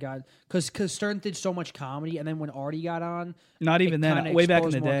that's where I got because Stern did so much comedy, and then when Artie got on, Not it even kinda then. Way back in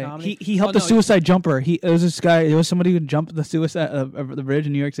exposed the more day, comedy. he helped Oh, the no, suicide jumper. It was this guy. It was somebody who jumped the suicide the bridge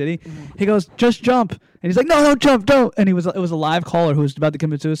in New York City. Mm-hmm. He goes, "Just jump," and he's like, "No, don't jump, don't." And it was a live caller who was about to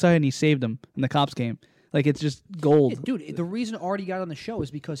commit suicide, and he saved him. And the cops came. Like it's just gold. Yeah, dude, the reason Artie got on the show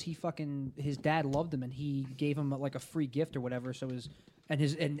is because his dad loved him and he gave him like a free gift or whatever. So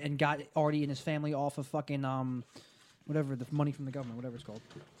and got Artie and his family off of fucking whatever the money from the government, whatever it's called.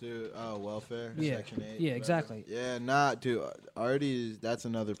 Dude, welfare. Yeah. Section 8. Yeah, whatever. exactly. Yeah, nah, dude. Artie, that's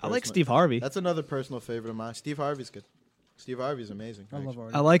another. I like personal- Steve Harvey. That's another personal favorite of mine. Steve Harvey's good. Steve Harvey's amazing. I love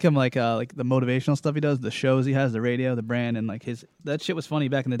Artie. I like him like the motivational stuff he does, the shows he has, the radio, the brand, and like that shit was funny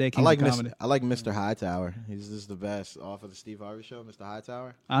back in the day. I like comedy. I like Mr. Hightower. He's just the best off of the Steve Harvey show. Mr.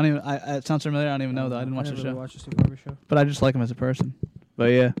 Hightower. I don't even. It sounds familiar. I don't even know though. I didn't watch the never show, really watched the Steve Harvey show. but I just like him as a person.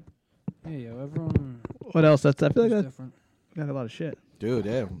 But yeah, Yeah, everyone. what else? I feel like is that different. got a lot of shit. Dude,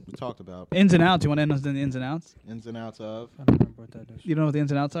 yeah, we talked about Ins and outs. You want to end us in the ins and outs? ins and outs of. I don't remember what that is. You don't know what the ins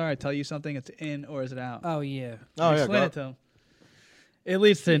and outs are? I tell you something, it's in or is it out? Oh yeah. Oh yeah, Explain go. it to him. It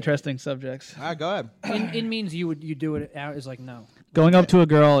leads to interesting subjects. All right, go ahead. In means you do it out is like no. Going up to a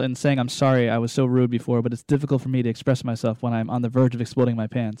girl and saying, "I'm sorry, I was so rude before, but it's difficult for me to express myself when I'm on the verge of exploding my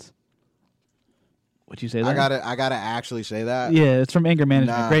pants." Would you say that? I gotta actually say that. Yeah, it's from Anger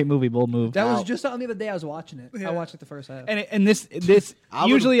Management. Nah. Great movie, bold move. That was Out. just on the other day. I was watching it. I watched like the first half. And this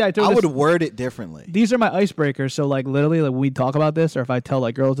usually I throw I this, would word it differently. these are my icebreakers. So like literally, like when we talk about this, or if I tell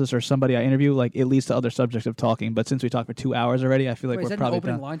like girls this or somebody I interview, like it leads to other subjects of talking. But since we talked for 2 hours already, I feel like Wait, is we're that an probably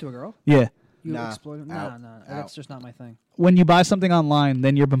opening done. line to a girl? Yeah. You Nah, exploded? out, Nah. out. That's just not my thing. When you buy something online,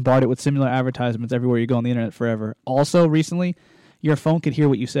 then you're bombarded with similar advertisements everywhere you go on the internet forever. Also, recently, your phone could hear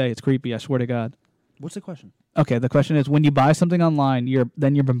what you say. It's creepy. I swear to God. What's the question? Okay, the question is: when you buy something online, you're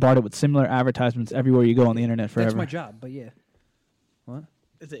bombarded with similar advertisements everywhere you go on the internet forever. That's my job, but yeah. What?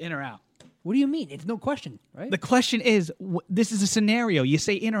 Is it in or out? What do you mean? It's no question, right? The question is: this is a scenario. You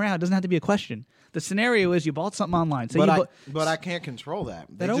say in or out. It doesn't have to be a question. The scenario is you bought something online. Say But I can't control that.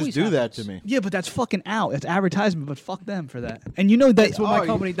 They That just always do that happens. to me. yeah, but that's fucking out. It's advertisement, but fuck them for that. And you know that. That's what my Oh,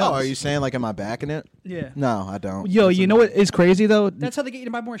 company you, does. Oh, are you saying like am I backing it? Yeah. No, I don't. Yo, That's you know what is crazy though? That's how they get you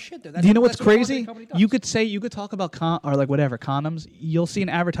to buy more shit. Though. Do you know what's that's what the crazy? marketing company does. You could talk about or like whatever condoms. You'll see an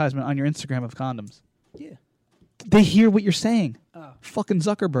advertisement on your Instagram of condoms. Yeah. They hear what you're saying. Oh. Fucking I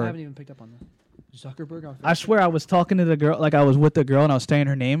Zuckerberg. haven't even picked up on that. Zuckerberg on I swear I was talking to the girl, like I was with the girl and I was saying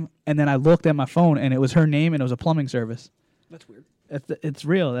her name, and then I looked at my phone and it was her name and it was a plumbing service. That's weird. It's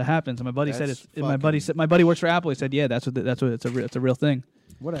real. It happens. And my buddy said That's it's. My buddy said works for Apple. He said, yeah, that's what it's a real thing.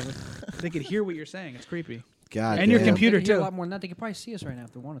 Whatever. They could hear what you're saying. It's creepy. God And your damn. computer They can hear too. a lot more than that. They could probably see us right now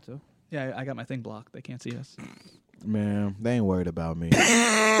if they wanted to. Yeah, I got my thing blocked. They can't see us. Man, they ain't worried about me.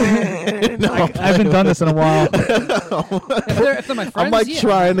 I haven't done this in a while. if they're my friends, I'm like yeah.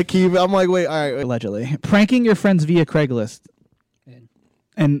 trying to keep it. I'm like, wait, all right. Allegedly, pranking your friends via Craigslist. In.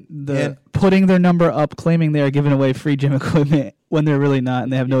 And In. putting their number up, claiming they are giving away free gym equipment when they're really not,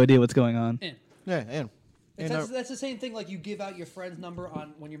 and they have no idea what's going on. In. Yeah, and That's the same thing like you give out your friend's number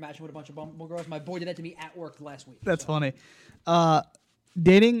on when you're matching with a bunch of Bumble girls. My boy did that to me at work last week. That's funny.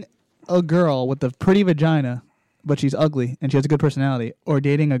 Dating a girl with a pretty vagina, but she's ugly and she has a good personality, or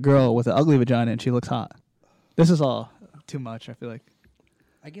dating a girl with an ugly vagina and she looks hot. This is all too much, I feel like.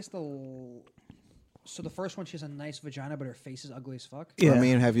 I guess So the first one, she has a nice vagina, but her face is ugly as fuck. Yeah. I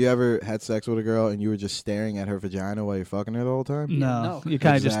mean, have you ever had sex with a girl and you were just staring at her vagina while you're fucking her the whole time? No, no. you're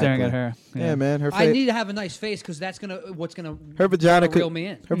kind of just staring at Exactly. her. Yeah, man. Her I face. need to have a nice face because that's what's gonna Her vagina reel could. me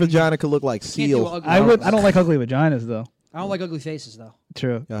in. Her vagina could look like Can't do seal. ugly I don't like ugly vaginas though. I don't like ugly faces though.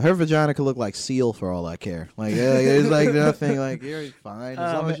 True. Yeah, her vagina could look like seal for all I care. Like, yeah, it's like nothing. Like, you're fine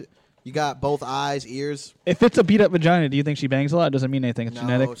as long as you got both eyes, ears. If it's a beat up vagina, do you think she bangs a lot? It doesn't mean anything. It's No,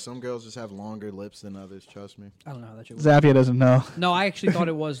 genetic. some girls just have longer lips than others. Trust me. I don't know how that shit works. Zappia doesn't know. No, I actually thought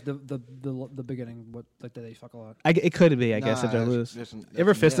it was the beginning. What like that they fuck a lot. It could be, I guess, if they're loose. You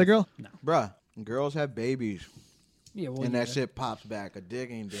ever fist a girl? No. Bruh, girls have babies. Yeah, well, And that yeah. shit pops back. A dick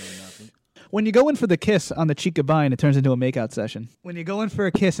ain't doing nothing. When you go in for the kiss on the cheek goodbye and it turns into a makeout session. When you go in for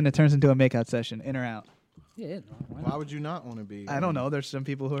a kiss and it turns into a makeout session, in or out? Yeah, why Why not? would you not want to be? I don't know. There's some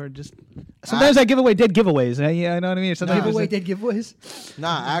people who are just. Sometimes I give away dead giveaways. Yeah, I know what I mean. Sometimes Nah. there's Giveaway a- dead giveaways.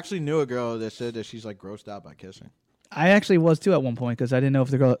 Nah, I actually knew a girl that said that she's like grossed out by kissing. I actually was too at one point because I didn't know if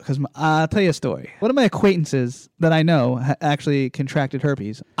the girl. Because I'll tell you a story. One of my acquaintances that I know actually contracted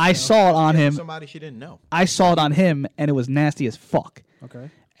herpes. I saw it on him. Somebody she didn't know. I saw it on him, and it was nasty as fuck. Okay.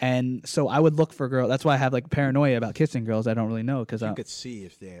 And so I would look for girls. That's why I have like paranoia about kissing girls. I don't really know because You could see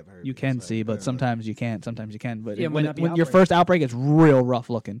if they have herpes. you can like, see, but whatever. sometimes you can't. Sometimes you can. But Yeah, it might not be when your outbreak. first outbreak, it's real rough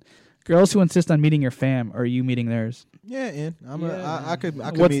looking. Girls who insist on meeting your fam, or you meeting theirs Yeah, in. Yeah, I could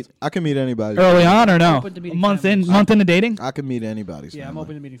What's- meet anybody. early on or no? Open to A meeting month families. into dating. I could meet anybody's. Yeah, I'm family.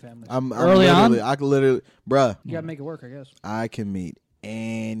 open to meeting families. I'm Early on? literally, I could literally, bruh. You gotta make it work, I guess. I can meet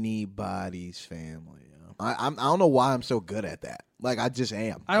anybody's family. I don't know why I'm so good at that. Like I just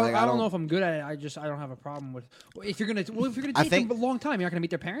am. I don't, Like, I don't know if I'm good at it. I don't have a problem with. If you're gonna I date think- them a long time, you're not gonna meet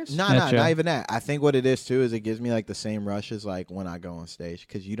their parents. Nah, That's true. not even that. I think what it is too is it gives me like the same rush as like when I go on stage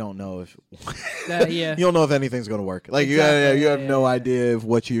because you don't know if Yeah. you don't know if anything's gonna work. Like Exactly, you have yeah, no yeah. idea of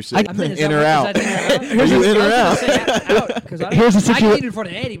what you're saying. I mean, is in that or what- out. is that in or out? Are you in or I out? was gonna say out, 'cause I Here's a I can situa- eat in front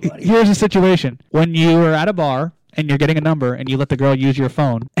of anybody. Here's a situation when you are at a bar and you're getting a number and you let the girl use your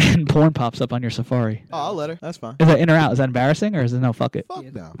phone and porn pops up on your Safari. Oh, I'll let her. That's fine. Is that in or out? Is that embarrassing or is it no? Fuck it. Fuck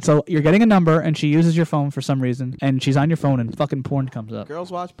no. So you're getting a number and she uses your phone for some reason and she's on your phone and fucking porn comes up.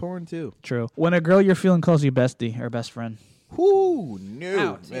 Girls watch porn too. True. When a girl you're feeling calls you bestie or best friend. Whoo, no,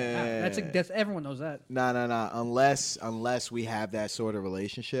 Out. Yeah, man. out. That's everyone knows that. Nah. Unless we have that sort of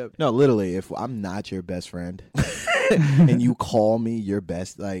relationship. No, literally, if I'm not your best friend and you call me your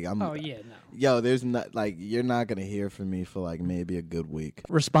best, like I'm. Oh yeah, no. Yo, there's not like you're not gonna hear from me for like maybe a good week.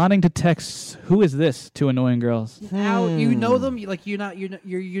 Responding to texts, who is this, to annoying girls? How you know them? You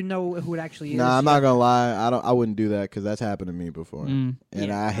know who it actually is. Nah, I'm not gonna lie. I wouldn't do that because that's happened to me before, and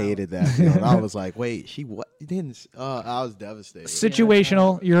Yeah, I hated that. feeling. I was like, wait, she what? You didn't? I was devastated.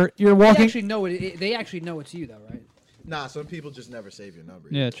 Situational. You're They walking. actually know it. They actually know it's you, though, right? Nah, some people just never save your number.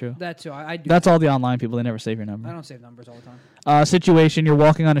 Yeah, true. That too. I do. That's all the online people. They never save your number. I don't save numbers all the time. Situation, you're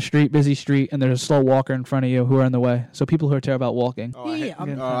walking on a street, busy street, and there's a slow walker in front of you who are in the way. So people who are terrible about walking. Oh, I hate,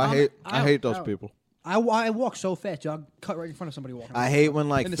 I'm I hate those out. people. I walk so fast, I'll cut right in front of somebody walking. I hate when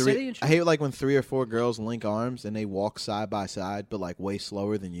like in the city and shit? I hate like when 3 or 4 girls link arms and they walk side by side, but like way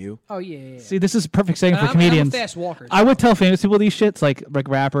slower than you. Oh yeah. See, this is a perfect saying for I'm comedians. a fast walker. I would tell famous people these shits, like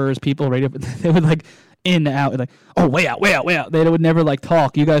rappers, people, radio. They would like in out, like, oh, way out, way out, way out. They would never like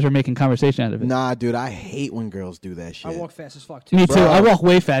talk. You guys are making conversation out of it. Nah, dude, I hate when girls do that shit. I walk fast as fuck too. Me too. Bro. I walk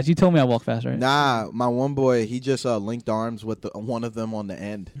way fast. You told me I walk fast, right? Nah, my one boy, he just linked arms with one of them on the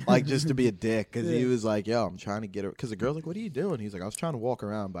end, like just to be a dick, because he was like, "Yo, I'm trying to get her." Because the girl's like, "What are you doing?" He's like, "I was trying to walk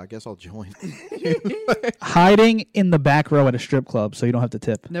around, but I guess I'll join." Hiding in the back row at a strip club so you don't have to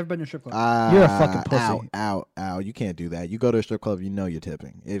tip. Never been to a strip club. You're a fucking pussy. Ow! You can't do that. You go to a strip club, you know you're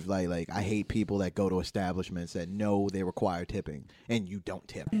tipping. If like I hate people that go to establishments that know they require tipping and you don't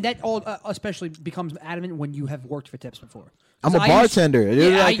tip. And that all especially becomes adamant when you have worked for tips before. I'm a 'Cause bartender. It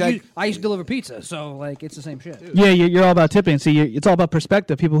is Yeah, like- I used to deliver pizza, so like it's the same shit. Yeah, you're all about tipping. See, it's all about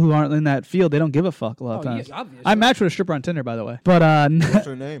perspective. People who aren't in that field, they don't give a fuck a lot of Oh, yeah, times. obviously. I matched with a stripper on Tinder, by the way. But What's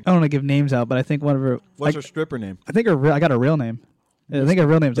her name? I don't want to give names out, but I think one of her. What's her stripper name? I think I got her real name. I think her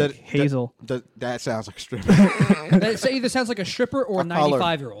real name's like Hazel. That sounds like a stripper. That either sounds like a stripper or a color.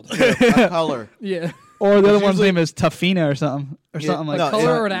 95-year-old. A color. Yeah. Or the other It's one's usually- name is Tafina or something. Or Yeah, something like no, that.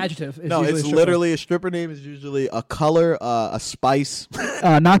 Color or an adjective? Is No, usually it's a stripper. literally a stripper name is usually a color, a spice.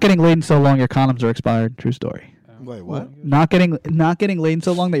 Not getting laid in so long your condoms are expired. True story. Wait, what? Not getting laid in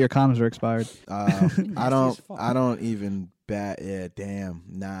so long that your condoms are expired. I don't even bad. Yeah, damn.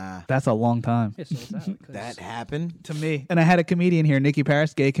 Nah. That's a long time. Yeah, so it's out, 'cause- That happened? To me. And I had a comedian here, Nikki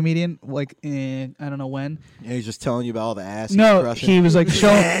Paris, gay comedian, like in, I don't know when. Yeah, he's just telling you about all the ass. No, he's he was like,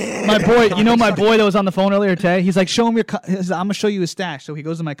 show my boy, you know my boy that was on the phone earlier today? He's like, show him your, I'm going to show you his stash. So he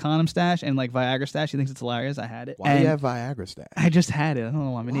goes to my condom stash and like Viagra stash. He thinks it's hilarious. I had it. Why do you have Viagra stash? I just had it. I don't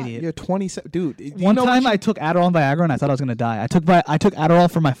know. I'm an idiot. You're 27. Dude. do you One know what time you- I took Adderall and Viagra and I thought I was going to die. I took Adderall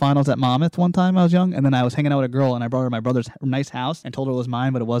for my finals at Monmouth one time I was young, and then I was hanging out with a girl and I brought her to my brother's nice house and told her it was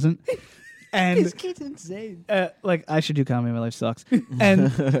mine, but it wasn't. And This kid's insane. like I should do comedy. My life sucks. And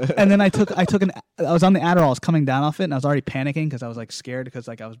then I was on the Adderall. I was coming down off it, and I was already panicking because I was like scared because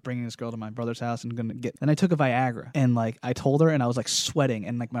like I was bringing this girl to my brother's house and gonna get. Then I took a Viagra, and like I told her, and I was like sweating,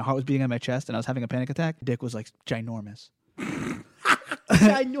 and like my heart was beating on my chest, and I was having a panic attack. Dick was like ginormous.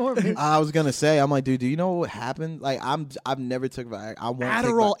 Ginormous. I was gonna say, I'm like, dude, do you know what happened? Like, I've never took Viagra. I won't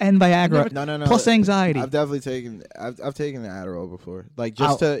Adderall take and Viagra. No. Plus anxiety. I've definitely taken. I've taken the Adderall before. Like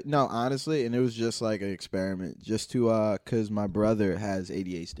just to honestly, and it was just like an experiment, just to because my brother has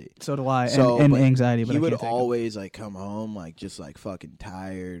ADHD. So do I, So, and but anxiety. But he I would can't take them. always like come home like just like fucking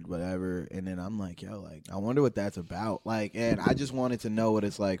tired, whatever. And then I'm like, yo, like I wonder what that's about. Like, and I just wanted to know what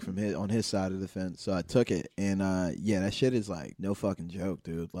it's like from on his side of the fence. So I took it, and yeah, that shit is like no fucking joke,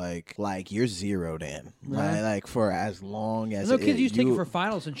 dude. Like you're zeroed in, Right. like for as long as I know kids used to take it you- for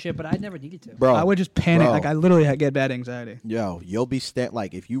finals and shit, but I never needed to. Bro, I would just panic. bro. Like I literally get bad anxiety. Yo, you'll be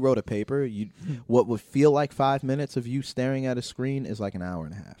like if you wrote a paper, what would feel like 5 minutes of you staring at a screen is like an hour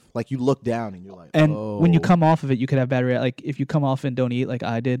and a half. Like you look down and you're like, And oh. when you come off of it, you could have bad like if you come off and don't eat like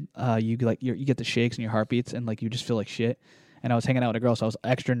I did, you get the shakes and your heart beats and like you just feel like shit. And I was hanging out with a girl, so I was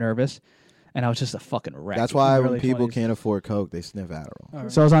extra nervous, and I was just a fucking wreck. That's why in the when early people 20s. can't afford Coke, they sniff Adderall.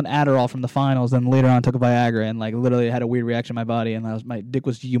 So I was on Adderall from the finals, then later on took a Viagra, and like literally had a weird reaction in my body, and my dick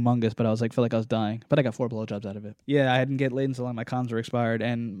was humongous, but I was like felt like I was dying. But I got 4 blowjobs out of it. Yeah, I hadn't get laid until my condoms were expired,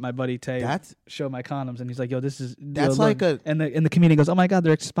 and my buddy Tay showed my condoms, and he's like, "Yo, this is That's yo, like look." and the comedian goes, "Oh my god,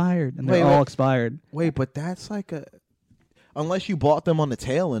 they're expired, and they're all expired." Wait, but that's like a. Unless you bought them on the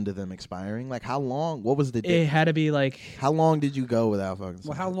tail end of them expiring, like how long? What was the? It had to be like. How long did you go without fucking?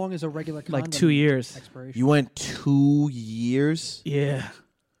 Well, how long is a regular condom? Like 2 years. Expiration? You went 2 years. Yeah.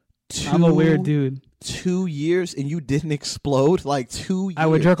 I'm a weird dude. 2 years and you didn't explode? Like 2 years. I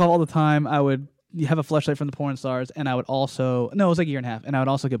would jerk off all the time. I would have a fleshlight from the porn stars, and I would also it was like a year and a half, and I would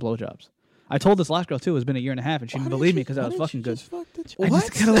also get blowjobs. I told this last girl too. It's been a year and a half, and she didn't believe me because I was fucking good. I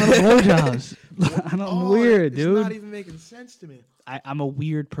just get a lot of blowjobs. I'm weird, dude. It's not even making sense to me. I'm a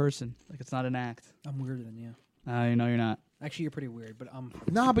weird person. Like it's not an act. I'm weirder than you. You know you're not. Actually, you're pretty weird, but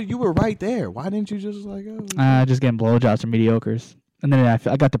Nah, but you were right there. Why didn't you just like? Oh, Just getting blowjobs from mediocres, and then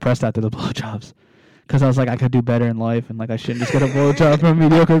I got depressed after the blowjobs. Because I was like, I could do better in life, and like I shouldn't just get a blowjob from a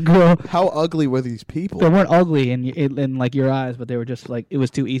mediocre girl. How ugly were these people? They weren't ugly in like your eyes, but they were just like it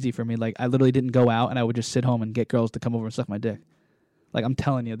was too easy for me. Like I literally didn't go out, and I would just sit home and get girls to come over and suck my dick. Like I'm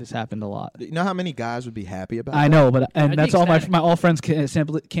telling you, this happened a lot. You know how many guys would be happy about? I that? know, but I'd that's be all ecstatic. my all friends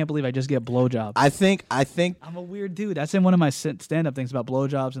can't believe I just get blowjobs. I think I'm a weird dude. That's in one of my stand-up things about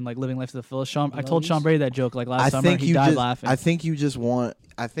blowjobs and like living life to the fullest. I told Sean Brady that joke like last summer. He died laughing. I think you just want.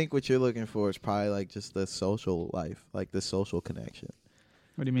 I think what you're looking for is probably like just the social life, like the social connection.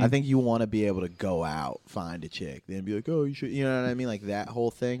 What do you mean? I think you want to be able to go out, find a chick, then be like, oh, you should, you know what I mean, like that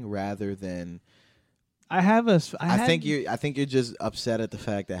whole thing, rather than. I think you're just upset at the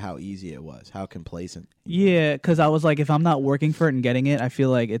fact that how easy it was, how complacent. Yeah, because I was like, if I'm not working for it and getting it, I feel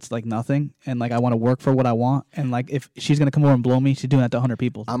like it's like nothing, and like I want to work for what I want, and like if she's gonna come over and blow me, she's doing that to 100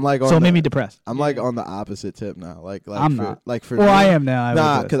 people. I'm like, so it made me depressed. I'm like on the opposite tip now. Like I'm for, not. Like for Well, me, I am now.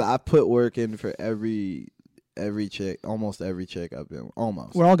 Nah, because I put work in for every chick, almost every chick I've been,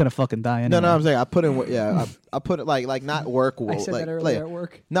 almost. We're all gonna fucking die anyway. No, I'm saying I put in. Yeah, I put it like not work. I said like, that earlier like, at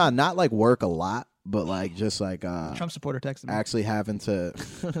work. Nah, not like work a lot, but like just like Trump supporter texted me. actually having to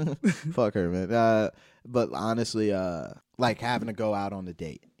fuck her, man. But honestly, like having to go out on the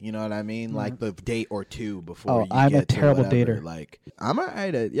date. You know what I mean? Like the date or two before. Oh, you I'm a get to terrible whatever. dater. Like I'm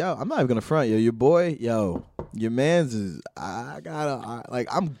alright at I'm not even gonna front you. Your boy, your man's is.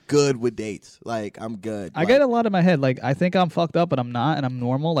 I'm good with dates. Like I'm good. I get a lot in my head. Like I think I'm fucked up, but I'm not, and I'm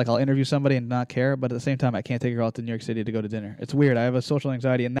normal. Like I'll interview somebody and not care, but at the same time, I can't take a girl out to New York City to go to dinner. It's weird. I have a social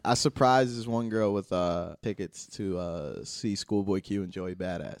anxiety, and I surprised this one girl with tickets to see Schoolboy Q and Joey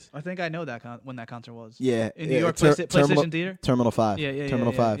Badass. I think I know that when that concert was. Yeah, in New York, PlayStation Theater, Terminal 5. Yeah,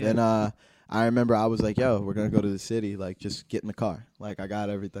 Terminal 5. yeah. And I remember I was like, "Yo, we're gonna go to the city. Like, just get in the car. Like, I got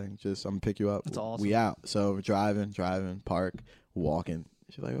everything. Just I'm gonna pick you up. That's awesome. We out. So we're driving, park, walking.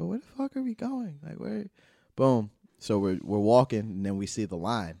 She's like, "Oh, where the fuck are we going? Like, where?" Boom. So we're walking, and then we see the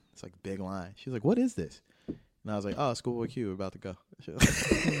line. It's like a big line. She's like, "What is this?" And I was like, oh, Schoolboy Q, we're about to go.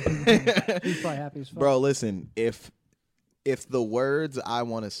 He's probably happy as fuck. Bro, listen, if the words "I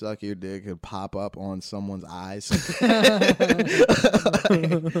want to suck your dick" could pop up on someone's eyes,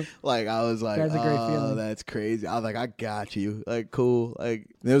 like I was like, That's a great oh, feeling. that's crazy. I was like, I got you. Like, cool. Like,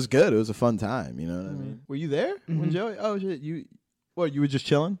 it was good. It was a fun time. You know what I Mm-hmm. mean? Were you there when Joey? Oh shit, you were just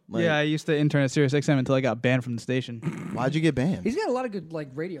chilling? Like, Yeah, I used to intern at Sirius XM until I got banned from the station. Why'd you get banned? He's got a lot of good like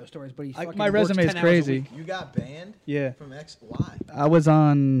radio stories, but he's fucking my works resume is 10 hours a crazy. week. You got banned? Yeah. From X? Why? I was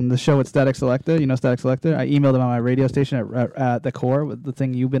on the show with Static Selector. You know Static Selector? I emailed him on my radio station at the core, with the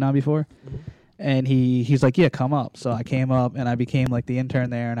thing you've been on before. And he's like, yeah, come up. So I came up and I became like the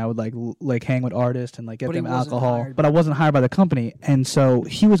intern there, and I would like hang with artists and like get But he them wasn't alcohol. hired But I wasn't hired by the company. And so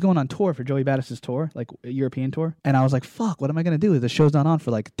he was going on tour for Joey Battis's tour, like a European tour. And I was like, fuck, what am I gonna do? The show's not on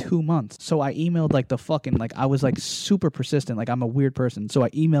for like 2 months. So I emailed like the fucking like I was like super persistent. Like I'm a weird person. So I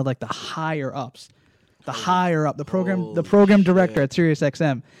emailed like the higher ups. The program director at Sirius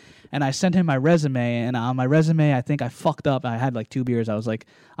XM. And I sent him my resume, and on my resume, I think I fucked up. I had like 2 beers. I was like,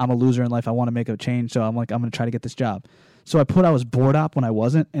 I'm a loser in life. I want to make a change, so I'm like, I'm going to try to get this job. So I put I was board op when I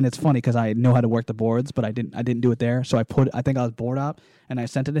wasn't, and it's funny because I know how to work the boards, but I didn't do it there. So I think I was board op, and I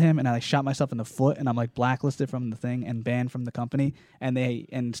sent it to him, and I shot myself in the foot, and I'm like blacklisted from the thing and banned from the company.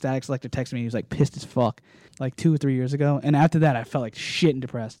 And Static Selector texted me. He was like pissed as fuck, like 2 or 3 years ago. And after that, I felt like shit and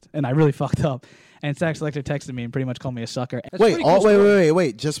depressed, and I really fucked up. And Static Selector texted me and pretty much called me a sucker.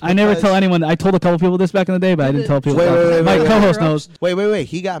 Wait. Just I never because- tell anyone. I told a couple people this back in the day, but I didn't tell people. Wait, My co-host knows. Wait.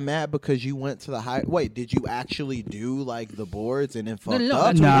 He got mad because you went to the high. Wait, did you actually do like the boards and then fucked No, up?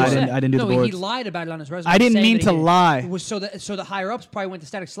 that's No, what I he didn't- said. I didn't do the No, he boards. lied about it on his resume. I didn't saying mean that to he did. lie. It was so the higher ups probably went to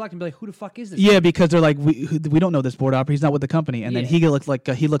Static Select and be like, who the fuck is this? Yeah, because they're like, we don't know this board operator. He's not with the company. And then Yeah. he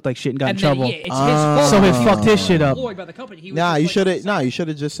looked like shit and got in And then, trouble. yeah, it's his fault. So he He was fucked his shit up. employed by the company. He was Nah, just you like- should have. Nah, you should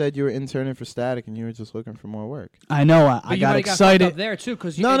have just said you were interning for Static and you were just looking for more work. I know. I But you got might have got fucked excited. up there too,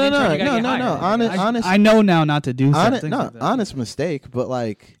 because No. Honest. I know now not to do something. Honest mistake, but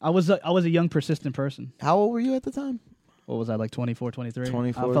like, I was a young, persistent person. how old were you at the time? What was I, like 24, 23?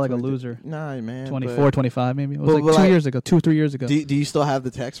 24. I felt like a 23. loser. Nah, man. 24, 25 maybe. It was but like 2 like- years ago, 2 or 3 years ago. Do you still have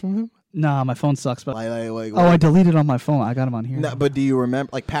the text from him? Nah, my phone sucks. But Like, oh, I deleted it on my phone. I got him on here. No, but do you remember?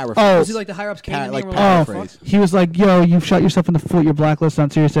 Like paraphrase. Oh. Was he like the higher ups came to me like and were paraphrase. He was like, yo, you shot yourself in the foot. You're blacklisted on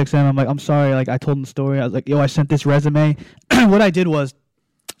Sirius XM. I'm like, I'm sorry. Like, I told him the story. I was like, yo, I sent this resume. What I did was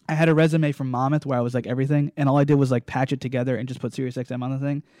I had a resume from Monmouth where I was like everything. And all I did was like patch it together and just put Sirius XM on the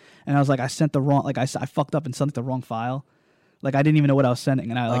thing. And I was like, I sent the wrong, like I fucked up and sent the wrong file. Like, I didn't even know what I was sending.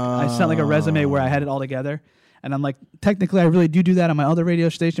 And I sent like a resume where I had it all together. And I'm like, technically, I really do that on my other radio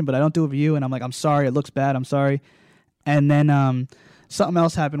station, but I don't do it for you. And I'm like, I'm sorry. It looks bad. I'm sorry. And then something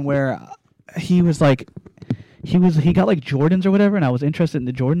else happened where he was like, he got like Jordans or whatever, and I was interested in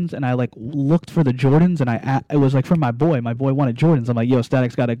the Jordans, and I like looked for the Jordans, and it was like from my boy. My boy wanted Jordans. I'm like, yo,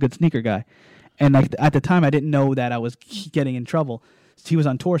 Static's got a good sneaker guy. And like at the time, I didn't know that I was getting in trouble. He was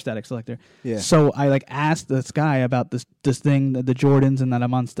on tour, Static Selector. Yeah. So I like asked this guy about this thing, the Jordans, and that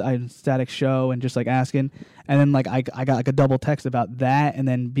I'm on Static's show, and just like asking, and then like I got like a double text about that, and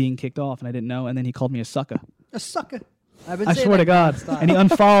then being kicked off, and I didn't know, and then he called me a sucker. A sucker. I've been I saying swear to that God. nonstop. And he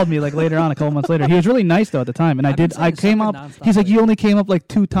unfollowed me like later on, a couple months later. He was really nice though at the time, and I've been I saying came sucker up. nonstop He's like, lately. you only came up like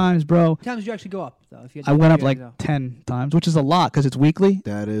 2 times, bro. How many times did you actually go up though? If you had to I went up you had like to go. 10 times, which is a lot because it's weekly.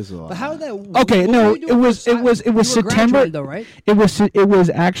 That is a lot. But how did that? Okay, what no, were you doing it was for side- you were September. graduating though, right? It was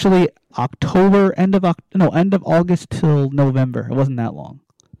actually October, end of August till November. It wasn't that long,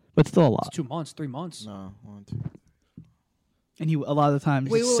 but still a lot. It's 2 months, 3 months. No, 1, 2. And he a lot of the times,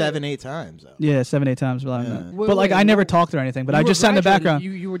 Wait, 7, 8 times. Though. yeah, 7, 8 times. Without Yeah. that. Wait, But like wait, I never wait. talked or anything. But You I were just sat in the graduating.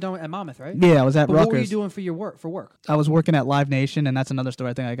 background. You were done at Monmouth, right? Yeah, I was at But what were you Rutgers. doing for your work? I was working at Live Nation, and that's another story.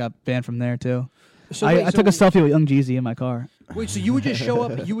 I think I got banned from there too. So I wait, took a so- selfie with Young Jeezy in my car. Wait, so you would just show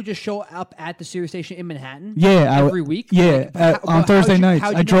up? You would just show up at the Sirius station in Manhattan? Yeah, every week. Yeah, on Thursday nights.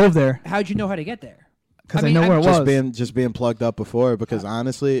 I drove there How'd you know how to get there? because I know where it Just was. just being plugged up before because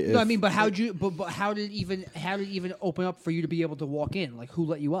honestly, if, No, I mean, but how'd you? But how did it even open up for you to be able to walk in? Like, who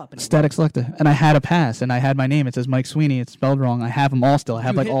let you up? And Static Selector, and I had a pass, and I had my name. It says Mike Sweeney. It's spelled wrong. I have them all still. I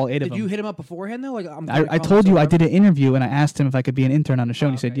have like all 8 of Did them. you hit him up beforehand though? Like, I told you I did an interview, and I asked him if I could be an intern on the show,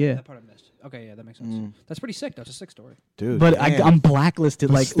 and he said yeah. That part I missed. Okay, yeah, that makes sense. That's pretty sick. That's a sick story. dude, But damn. I'm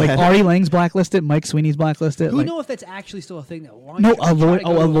blacklisted. Like Artie Lang's blacklisted. Mike Sweeney's blacklisted. Who like, know if that's actually still a thing though? Why don't no, you a try lawyer. to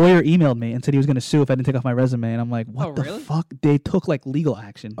Oh, go a to- lawyer emailed me and said he was going to sue if I didn't take off my resume, and I'm like, what the really? fuck? They took like legal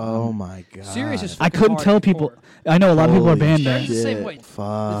action. Oh my god. Serious as I fucking couldn't hard tell at the people. core. I know a lot of people are Holy banned there. It's the same way.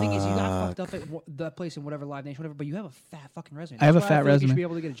 Fuck. The thing is, you got fucked up at that place in whatever Live Nation, whatever. But you have a fat fucking resume. I have a That's why fat feel like you should resume. be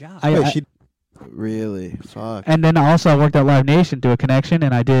able to get a job. I- Wait, Really? Fuck. And then also I worked at Live Nation through a connection,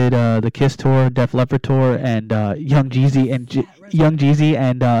 and I did the Kiss tour, Def Leppard tour, and Young Jeezy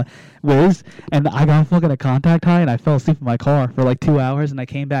and Wiz. And I got fucking a contact high, and I fell asleep in my car for like 2 hours, and I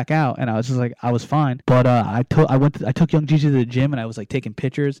came back out, and I was just like, I was fine. But I took Young Jeezy to the gym, and I was like taking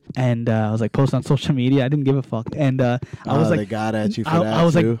pictures, and I was like posting on social media. I didn't give a fuck, and I was like, they got at you for that I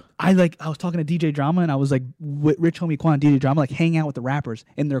was too. like, I was talking to DJ Drama, and I was like, with Rich Homie Quan, DJ Drama, like hang out with the rappers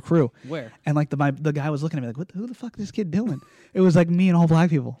in their crew. Where? And like the guy was looking at me like, who the fuck is this kid doing? It was like me and all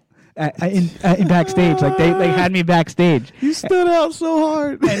black people. In backstage, like they had me backstage. You stood out so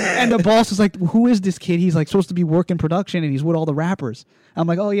hard. And the boss was like, "Who is this kid? He's like supposed to be working production, and he's with all the rappers." I'm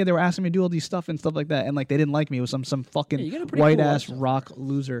like, "Oh yeah, they were asking me to do all these stuff and stuff like that." And like they didn't like me. It was some fucking white ass rock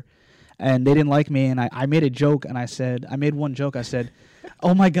loser, and they didn't like me. And I made a joke, and I made one joke. I said,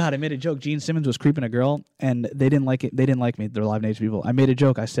 "Oh my god," I made a joke. Gene Simmons was creeping a girl, and they didn't like it. They didn't like me. They're Live Nation people. I made a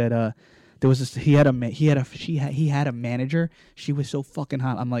joke. I said, there was this. He had a manager. She was so fucking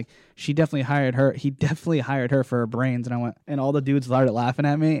hot. I'm like, she definitely hired her. He definitely hired her for her brains. And I went, and all the dudes started laughing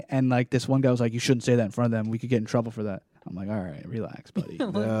at me. And like this one guy was like, you shouldn't say that in front of them. We could get in trouble for that. I'm like, all right, relax, buddy.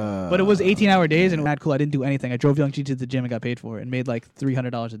 But it was 18-hour days, and it was mad cool. I didn't do anything. I drove Young G to the gym and got paid for it, and made like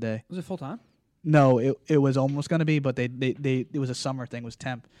 $300 a day. Was it full time? No, it was almost gonna be, but they it was a summer thing. It was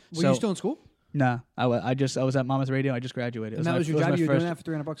temp. Were you still in school? Nah, I was at Mama's Radio. I just graduated. And that was your job. You were doing that for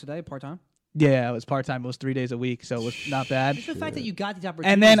 $300 a day, part time. Yeah, it was part time. It was 3 days a week, so it was not bad. Just the fact that you got these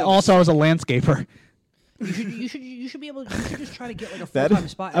opportunities. And then also I was a landscaper. You should be able to. You should just try to get like a full time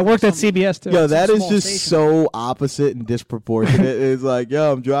spot. I worked at CBS too. Yo, that is just station. so opposite and disproportionate. It's like,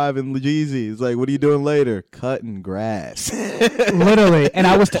 yo, I'm driving Jeezy. It's like, what are you doing later? Cutting grass. Literally. And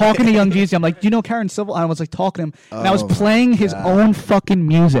I was talking to Young Jeezy. I'm like, do you know Karen Civil? And I was like talking to him, and I was playing his own fucking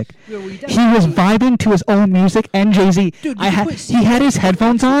music. He was vibing to his own music and Jay-Z. Dude, he had his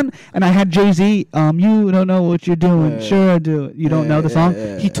headphones on, and I had Jay-Z. You don't know what you're doing. Sure I do. You don't know the song?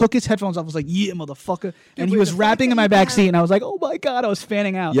 He took his headphones off. I was like, yeah, motherfucker. And he was rapping in my backseat, and I was like, oh my God, I was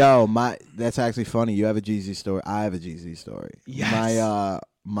fanning out. Yo, that's actually funny. You have a Jeezy story. I have a Jeezy story. Yes.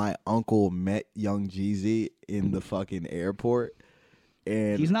 My uncle met Young Jeezy in the fucking airport.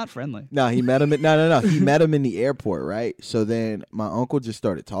 And he's not friendly. No, he met him. No. He met him in the airport, right? So then my uncle just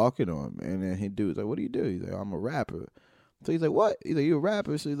started talking to him, and then he was like, "What do you do?" He's like, "I'm a rapper." So he's like, "What?" He's like, "You a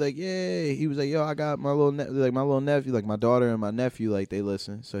rapper?" So he's like, "Yeah." He was like, "Yo, I got my little nephew, like my daughter and my nephew, like they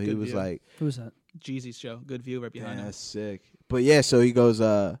listen." So he Good was view. like, "Who's that?" Jeezy's show. Good view right behind him. That's sick. But yeah, so he goes,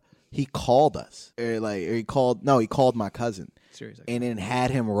 he called us, he called my cousin, Seriously, and then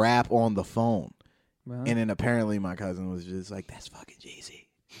had him rap on the phone. Wow. And then apparently my cousin was just like, "That's fucking Jeezy."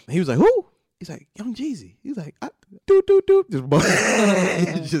 And he was like, "Who?" He's like, "Young Jeezy." He's like, "Doot doot doot."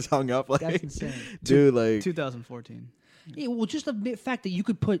 Just hung up. Like, that's insane, dude. Like 2014. Yeah, well, just the fact that you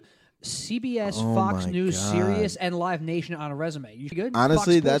could put CBS, Oh Fox my News, God. Sirius, and Live Nation on a resume. You good?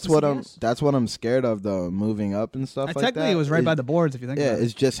 honestly, Fox that's Sports what and I'm. CBS? That's what I'm scared of, though. Moving up and stuff like that. Technically, it was right by the boards if you think Yeah, about it.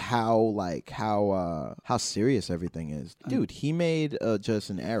 it's just how serious everything is, dude. He made just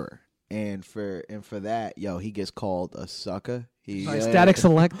an error, and for that, yo, he gets called a sucker. Static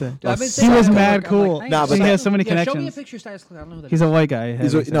Selector. Dude, I've been He saying was that mad before. I'm cool. like, Nah, but he has so many Show me a connections. picture of Static Selector. I don't know who that He's is. a white guy.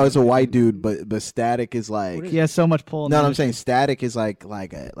 It's a white dude, but Static is like. He has so much pull. in No, the I'm saying industry. Static is like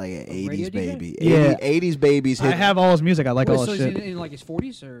an radio 80s DJ? baby. Yeah. 80s babies. I have all his music. I like Wait, all so his is he shit. in like his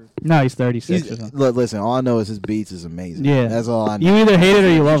 40s or? No, he's 36 or something. Look, listen. All I know is his beats is amazing. Yeah. That's all I know. You either hate it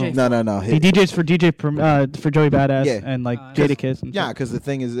or you love him. No. He DJs for Joey Badass Yeah. and like Jada Kiss. And Yeah, shit. because the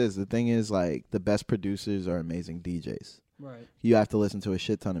thing is this. The thing is like the best producers are amazing DJs. Right. You have to listen to a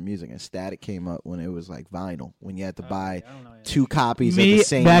shit ton of music, and Static came up when it was like vinyl, when you had to buy 2 copies of Me the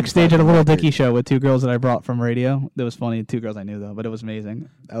same. backstage at a fucking Little record. Dicky show with 2 girls that I brought from radio. That was funny. 2 girls I knew though, but it was amazing.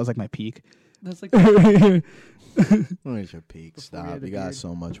 That was like my peak. That's like. Where's your peak? Stop. You got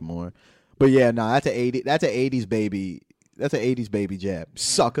so much more. But yeah, no, that's an 80s baby. That's an 80s baby jab.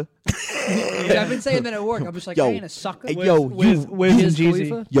 Sucker. Dude, I've been saying that at work. I'm just like, Yo, I ain't a sucker. hey, yo, Wiz and Wiz Jeezy.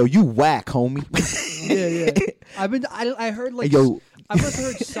 Khalifa? Yo, you whack, homie. I heard like. Hey, yo. I must have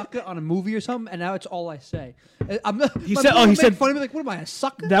heard "sucker" on a movie or something, and now it's all I say. I'm not. He my said- brother he made said- fun of me like, "What am I, a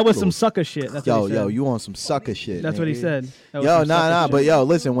sucker?" That was some sucker shit. That's what he said. You on some sucker shit. That's what he nigga. said. That was Yo, some sucker nah, shit. but yo,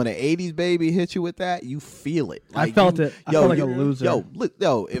 listen, when an 80s baby hits you with that, you feel it. I felt it. I felt like a loser.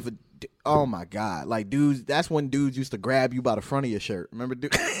 Oh my God. Like, dudes, that's when dudes used to grab you by the front of your shirt. Remember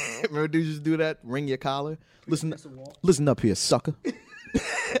dudes used to do that? Ring your collar? Listen up here, sucker.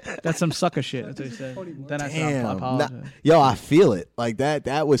 That's some sucker shit. That's what he said. Then I said, I Damn. apologize. Yo, I feel it. Like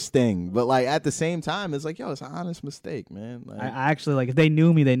that was Sting. But like at the same time, it's like, yo, it's an honest mistake, man. Like, I actually, like, if they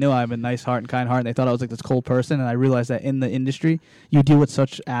knew me, they knew I have a nice heart and kind heart, and they thought I was like this cold person, and I realized that in the industry, you deal with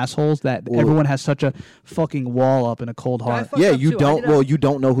such assholes that everyone has such a fucking wall up and a cold heart. yeah, you don't. Well, you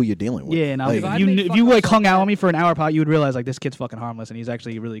don't know who you're dealing with. Yeah, and like, if you like hung out with me for an hour, pot, you would realize like this kid's fucking harmless, and he's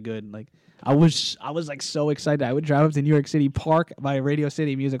actually really good. Like I was like so excited. I would drive up to New York City, park by Radio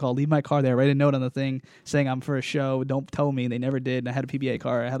City Music Hall, leave my car there, write a note on the thing saying I'm for a show. Don't tow me. They never did. And I had a PBA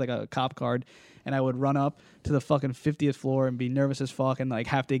car. I had like a cop card, and I would run up to the fucking 50th floor and be nervous as fuck and like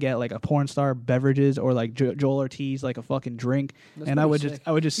have to get like a porn star beverages or like Joel Ortiz like a fucking drink. And I would just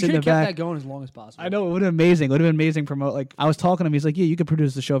sit in the back. Kept that going as long as possible. I know, it would have been amazing. It would have been amazing. Promote, like I was talking to him. He's like, yeah, you could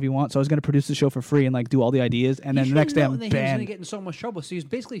produce the show if you want. So I was gonna produce the show for free and like do all the ideas. And then the next day I'm He was gonna banned. get in so much trouble. So he was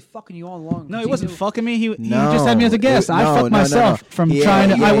basically fucking you all along. No, he wasn't fucking me. He No. just had me as a guest. I No, fucked no, myself no. from Yeah, trying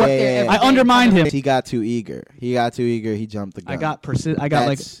to. yeah. I undermined him. He got too eager. He jumped the gun. I got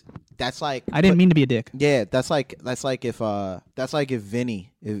like. That's like I didn't mean to be a dick. Yeah, that's like if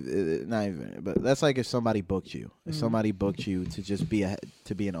Vinny, not even, but that's like if somebody booked you. If somebody booked you to just be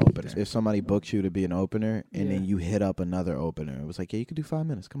an opener. If somebody booked you to be an opener and then you hit up another opener, it was like, yeah, you could do 5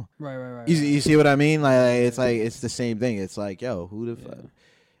 minutes. Come on. Right. You see what I mean? Like it's the same thing. It's like, yo, who the fuck?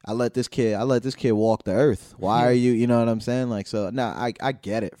 I let this kid walk the earth. Why are you know what I'm saying? Like, so I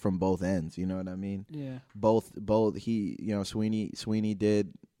get it from both ends, you know what I mean? Yeah. Both he, Sweeney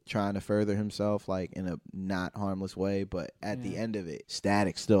did trying to further himself like in a not harmless way, but at the end of it,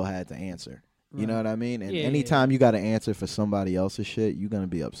 Static still had to answer. You know what I mean? And anytime you got to answer for somebody else's shit, you're going to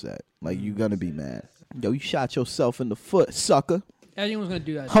be upset. Like, you're going to be mad. Yo, you shot yourself in the foot, sucker. Anyone's gonna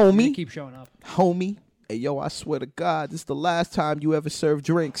do that, homie. They keep showing up, homie. Hey, yo, I swear to God, this is the last time you ever served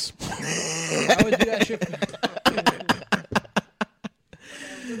drinks. I would do that shit.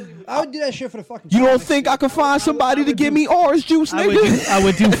 I would do that shit for the fucking. You don't think I could find somebody to give me orange juice, nigga? I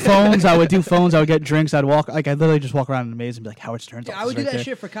would do phones. I would get drinks. I'd literally just walk around in a maze and be like, Howard Stern's. Yeah, I would do that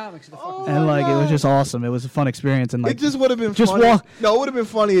shit for comics. And like it was just awesome. It was a fun experience. And like it just would have been funny. No, it would have been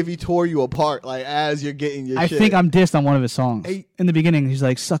funny if he tore you apart like as you're getting your shit. I think I'm dissed on one of his songs. In the beginning, he's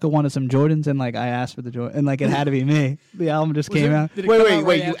like, "Sucker wanted some Jordans," and like I asked for the Jordan, and like it had to be me. The album just came out.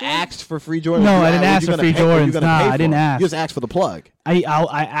 Wait! You asked for free Jordans? No, I didn't ask for free Jordans. Nah, I didn't ask. You just asked for the plug.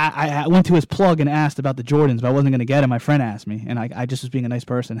 I went to his plug and asked about the Jordans, but I wasn't gonna get him. My friend asked me, and I just was being a nice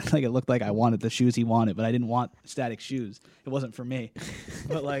person. Like it looked like I wanted the shoes he wanted, but I didn't want Static shoes. It wasn't for me.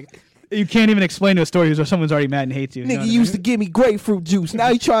 But like. You can't even explain to a story where someone's already mad and hates you. Nigga used to give me grapefruit juice. Now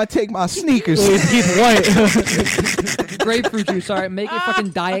he trying to take my sneakers. Keith White. Grapefruit juice. All right, make it fucking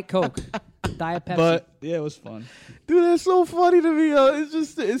Diet Coke. Diet Pepsi. But yeah, it was fun. Dude, that's so funny to me.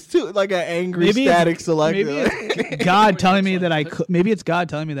 It's too like an angry Static selector. Maybe it's God telling me that I could. Maybe it's God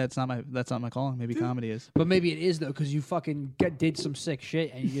telling me that's not my calling. Maybe comedy is. But maybe it is though, because you fucking did some sick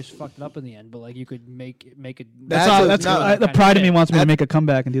shit and you just fucked it up in the end. But like you could make it. The pride of me wants me to make a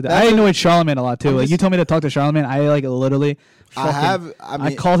comeback and do that. I annoyed Charlamagne a lot too. Like you told me to talk to Charlamagne. I like literally.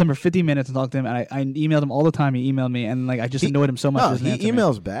 I called him for 50 minutes and talked to him, and I emailed him all the time. He emailed me, and like I just annoyed him so much. No, he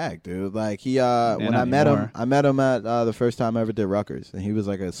emails back, dude. Like he, when I met him at the first time I ever did Rutgers, and he was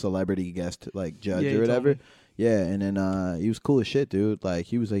like a celebrity guest, like judge or whatever. Yeah, and then he was cool as shit, dude. Like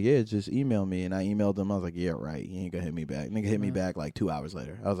he was like, yeah, just email me, and I emailed him. I was like, yeah, right. He ain't gonna hit me back. Nigga hit me back like 2 hours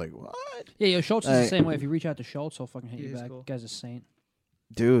later. I was like, what? Yeah, Schultz is the same way. If you reach out to Schultz, he'll fucking hit you back. Cool. Guy's a saint.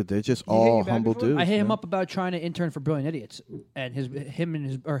 Dude, they're just all humble dudes. I hit him up about trying to intern for Brilliant Idiots, and his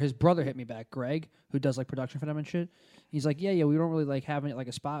brother hit me back, Greg, who does like production for them and shit. He's like, yeah, we don't really like have like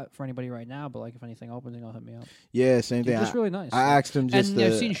a spot for anybody right now, but like if anything opens, he'll hit me up. Yeah, same thing. Just really nice. I asked him just. And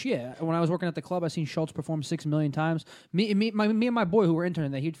I've seen shit when I was working at the club. I've seen Schultz perform 6 million times. Me and my boy who were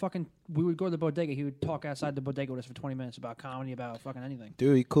interning there, we would go to the bodega. He would talk outside the bodega with us for 20 minutes about comedy, about fucking anything.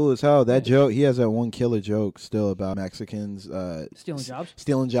 Dude, he cool as hell. That joke, he has that one killer joke still about Mexicans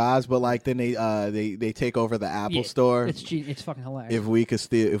stealing jobs, but like then they take over the Apple store. It's fucking hilarious. If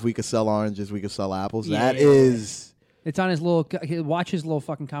we could sell oranges, we could sell apples. It's on his little. Watch his little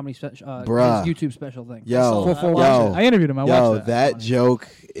fucking comedy special. His YouTube special thing. I interviewed him. I watched that joke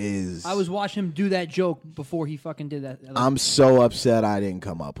is. I was watching him do that joke before he fucking did that. I'm so upset I didn't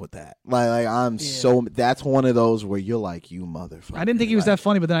come up with that. Like I'm so. That's one of those where you're like, you motherfucker. I didn't think he was that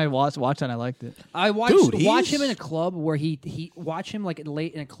funny, but then I watched it and I liked it. I watch him in a club where he watch him like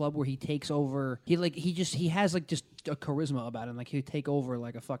late in a club where he takes over. He has like just a charisma about him. Like he'd take over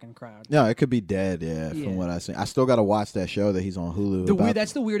like a fucking crowd. No, it could be dead. Yeah, from what I see. I still got to watch that show that he's on Hulu.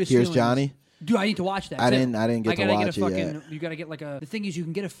 That's the weirdest. Here's feeling. Johnny. Dude, I need to watch that. I too. didn't get to gotta watch get a it fucking. yet. You gotta get like a. The thing is, you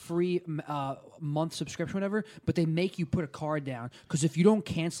can get a free month subscription, whatever. But they make you put a card down because if you don't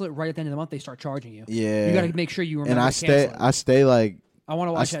cancel it right at the end of the month, they start charging you. Yeah. You gotta make sure you remember. And I to cancel it. stay like. I want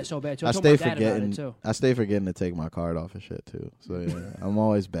to watch that so bad too. I told stay my dad about forgetting. it too. I stay forgetting to take my card off and shit too. So yeah, I'm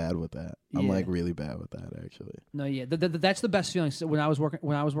always bad with that. I'm Yeah. like really bad with that actually. No, yeah, that's the best feeling. So when I was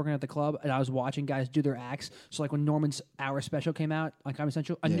working at the club and I was watching guys do their acts. So like when Norman's Hour special came out on Comedy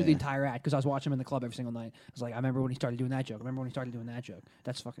Central, I knew the Yeah. entire act because I was watching him in the club every single night. I was like, I remember when he started doing that joke. I remember when he started doing that joke.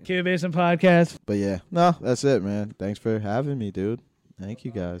 That's fucking. Keep It Basement podcast. But yeah, no, that's it, man. Thanks for having me, dude. Thank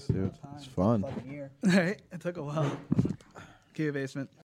you guys, dude. It's fun. All right, it took a while. Keep It Basement.